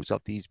migratory routes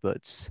of these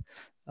birds?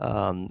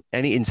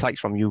 Any insights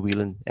from you,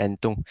 Whelan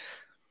and Tung?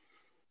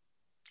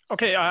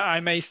 Okay, I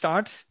may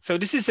start. So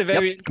this is a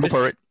very go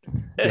for it.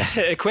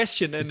 A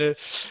question and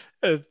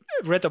a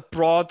rather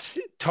broad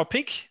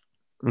topic.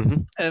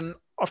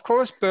 Of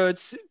course,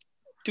 birds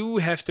do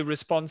have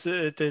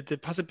the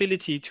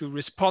possibility to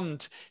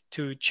respond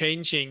to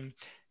changing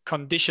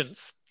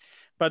conditions.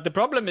 But the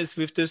problem is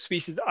with the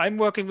species I'm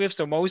working with,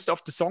 so most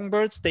of the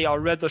songbirds, they are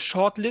rather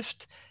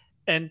short-lived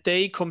and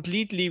they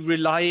completely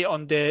rely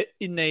on their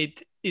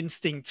innate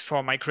instincts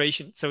for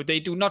migration. So they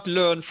do not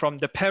learn from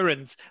the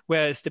parents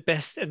where is the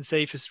best and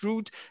safest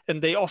route,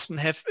 and they often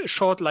have a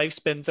short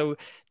lifespan. So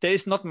there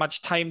is not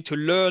much time to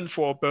learn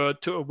for a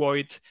bird to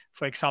avoid,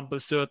 for example,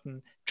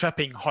 certain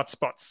trapping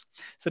hotspots.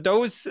 So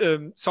those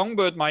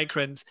songbird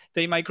migrants,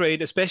 they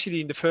migrate, especially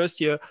in the first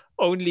year,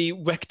 only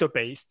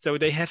vector-based. So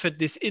they have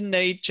this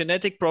innate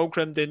genetic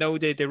program. They know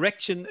their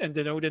direction and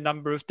they know the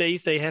number of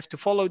days they have to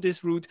follow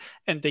this route,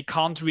 and they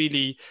can't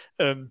really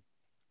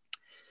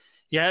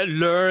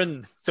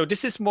learn. So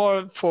this is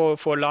more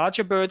for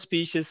larger bird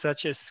species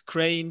such as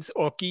cranes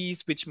or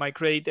geese, which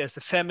migrate as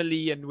a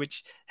family and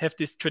which have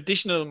this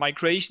traditional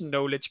migration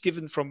knowledge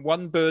given from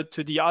one bird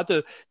to the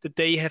other, that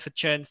they have a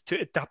chance to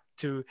adapt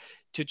to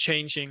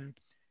changing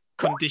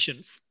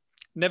conditions.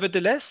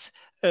 Nevertheless,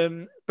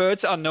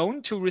 birds are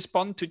known to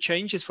respond to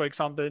changes, for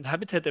example, in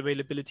habitat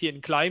availability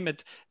and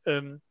climate,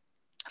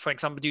 for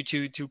example,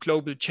 due to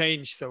global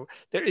change. So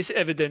there is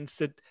evidence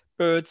that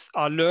birds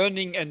are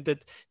learning, and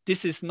that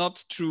this is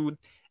not through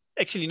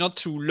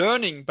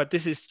learning, but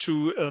this is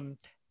through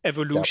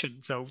evolution.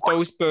 Yep. So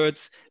those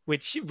birds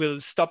which will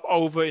stop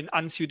over in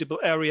unsuitable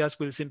areas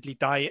will simply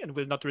die and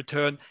will not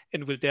return,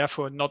 and will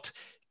therefore not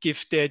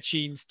give their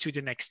genes to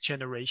the next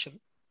generation.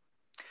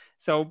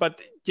 So,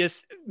 but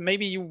yes,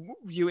 maybe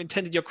you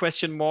intended your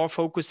question more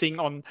focusing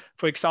on,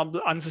 for example,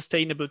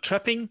 unsustainable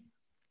trapping.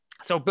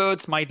 So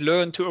birds might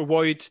learn to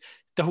avoid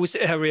those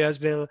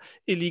areas where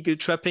illegal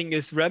trapping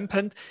is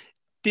rampant.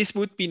 This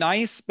would be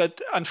nice,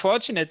 but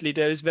unfortunately,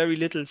 there is very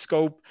little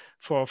scope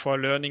for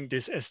learning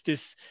this, as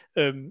this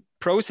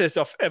process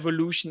of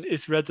evolution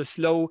is rather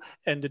slow,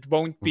 and it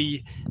won't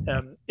be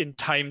in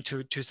time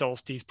to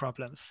solve these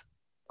problems.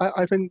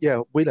 I think,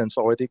 yeah, Williams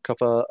already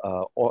cover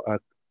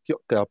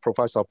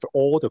provides of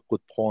all the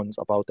good points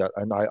about that,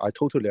 and I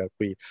totally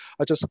agree.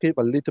 I just give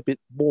a little bit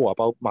more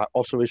about my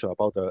observation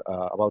about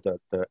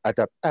the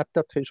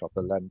adaptation of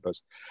the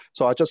landbirds.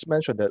 So I just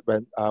mentioned that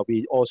when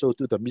we also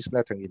do the mist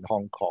netting in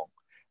Hong Kong,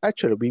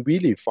 actually we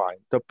really find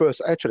the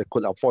birds actually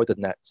could avoid the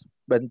nets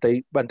when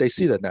they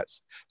see the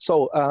nets.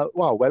 So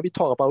wow, when we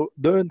talk about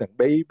learning,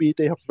 maybe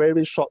they have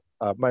very short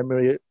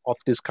memory of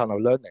this kind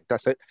of learning.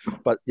 That's it.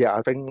 But yeah,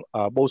 I think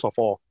most of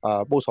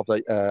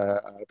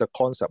the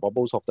concept or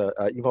most of the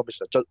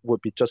information just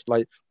would be just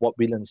like what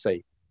William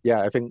say.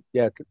 Yeah, I think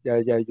you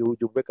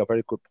make a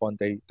very good point.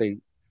 They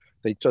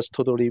just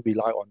totally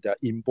rely on their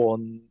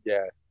inborn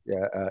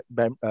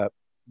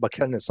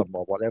mechanism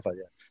or whatever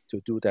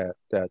to do their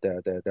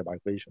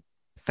migration.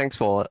 Thanks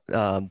for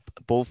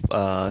both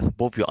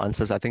your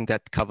answers. I think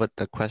that covered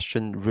the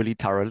question really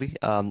thoroughly.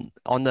 On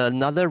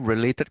another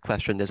related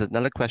question, there's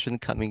another question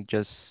coming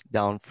just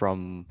down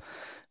from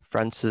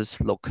Francis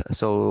Look.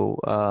 So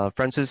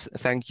Francis,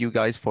 thank you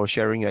guys for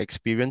sharing your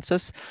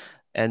experiences.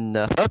 And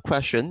her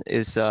question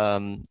is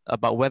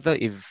about whether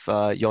if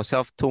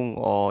yourself, Tung,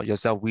 or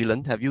yourself,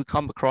 Whelan, have you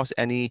come across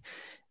any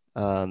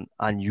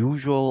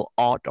unusual,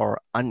 odd, or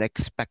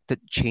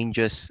unexpected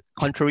changes,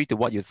 contrary to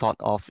what you thought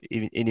of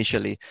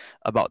initially,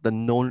 about the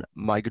known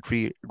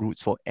migratory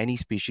routes for any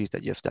species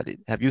that you've studied?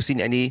 Have you seen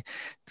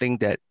anything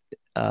that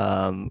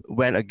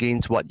went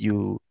against what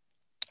you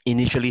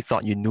initially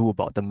thought you knew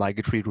about the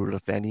migratory route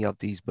of any of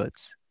these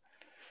birds?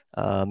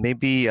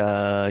 Maybe,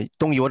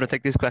 Dong, you want to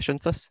take this question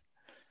first?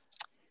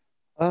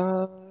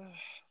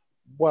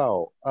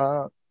 Well,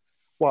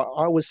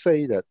 I would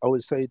say that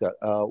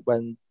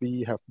when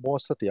we have more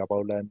study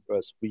about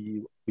landbirds,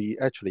 we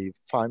actually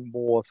find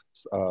more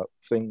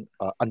thing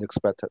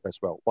unexpected as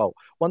well. Well,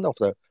 one of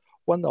the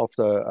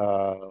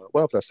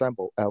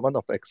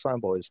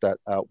example is that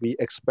we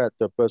expect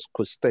the birds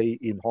could stay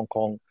in Hong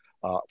Kong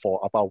for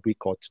about a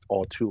week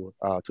or two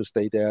to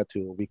stay there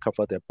to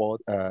recover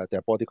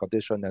their body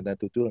condition and then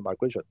to do the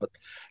migration. But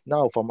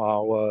now from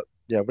our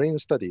rain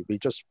study, we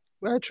just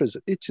actually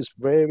it is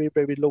very,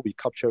 very low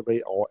recapture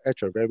rate or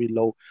actually very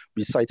low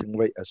resighting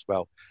rate as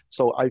well.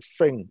 So I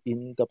think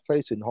in the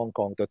place in Hong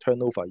Kong, the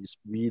turnover is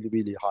really,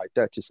 really high.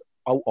 That is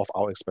out of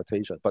our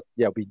expectation. But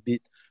yeah, we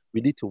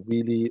need to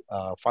really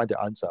find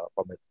the answer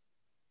from it.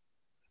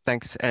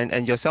 Thanks.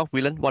 And yourself,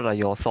 Whelan, what are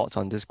your thoughts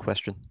on this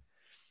question?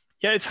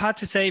 Yeah, it's hard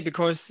to say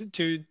because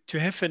to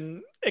have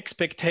an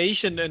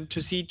expectation and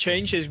to see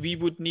changes, we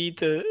would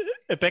need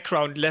a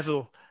background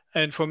level.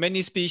 And for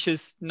many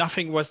species,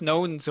 nothing was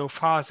known so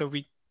far, so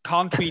we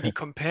can't really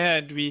compare,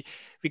 and we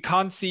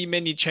can't see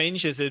many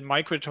changes in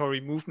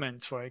migratory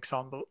movements, for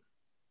example.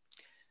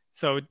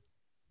 So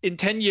in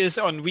 10 years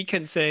on, we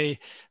can say,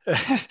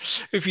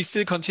 if we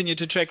still continue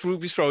to track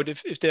Ruby's Throat,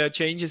 if there are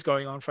changes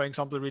going on, for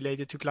example,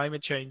 related to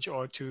climate change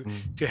or to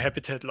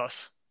habitat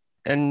loss.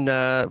 And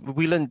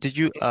Whelan, did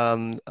you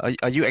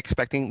are you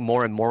expecting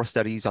more and more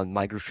studies on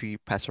migratory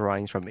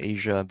passerines from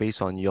Asia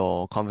based on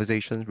your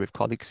conversations with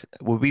colleagues?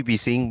 Will we be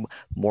seeing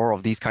more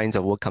of these kinds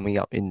of work coming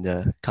up in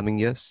the coming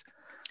years?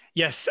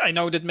 Yes, I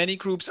know that many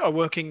groups are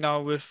working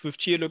now with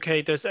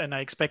geolocators, and I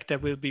expect there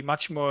will be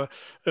much more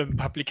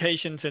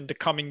publications in the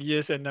coming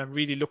years, and I'm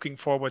really looking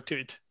forward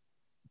to it.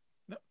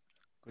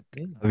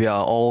 Good. We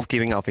are all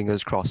keeping our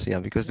fingers crossed, yeah,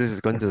 because this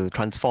is going to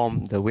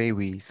transform the way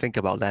we think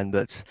about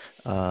landbirds.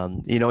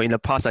 You know, in the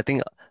past, I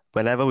think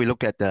whenever we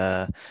look at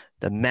the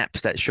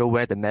maps that show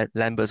where the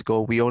landbirds go,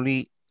 we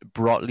only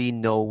broadly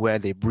know where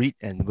they breed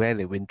and where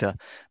they winter.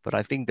 But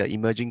I think the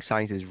emerging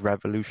science is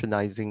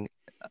revolutionizing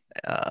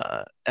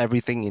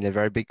everything in a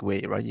very big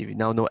way, right? You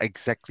now know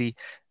exactly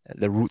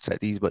the routes that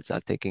these birds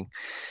are taking.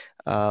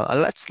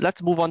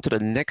 Let's move on to the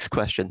next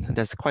question.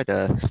 There's quite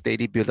a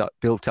steady build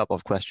up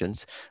of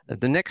questions.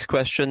 The next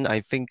question,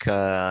 I think,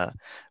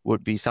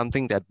 would be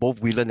something that both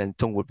Whelan and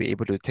Tung would be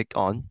able to take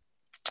on.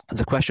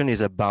 The question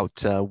is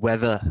about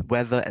weather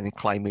and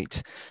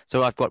climate.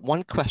 So I've got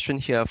one question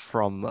here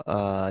from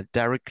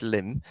Derek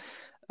Lim.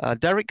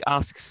 Derek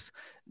asks,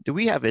 do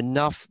we have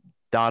enough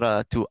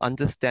data to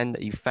understand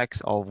the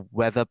effects of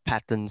weather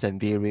patterns and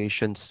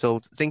variations? So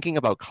thinking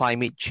about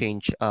climate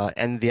change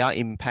and their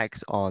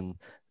impacts on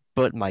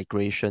bird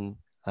migration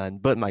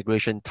and bird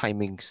migration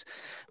timings.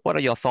 What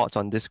are your thoughts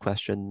on this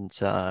question,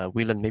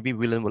 Whelan? Maybe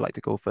Whelan would like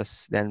to go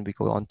first, then we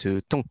go on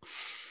to Tung.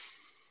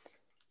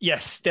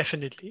 Yes,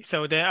 definitely.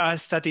 So there are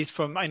studies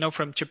from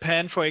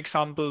Japan, for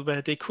example,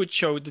 where they could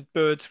show that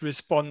birds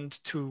respond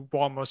to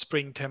warmer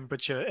spring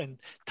temperature and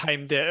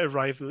time their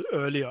arrival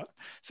earlier.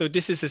 So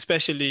this is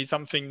especially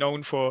something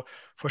known for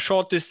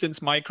short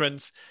distance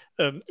migrants,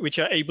 which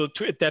are able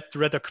to adapt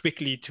rather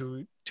quickly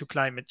to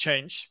climate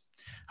change.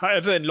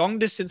 However, in long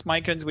distance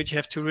migrants, which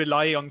have to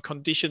rely on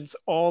conditions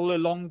all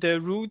along their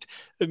route,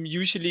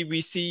 usually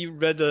we see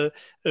rather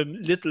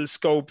little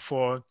scope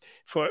for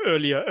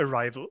earlier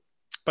arrival.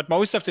 But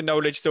most of the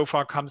knowledge so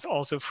far comes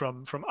also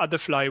from other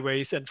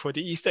flyways, and for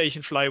the East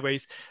Asian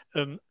flyways,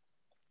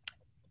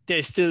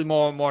 there's still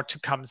more to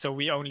come. So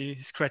we're only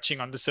scratching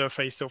on the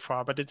surface so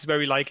far, but it's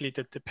very likely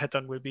that the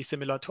pattern will be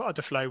similar to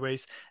other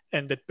flyways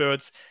and that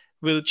birds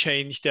will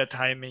change their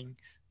timing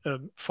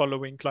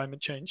following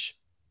climate change.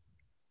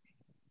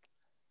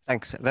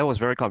 Thanks. That was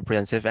very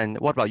comprehensive. And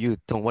what about you,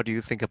 Tong? What do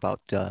you think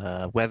about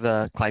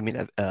weather,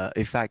 climate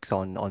effects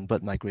on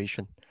bird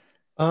migration?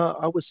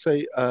 I would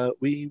say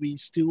we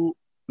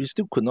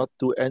still could not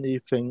do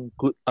anything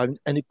good,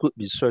 any good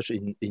research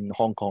in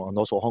Hong Kong, and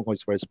also Hong Kong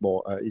is very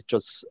small. It's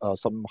just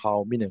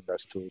somehow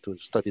meaningless to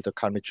study the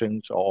climate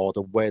change or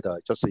the weather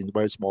just in a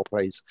very small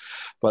place.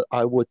 But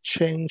I would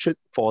change it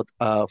for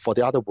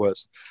the other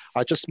words.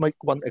 I just make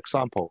one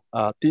example.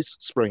 This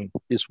spring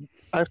is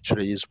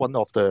one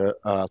of the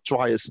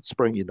driest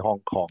spring in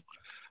Hong Kong.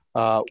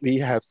 We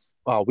have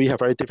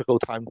very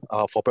difficult time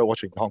for bird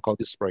watching in Hong Kong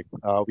this spring.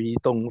 We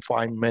don't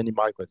find many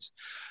migrants,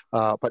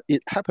 but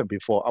it happened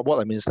before. What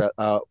I mean is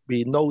that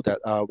we know that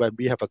when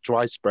we have a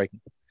dry spring,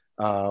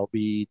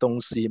 we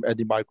don't see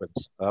any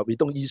migrants. We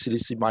don't easily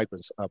see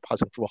migrants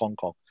passing through Hong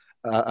Kong,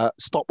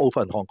 stop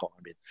over in Hong Kong.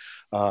 I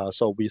mean,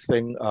 so we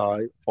think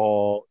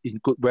for in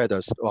good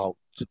weather,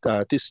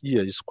 this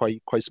year is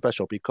quite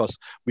special because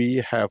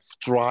we have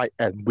dry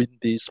and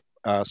windy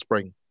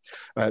spring.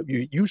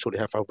 You usually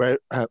have a very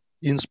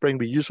in spring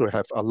we usually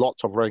have a lot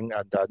of rain,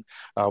 and then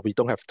we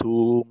don't have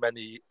too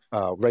many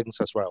rains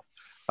as well.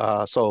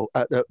 So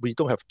we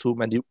don't have too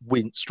many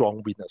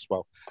strong wind as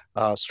well.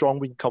 Strong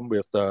wind come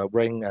with the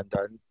rain, and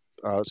then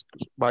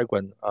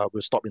migrant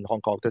will stop in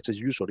Hong Kong. That is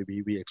usually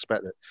we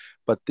expect it.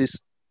 But this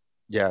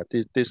year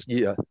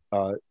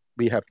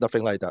we have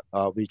nothing like that.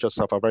 We just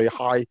have a very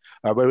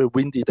very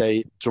windy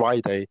day,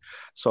 dry day.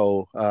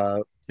 So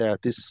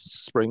this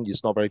spring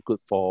is not very good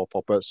for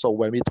birds. So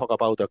when we talk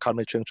about the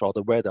climate change or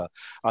the weather,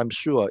 I'm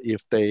sure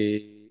if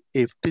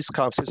this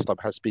kind of system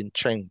has been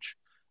changed,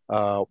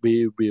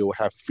 we will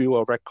have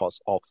fewer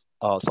records of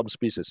some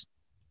species.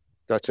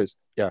 That is,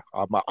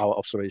 our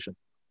observation.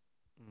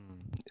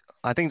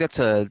 I think that's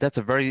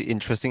a very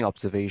interesting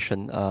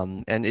observation,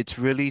 and it's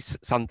really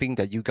something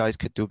that you guys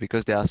could do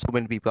because there are so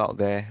many people out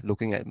there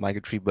looking at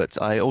migratory birds.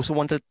 I also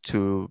wanted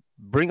to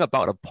bring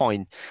about a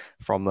point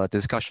from a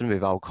discussion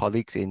with our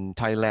colleagues in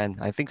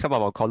Thailand. I think some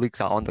of our colleagues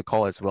are on the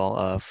call as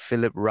well.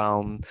 Philip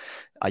Round,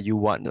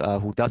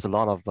 who does a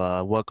lot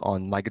of work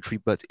on migratory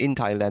birds in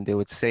Thailand. They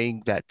were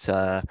saying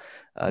that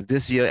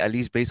this year, at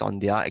least based on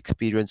their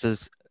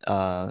experiences,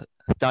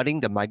 studying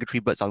the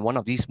migratory birds on one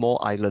of these small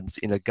islands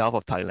in the Gulf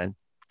of Thailand,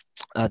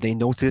 they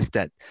noticed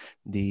that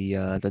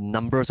the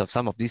numbers of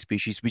some of these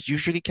species, which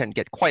usually can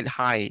get quite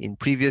high in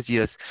previous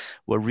years,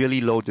 were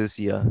really low this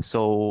year.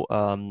 So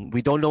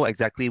we don't know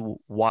exactly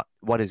what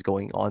is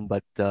going on,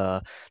 but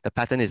the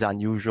pattern is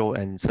unusual,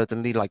 and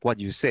certainly, like what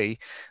you say,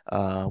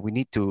 we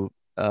need to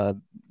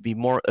be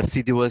more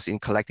assiduous in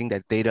collecting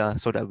that data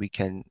so that we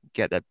can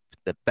get a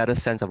better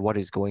sense of what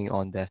is going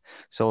on there.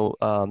 So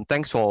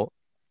thanks for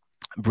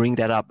bringing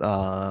that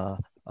up.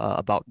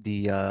 About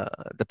the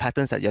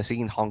patterns that you're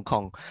seeing in Hong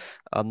Kong.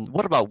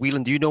 What about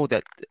Whelan? Do you know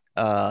that?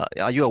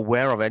 Are you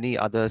aware of any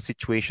other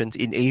situations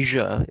in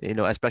Asia?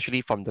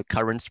 Especially from the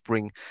current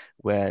spring,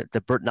 where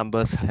the bird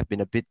numbers have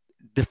been a bit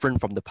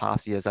different from the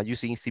past years. Are you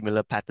seeing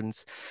similar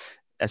patterns,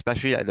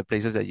 especially at the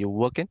places that you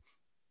work in?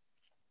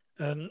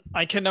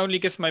 I can only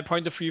give my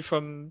point of view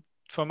from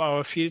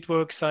our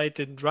fieldwork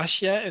site in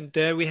Russia, and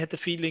there we had the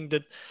feeling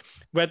that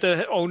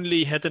weather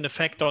only had an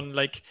effect on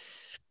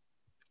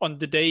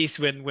the days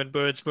when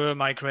birds were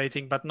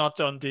migrating, but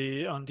not on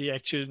the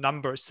actual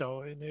numbers.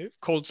 So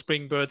cold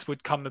spring birds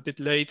would come a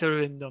bit later,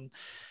 and on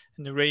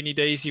in the rainy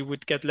days you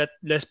would get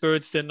less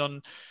birds than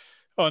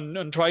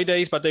on dry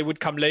days, but they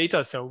would come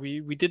later. So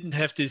we didn't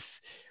have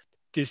these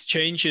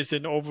changes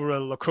in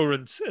overall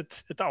occurrence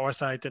at our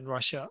site in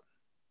Russia.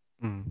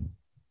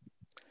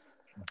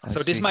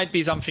 So this might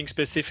be something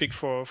specific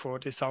for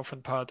the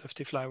southern part of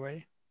the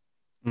flyway.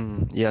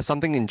 Yeah,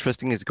 something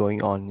interesting is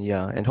going on.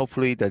 Yeah, and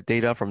hopefully the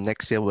data from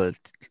next year will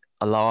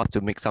allow us to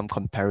make some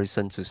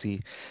comparison to see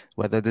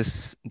whether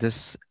this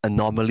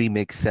anomaly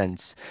makes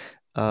sense.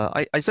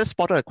 I just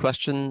spotted a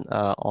question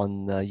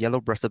on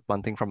yellow-breasted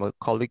bunting from a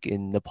colleague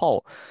in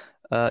Nepal.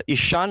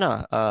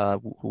 Ishana,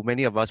 who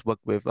many of us work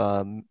with,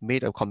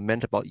 made a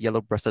comment about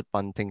yellow-breasted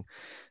bunting.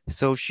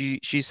 So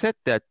she said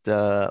that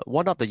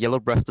one of the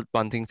yellow-breasted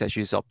buntings that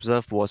she's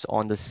observed was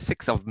on the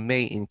 6th of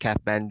May in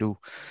Kathmandu.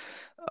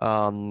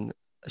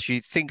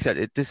 She thinks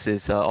that this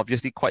is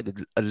obviously quite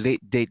a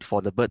late date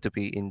for the bird to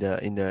be in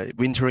the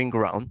wintering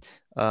ground.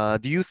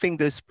 Do you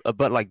think a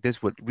bird like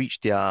this would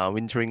reach their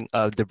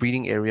the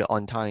breeding area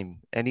on time?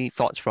 Any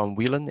thoughts from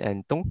Whelan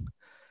and Tung?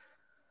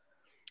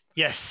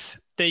 Yes,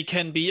 they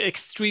can be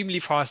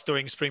extremely fast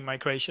during spring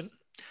migration.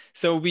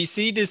 So we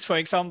see this, for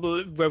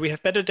example, where we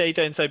have better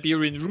data in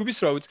Siberian ruby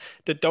throats,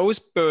 that those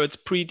birds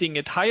breeding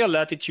at higher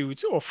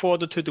latitudes or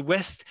further to the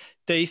west,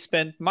 they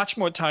spend much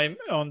more time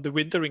on the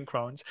wintering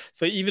grounds.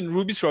 So even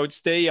ruby throats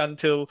stay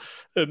until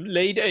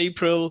late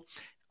April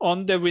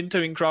on their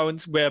wintering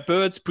grounds, where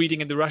birds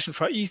breeding in the Russian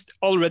Far East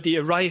already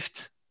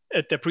arrived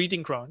at their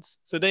breeding grounds.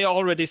 So they are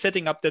already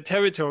setting up their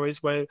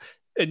territories, while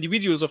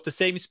individuals of the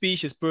same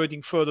species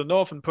birding further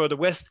north and further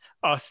west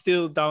are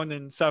still down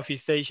in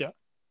Southeast Asia.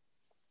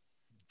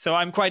 So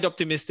I'm quite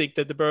optimistic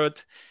that the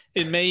bird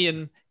in May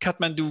in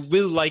Kathmandu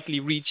will likely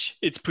reach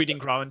its breeding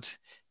ground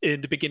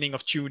in the beginning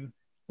of June,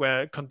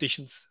 where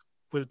conditions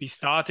will be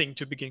starting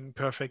to begin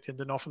perfect in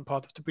the northern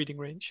part of the breeding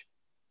range.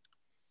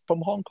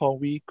 From Hong Kong,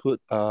 we could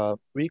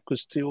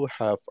still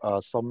have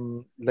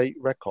some late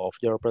record of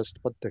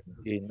yellowbreast budding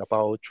in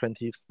about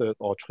 23rd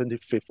or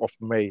 25th of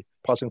May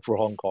passing through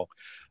Hong Kong.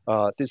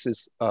 This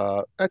is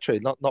actually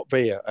not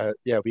rare.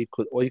 Yeah, we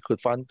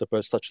could find the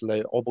birds such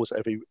late almost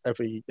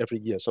every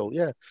year. So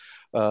yeah,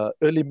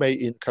 early May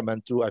in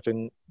Kathmandu, I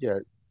think yeah,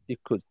 it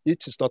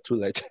is not too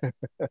late.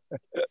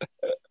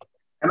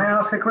 Can I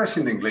ask a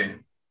question, Dingley?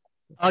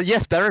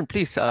 Yes, Baron,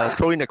 please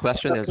throw in a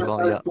question as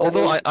well. Yeah,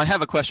 although I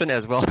have a question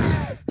as well.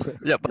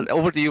 Yeah, but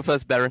over to you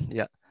first, Baron.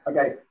 Yeah.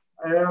 Okay.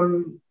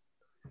 Tung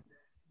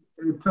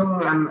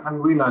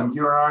and Winan,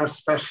 you are a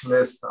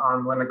specialist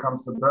on when it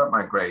comes to bird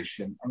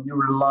migration, and you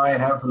rely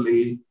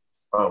heavily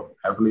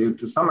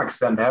to some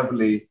extent,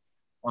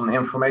 on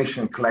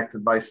information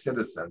collected by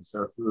citizens.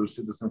 So through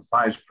citizen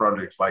science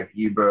projects like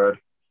eBird,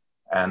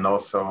 and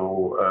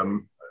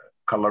also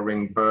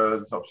coloring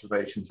birds,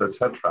 observations,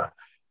 etc.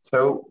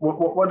 So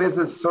what is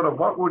it sort of,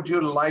 what would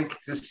you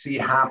like to see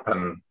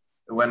happen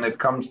when it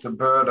comes to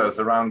birders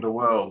around the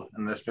world,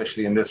 and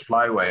especially in this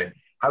flyway?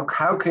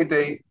 How could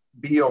they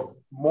be of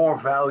more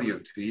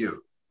value to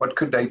you? What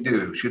could they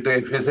do? Should they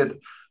visit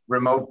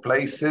remote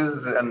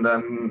places and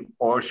then,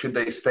 or should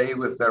they stay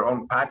with their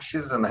own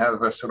patches and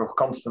have a sort of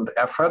constant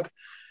effort?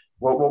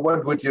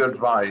 What would you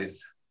advise?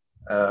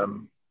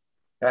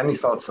 Any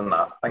thoughts on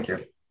that? Thank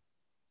you.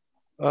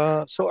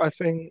 So I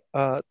think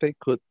they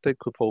could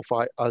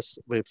provide us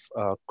with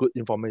good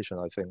information.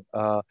 I think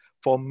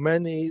for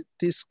many,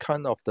 this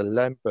kind of the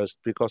landbirds,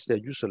 because they're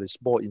usually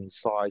small in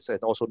size and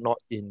also not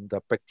in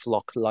the big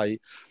flock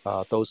like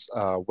those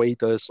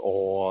waders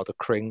or the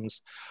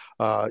cranes.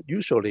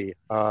 Usually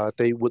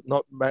they would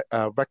not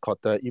record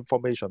the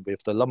information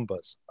with the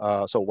numbers.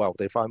 So well,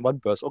 they find one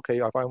bird,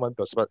 okay, I find one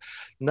bird. But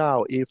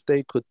now if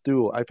they could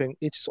do, I think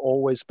it's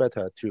always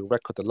better to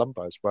record the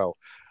number as well.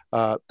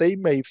 They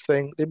may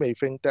think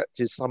that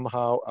is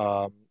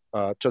somehow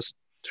just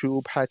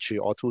too patchy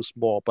or too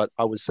small, but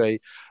I would say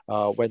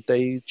when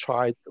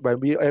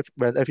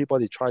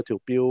everybody try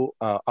to build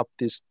up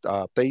this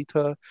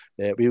data,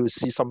 we will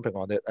see something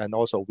on it, and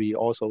also we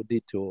also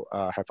need to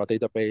have a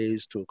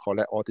database to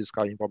collect all this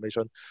kind of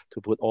information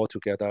to put all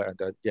together, and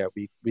then yeah,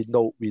 we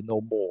know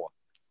more.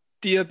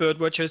 Dear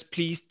birdwatchers,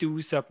 please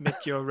do submit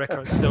your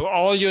records. So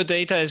all your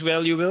data is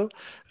valuable.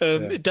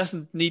 It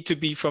doesn't need to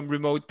be from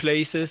remote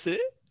places.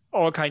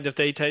 All kind of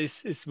data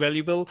is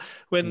valuable.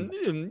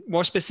 When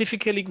more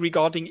specifically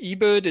regarding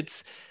eBird,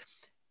 it's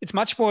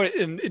much more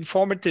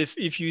informative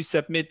if you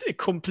submit a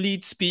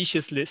complete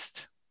species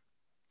list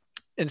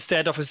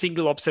instead of a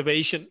single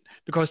observation,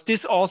 because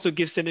this also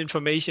gives an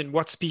information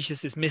what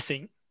species is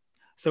missing.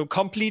 So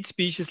complete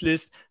species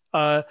list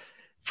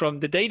from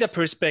the data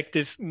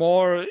perspective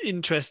more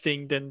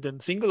interesting than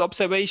single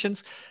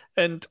observations.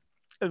 And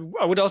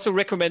I would also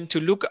recommend to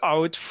look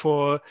out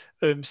for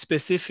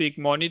specific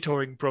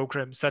monitoring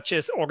programs, such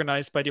as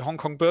organized by the Hong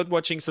Kong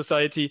Birdwatching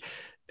Society.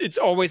 It's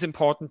always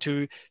important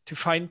to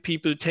find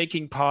people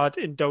taking part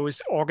in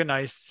those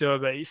organized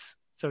surveys.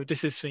 So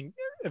this is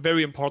a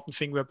very important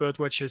thing where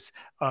birdwatchers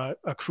are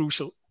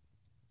crucial.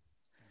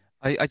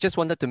 I just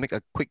wanted to make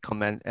a quick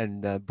comment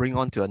and bring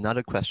on to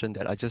another question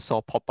that I just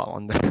saw pop up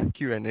on the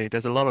Q&A.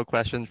 There's a lot of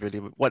questions really.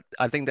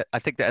 I take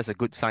that as a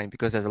good sign,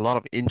 because there's a lot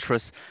of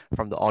interest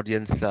from the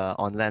audience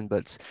on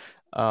landbirds.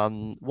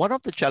 One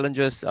of the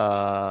challenges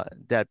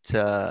that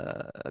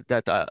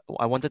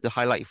I wanted to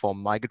highlight for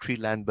migratory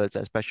landbirds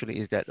especially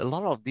is that a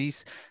lot of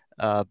these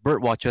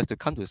bird watchers to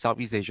come to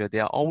Southeast Asia, they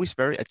are always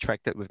very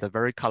attracted with the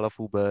very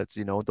colorful birds,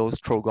 you know, those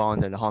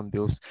trogons and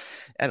hornbills.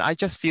 And I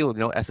just feel, you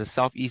know, as a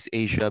Southeast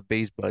Asia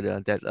based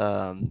birder, that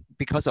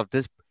because of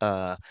this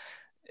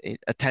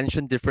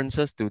attention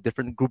differences to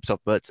different groups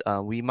of birds,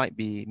 we might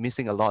be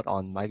missing a lot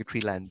on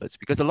migratory landbirds,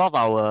 because a lot of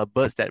our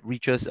birds that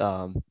reaches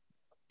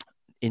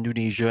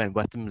Indonesia and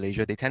Western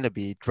Malaysia, they tend to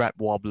be drab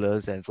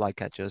warblers and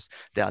flycatchers.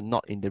 They are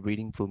not in the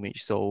breeding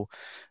plumage. So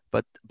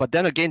but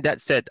then again,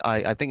 that said,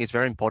 I think it's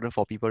very important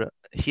for people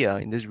here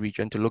in this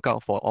region to look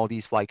out for all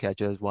these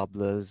flycatchers,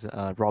 warblers,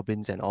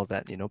 robins, and all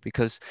that, you know,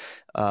 because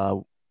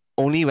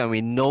only when we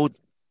know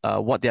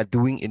what they're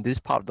doing in this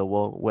part of the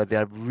world, where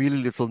they're really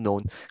little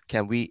known,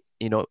 can we,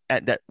 you know,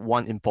 add that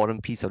one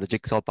important piece of the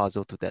jigsaw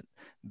puzzle to that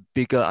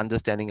bigger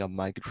understanding of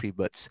migratory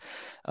birds.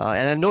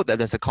 And I note that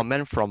there's a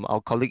comment from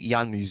our colleague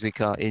Jan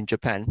Musica in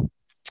Japan.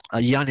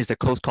 Jan is a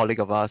close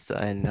colleague of us,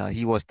 and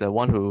he was the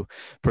one who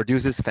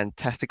produced this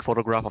fantastic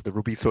photograph of the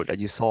ruby throat that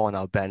you saw on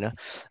our banner.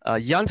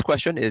 Jan's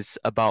question is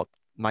about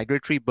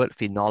migratory bird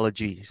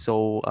phenology.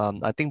 So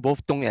I think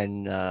both Tung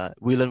and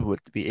Willen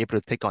would be able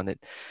to take on it.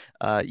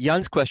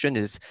 Jan's question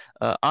is,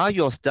 are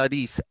your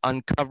studies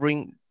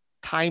uncovering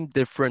time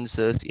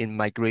differences in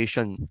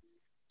migration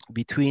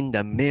between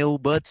the male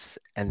birds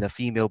and the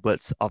female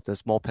birds of the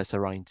small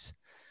passerines?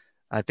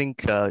 I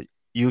think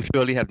you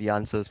surely have the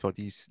answers for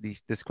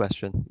this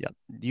question. Yeah.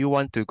 Do you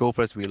want to go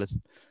first,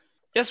 Whelan?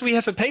 Yes, we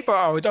have a paper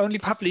out, only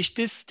published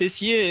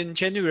this year in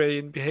January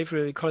in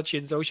Behavioral Ecology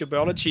and Social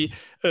Biology,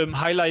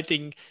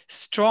 highlighting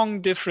strong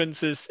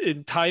differences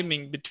in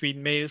timing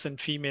between males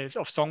and females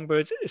of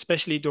songbirds,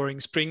 especially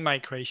during spring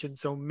migration.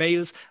 So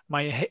males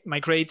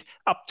migrate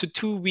up to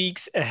 2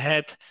 weeks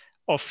ahead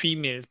of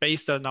females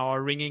based on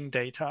our ringing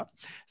data.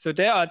 So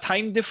there are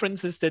time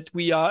differences that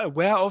we are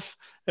aware of,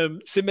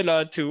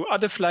 similar to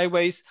other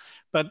flyways,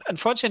 but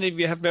unfortunately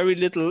we have very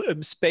little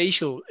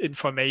spatial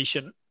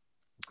information,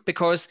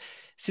 because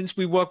since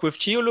we work with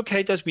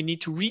geolocators, we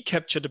need to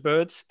recapture the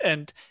birds,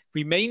 and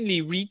we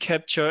mainly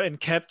recapture and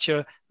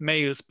capture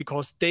males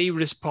because they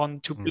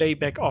respond to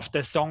playback of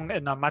their song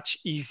and are much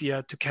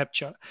easier to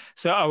capture.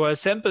 So our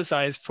sample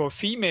size for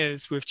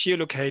females with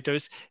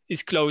geolocators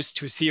is close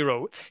to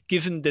 0,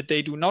 given that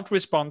they do not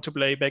respond to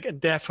playback,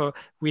 and therefore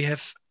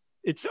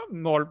it's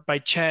more by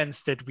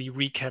chance that we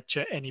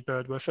recapture any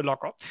bird with a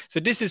locker. So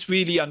this is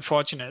really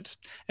unfortunate.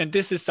 And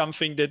this is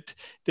something that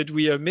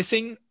we are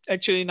missing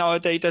actually in our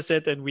data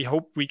set, and we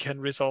hope we can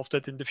resolve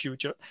that in the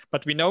future.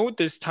 But we know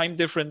these time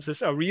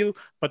differences are real,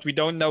 but we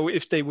don't know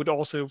if they would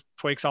also,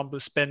 for example,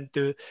 spend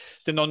the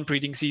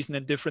non-breeding season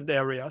in different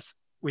areas,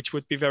 which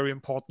would be very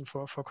important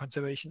for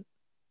conservation.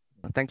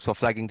 Thanks for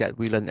flagging that,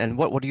 Whelan. And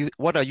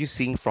what are you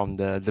seeing from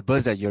the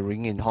birds that you're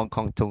ringing in Hong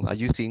Kong, Tung? Are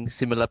you seeing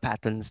similar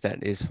patterns?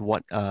 That is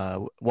what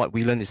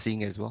Whelan is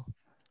seeing as well.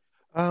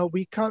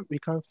 We can't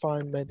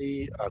find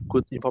many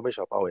good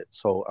information about it.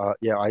 So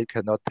yeah, I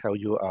cannot tell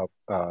you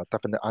a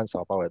definite answer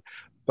about it.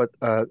 But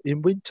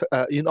in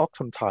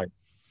autumn time,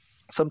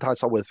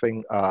 sometimes I would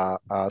think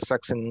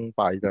sexing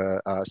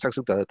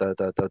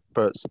the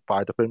birds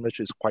by the plumage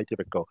is quite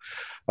difficult.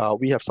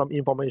 We have some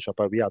information,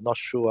 but we are not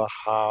sure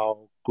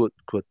how good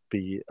could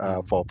be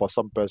for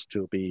some birds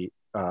to be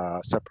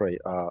separate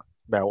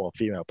male or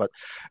female. But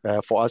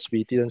for us,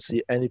 we didn't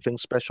see anything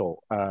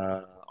special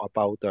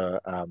about the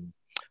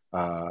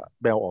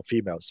male or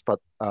females. But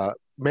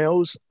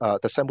males,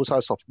 the sample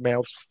size of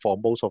males for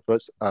most of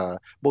birds,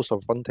 most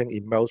of hunting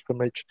in male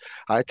plumage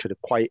are actually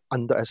quite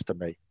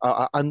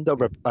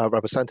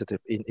underrepresentative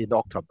in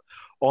autumn.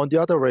 On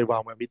the other way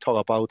around, when we talk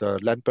about the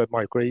landbird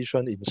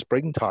migration in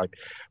springtime,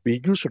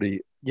 we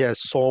usually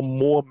saw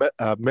more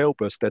male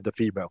birds than the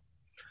female.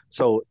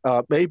 So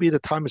maybe the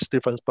time is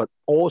different, but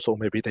also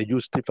maybe they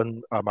use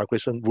different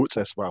migration routes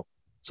as well.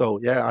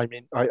 So yeah, I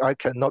mean, I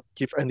cannot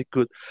give any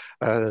good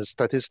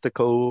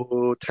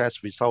statistical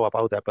test result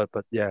about that, but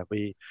yeah,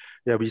 we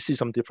see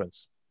some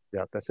difference.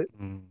 Yeah, that's it.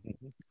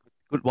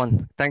 Good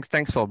one.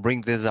 Thanks for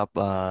bringing this up,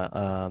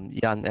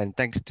 Jan, and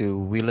thanks to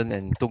Whelan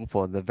and Tung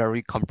for the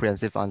very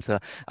comprehensive answer.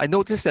 I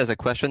noticed there's a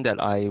question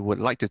that I would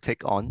like to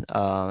take on,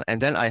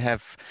 and then I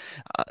have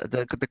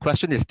the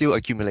question is still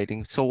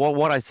accumulating. So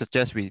what I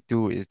suggest we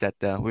do is that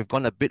we've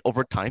gone a bit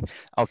over time.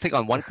 I'll take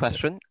on one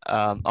question.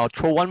 I'll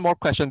throw one more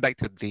question back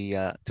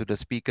to the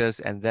speakers,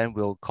 and then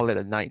we'll call it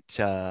a night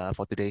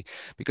for today,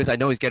 because I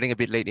know it's getting a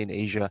bit late in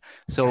Asia.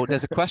 So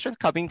there's a question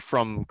coming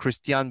from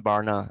Christian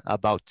Barna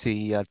about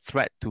the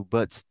threat to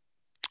birds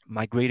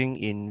migrating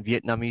in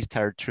Vietnamese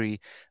territory.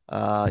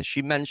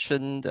 She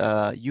mentioned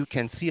you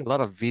can see a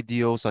lot of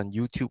videos on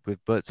YouTube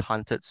with birds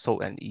hunted,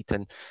 sold, and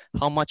eaten.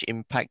 How much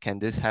impact can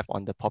this have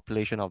on the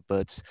population of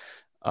birds?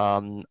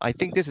 I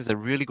think this is a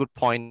really good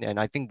point, and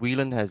I think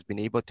Whelan has been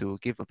able to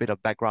give a bit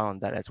of background on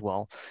that as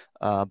well.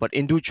 But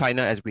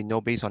Indochina, as we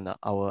know based on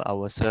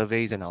our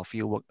surveys and our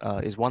fieldwork,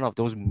 is one of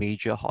those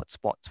major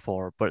hotspots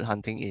for bird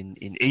hunting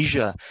in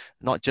Asia,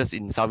 not just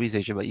in Southeast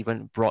Asia, but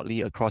even broadly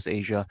across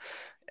Asia.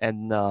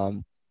 And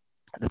the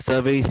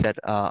surveys that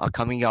are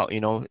coming out,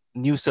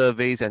 new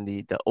surveys and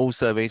the old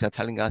surveys are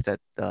telling us that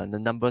the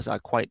numbers are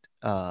quite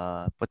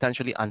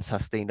potentially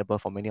unsustainable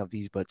for many of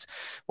these birds.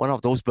 One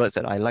of those birds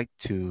that I like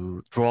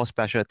to draw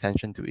special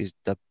attention to is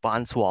the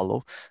barn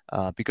swallow,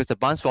 because the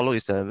barn swallow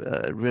is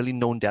a really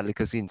known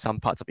delicacy in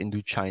some parts of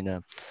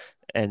Indochina.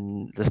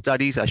 And the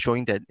studies are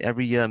showing that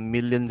every year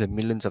millions and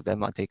millions of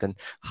them are taken.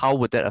 How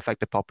would that affect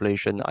the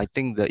population? I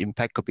think the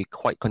impact could be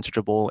quite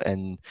considerable,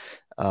 and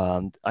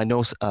I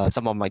know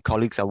some of my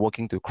colleagues are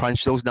working to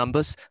crunch those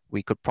numbers.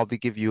 We could probably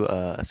give you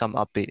some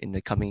update in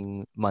the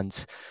coming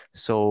months.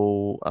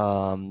 So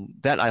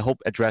that, I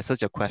hope,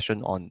 addresses your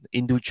question on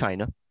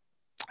Indochina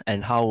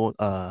and how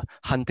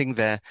hunting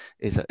there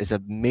is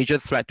a major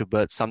threat to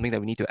birds, something that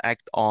we need to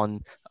act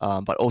on,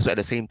 but also at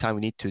the same time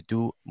we need to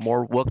do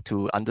more work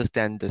to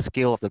understand the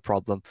scale of the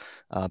problem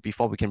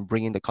before we can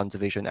bring in the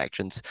conservation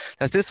actions.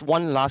 There's this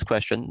one last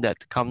question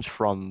that comes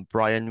from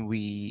Brian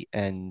Wee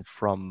and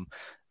from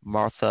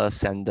Martha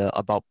Sander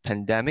about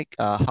pandemic,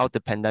 how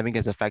the pandemic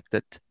has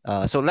affected.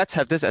 So let's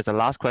have this as a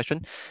last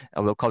question,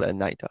 and we'll call it a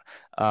night.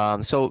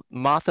 So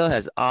Martha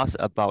has asked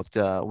about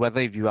whether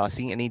if you are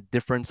seeing any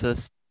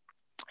differences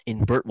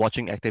in bird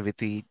watching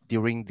activity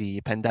during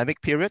the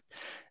pandemic period,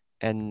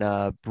 And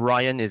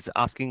Brian is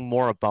asking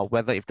more about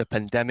whether if the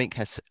pandemic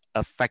has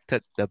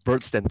affected the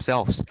birds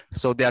themselves.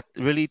 So there are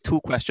really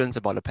two questions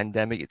about the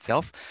pandemic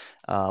itself.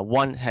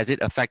 One, has it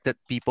affected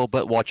people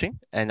bird watching,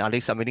 and are they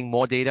submitting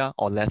more data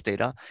or less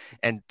data?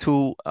 And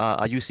two,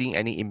 are you seeing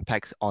any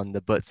impacts on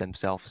the birds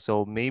themselves?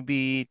 So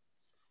maybe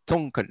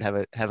Tong could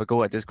have a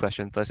go at this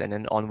question first, and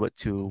then onward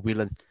to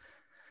Whelan.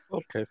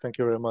 Okay, thank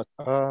you very much.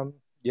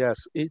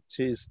 Yes, it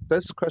is.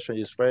 This question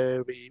is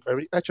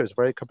actually it's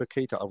very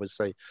complicated, I would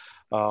say.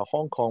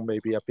 Hong Kong may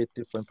be a bit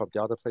different from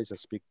the other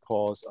places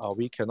because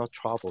we cannot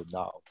travel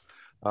now.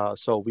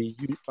 So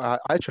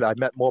actually I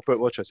met more bird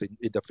watchers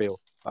in the field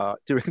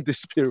during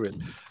this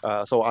period.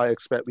 So I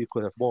expect we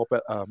could have more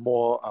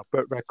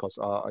bird records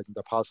in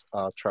the past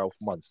 12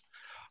 months.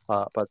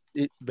 But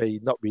it may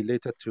not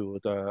related to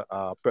the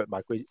bird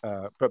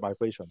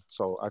migration.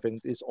 So I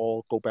think this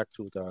all go back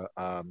to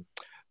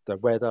the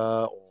weather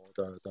or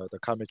the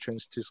climate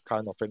change, this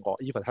kind of thing, or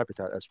even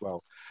habitat as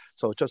well.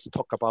 So just to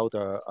talk about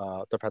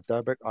the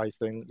pandemic, I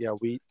think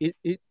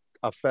it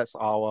affects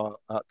our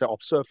the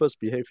observers'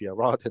 behavior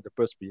rather than the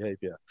birds'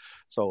 behavior.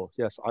 So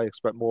yes, I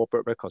expect more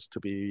bird records to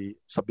be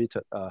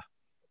submitted.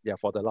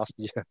 For the last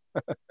year.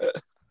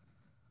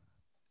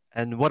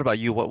 And what about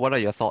you? What are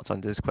your thoughts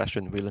on this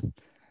question, Whelan?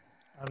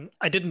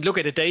 I didn't look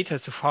at the data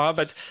so far,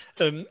 but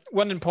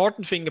one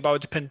important thing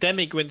about the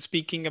pandemic when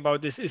speaking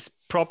about this is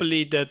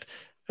probably that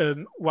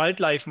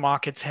wildlife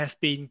markets have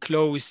been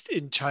closed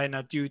in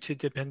China due to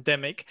the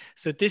pandemic.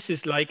 So this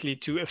is likely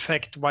to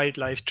affect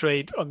wildlife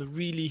trade on a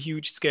really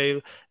huge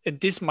scale. And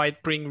this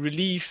might bring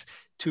relief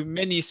to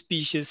many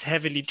species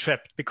heavily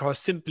trapped because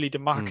simply the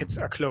markets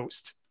are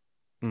closed.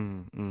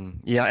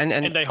 Yeah,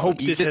 and I hope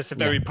this has a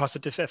very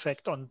positive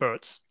effect on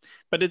birds.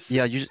 But it's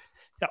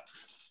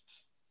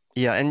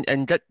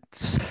and that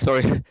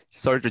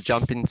sorry to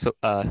jump in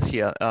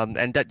here,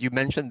 and that you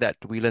mentioned that,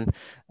 Whelan,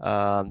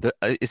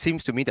 it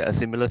seems to me that a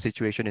similar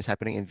situation is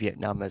happening in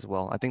Vietnam as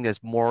well. I think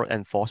there's more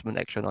enforcement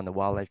action on the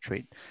wildlife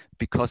trade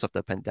because of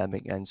the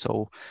pandemic, and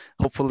so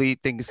hopefully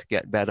things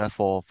get better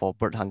for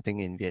bird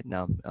hunting in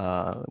Vietnam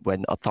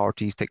when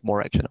authorities take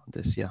more action on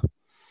this.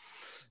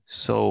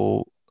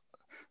 So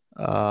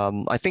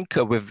I think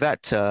with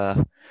that,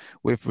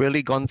 we've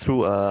really gone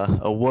through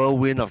a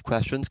whirlwind of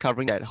questions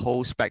covering that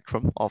whole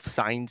spectrum of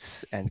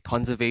science and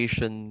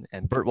conservation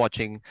and bird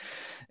watching.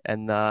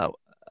 And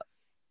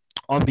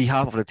on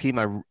behalf of the team,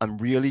 I'm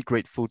really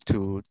grateful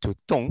to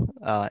Tong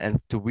and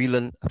to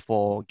Whelan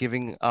for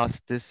giving us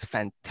this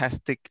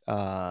fantastic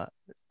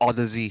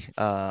odyssey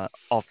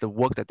of the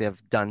work that they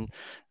have done,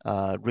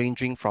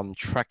 ranging from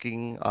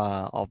tracking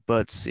of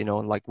birds,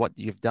 like what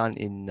you've done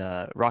in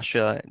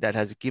Russia, that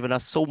has given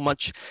us so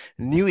much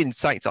new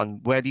insights on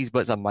where these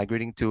birds are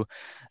migrating to,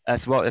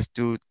 as well as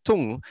to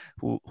Tung,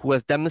 who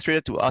has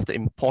demonstrated to us the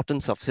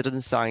importance of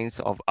citizen science,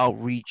 of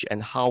outreach,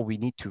 and how we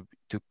need to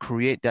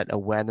create that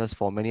awareness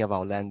for many of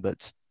our land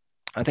birds.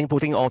 I think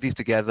putting all these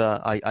together,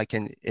 I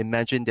can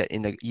imagine that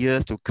in the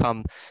years to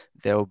come,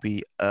 there will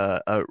be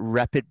a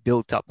rapid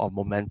build-up of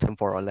momentum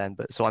for our land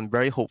birds. So I'm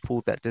very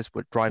hopeful that this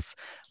would drive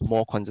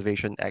more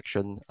conservation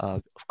action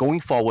going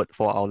forward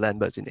for our land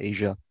birds in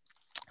Asia.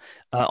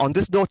 On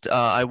this note,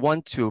 I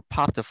want to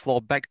pass the floor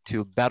back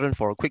to Baron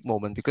for a quick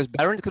moment, because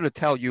Baron's going to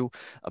tell you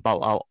about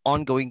our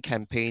ongoing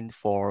campaign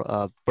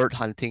for bird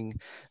hunting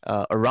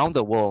around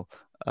the world.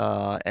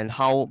 And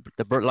how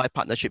the BirdLife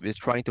partnership is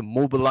trying to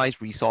mobilize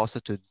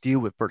resources to deal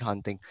with bird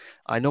hunting.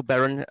 I know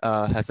Baron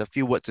has a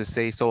few words to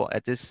say, so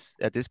at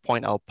this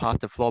point, I'll pass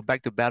the floor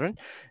back to Baron,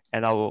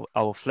 and I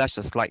will flash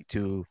the slide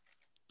to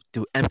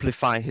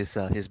amplify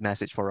his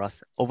message for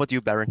us. Over to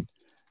you, Baron.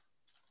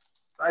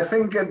 I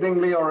think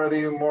Ding Li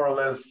already more or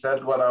less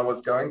said what I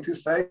was going to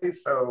say,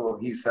 so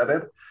he said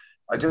it.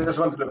 I just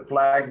wanted to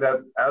flag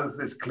that, as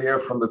is clear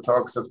from the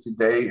talks of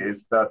today,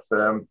 is that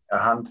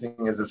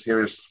hunting is a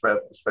serious threat,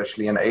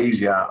 especially in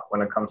Asia,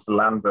 when it comes to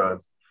land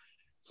birds.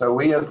 So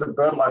we, as the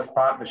BirdLife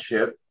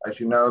Partnership,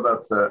 as you know,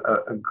 that's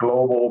a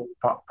global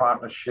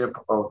partnership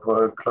of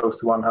close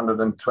to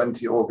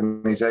 120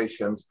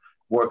 organizations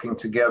working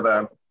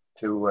together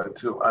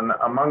and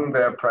among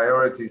their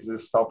priorities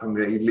is stopping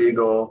the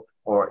illegal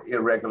or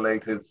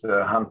irregulated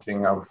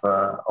hunting of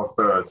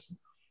birds.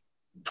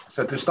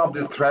 So to stop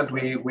this threat,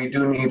 we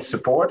do need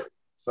support.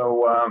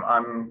 So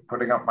I'm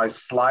putting up my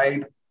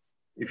slide.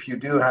 If you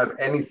do have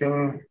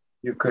anything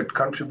you could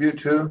contribute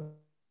to,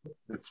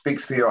 it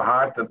speaks to your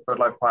heart that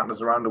BirdLife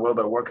partners around the world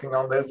are working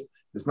on this.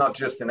 It's not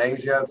just in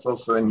Asia, it's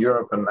also in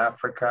Europe and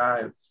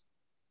Africa. It's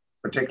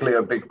particularly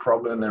a big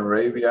problem in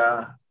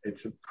Arabia.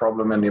 It's a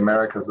problem in the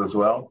Americas as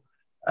well.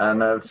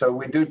 And so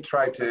we do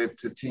try to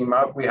team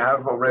up. We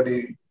have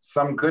already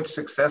some good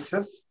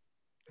successes.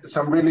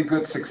 Some really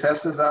good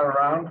successes are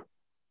around.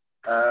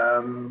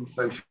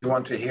 So if you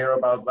want to hear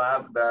about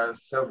that, there are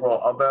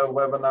several other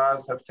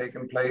webinars have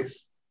taken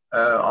place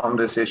on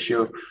this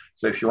issue.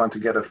 So if you want to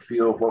get a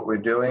feel of what we're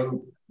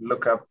doing,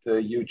 look up the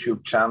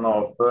YouTube channel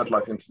of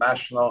BirdLife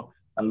International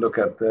and look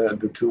at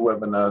the two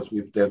webinars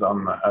we've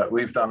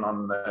done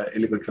on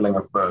illegal killing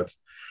of birds.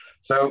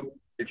 So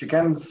If you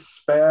can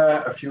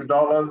spare a few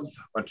dollars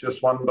or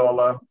just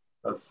 $1,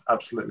 that's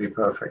absolutely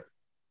perfect.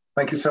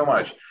 Thank you so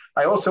much.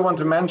 I also want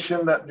to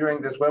mention that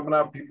during this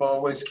webinar, people are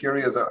always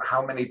curious about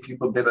how many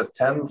people did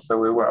attend. So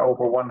we were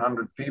over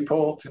 100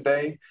 people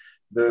today.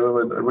 The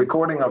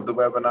recording of the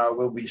webinar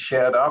will be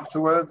shared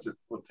afterwards. It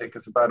will take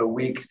us about a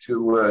week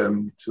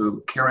to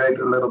curate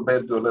a little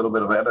bit, do a little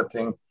bit of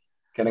editing,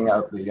 getting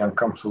out the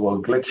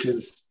uncomfortable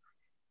glitches.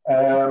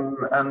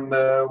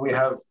 We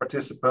have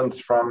participants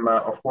from,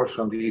 of course,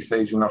 from the East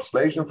Asian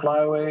Australasian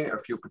Flyway,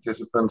 a few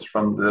participants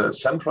from the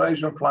Central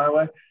Asian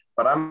Flyway,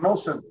 but I'm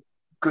also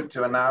good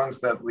to announce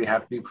that we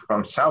have people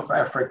from South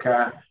Africa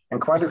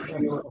and quite a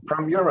few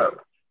from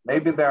Europe.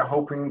 Maybe they're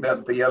hoping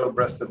that the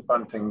yellow-breasted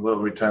bunting will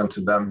return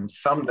to them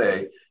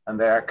someday, and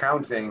they are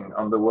counting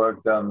on the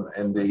work done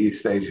in the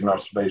East Asian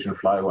Australasian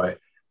Flyway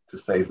to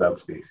save that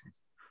species.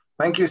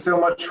 Thank you so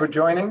much for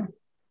joining,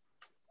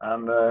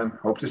 and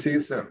hope to see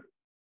you soon.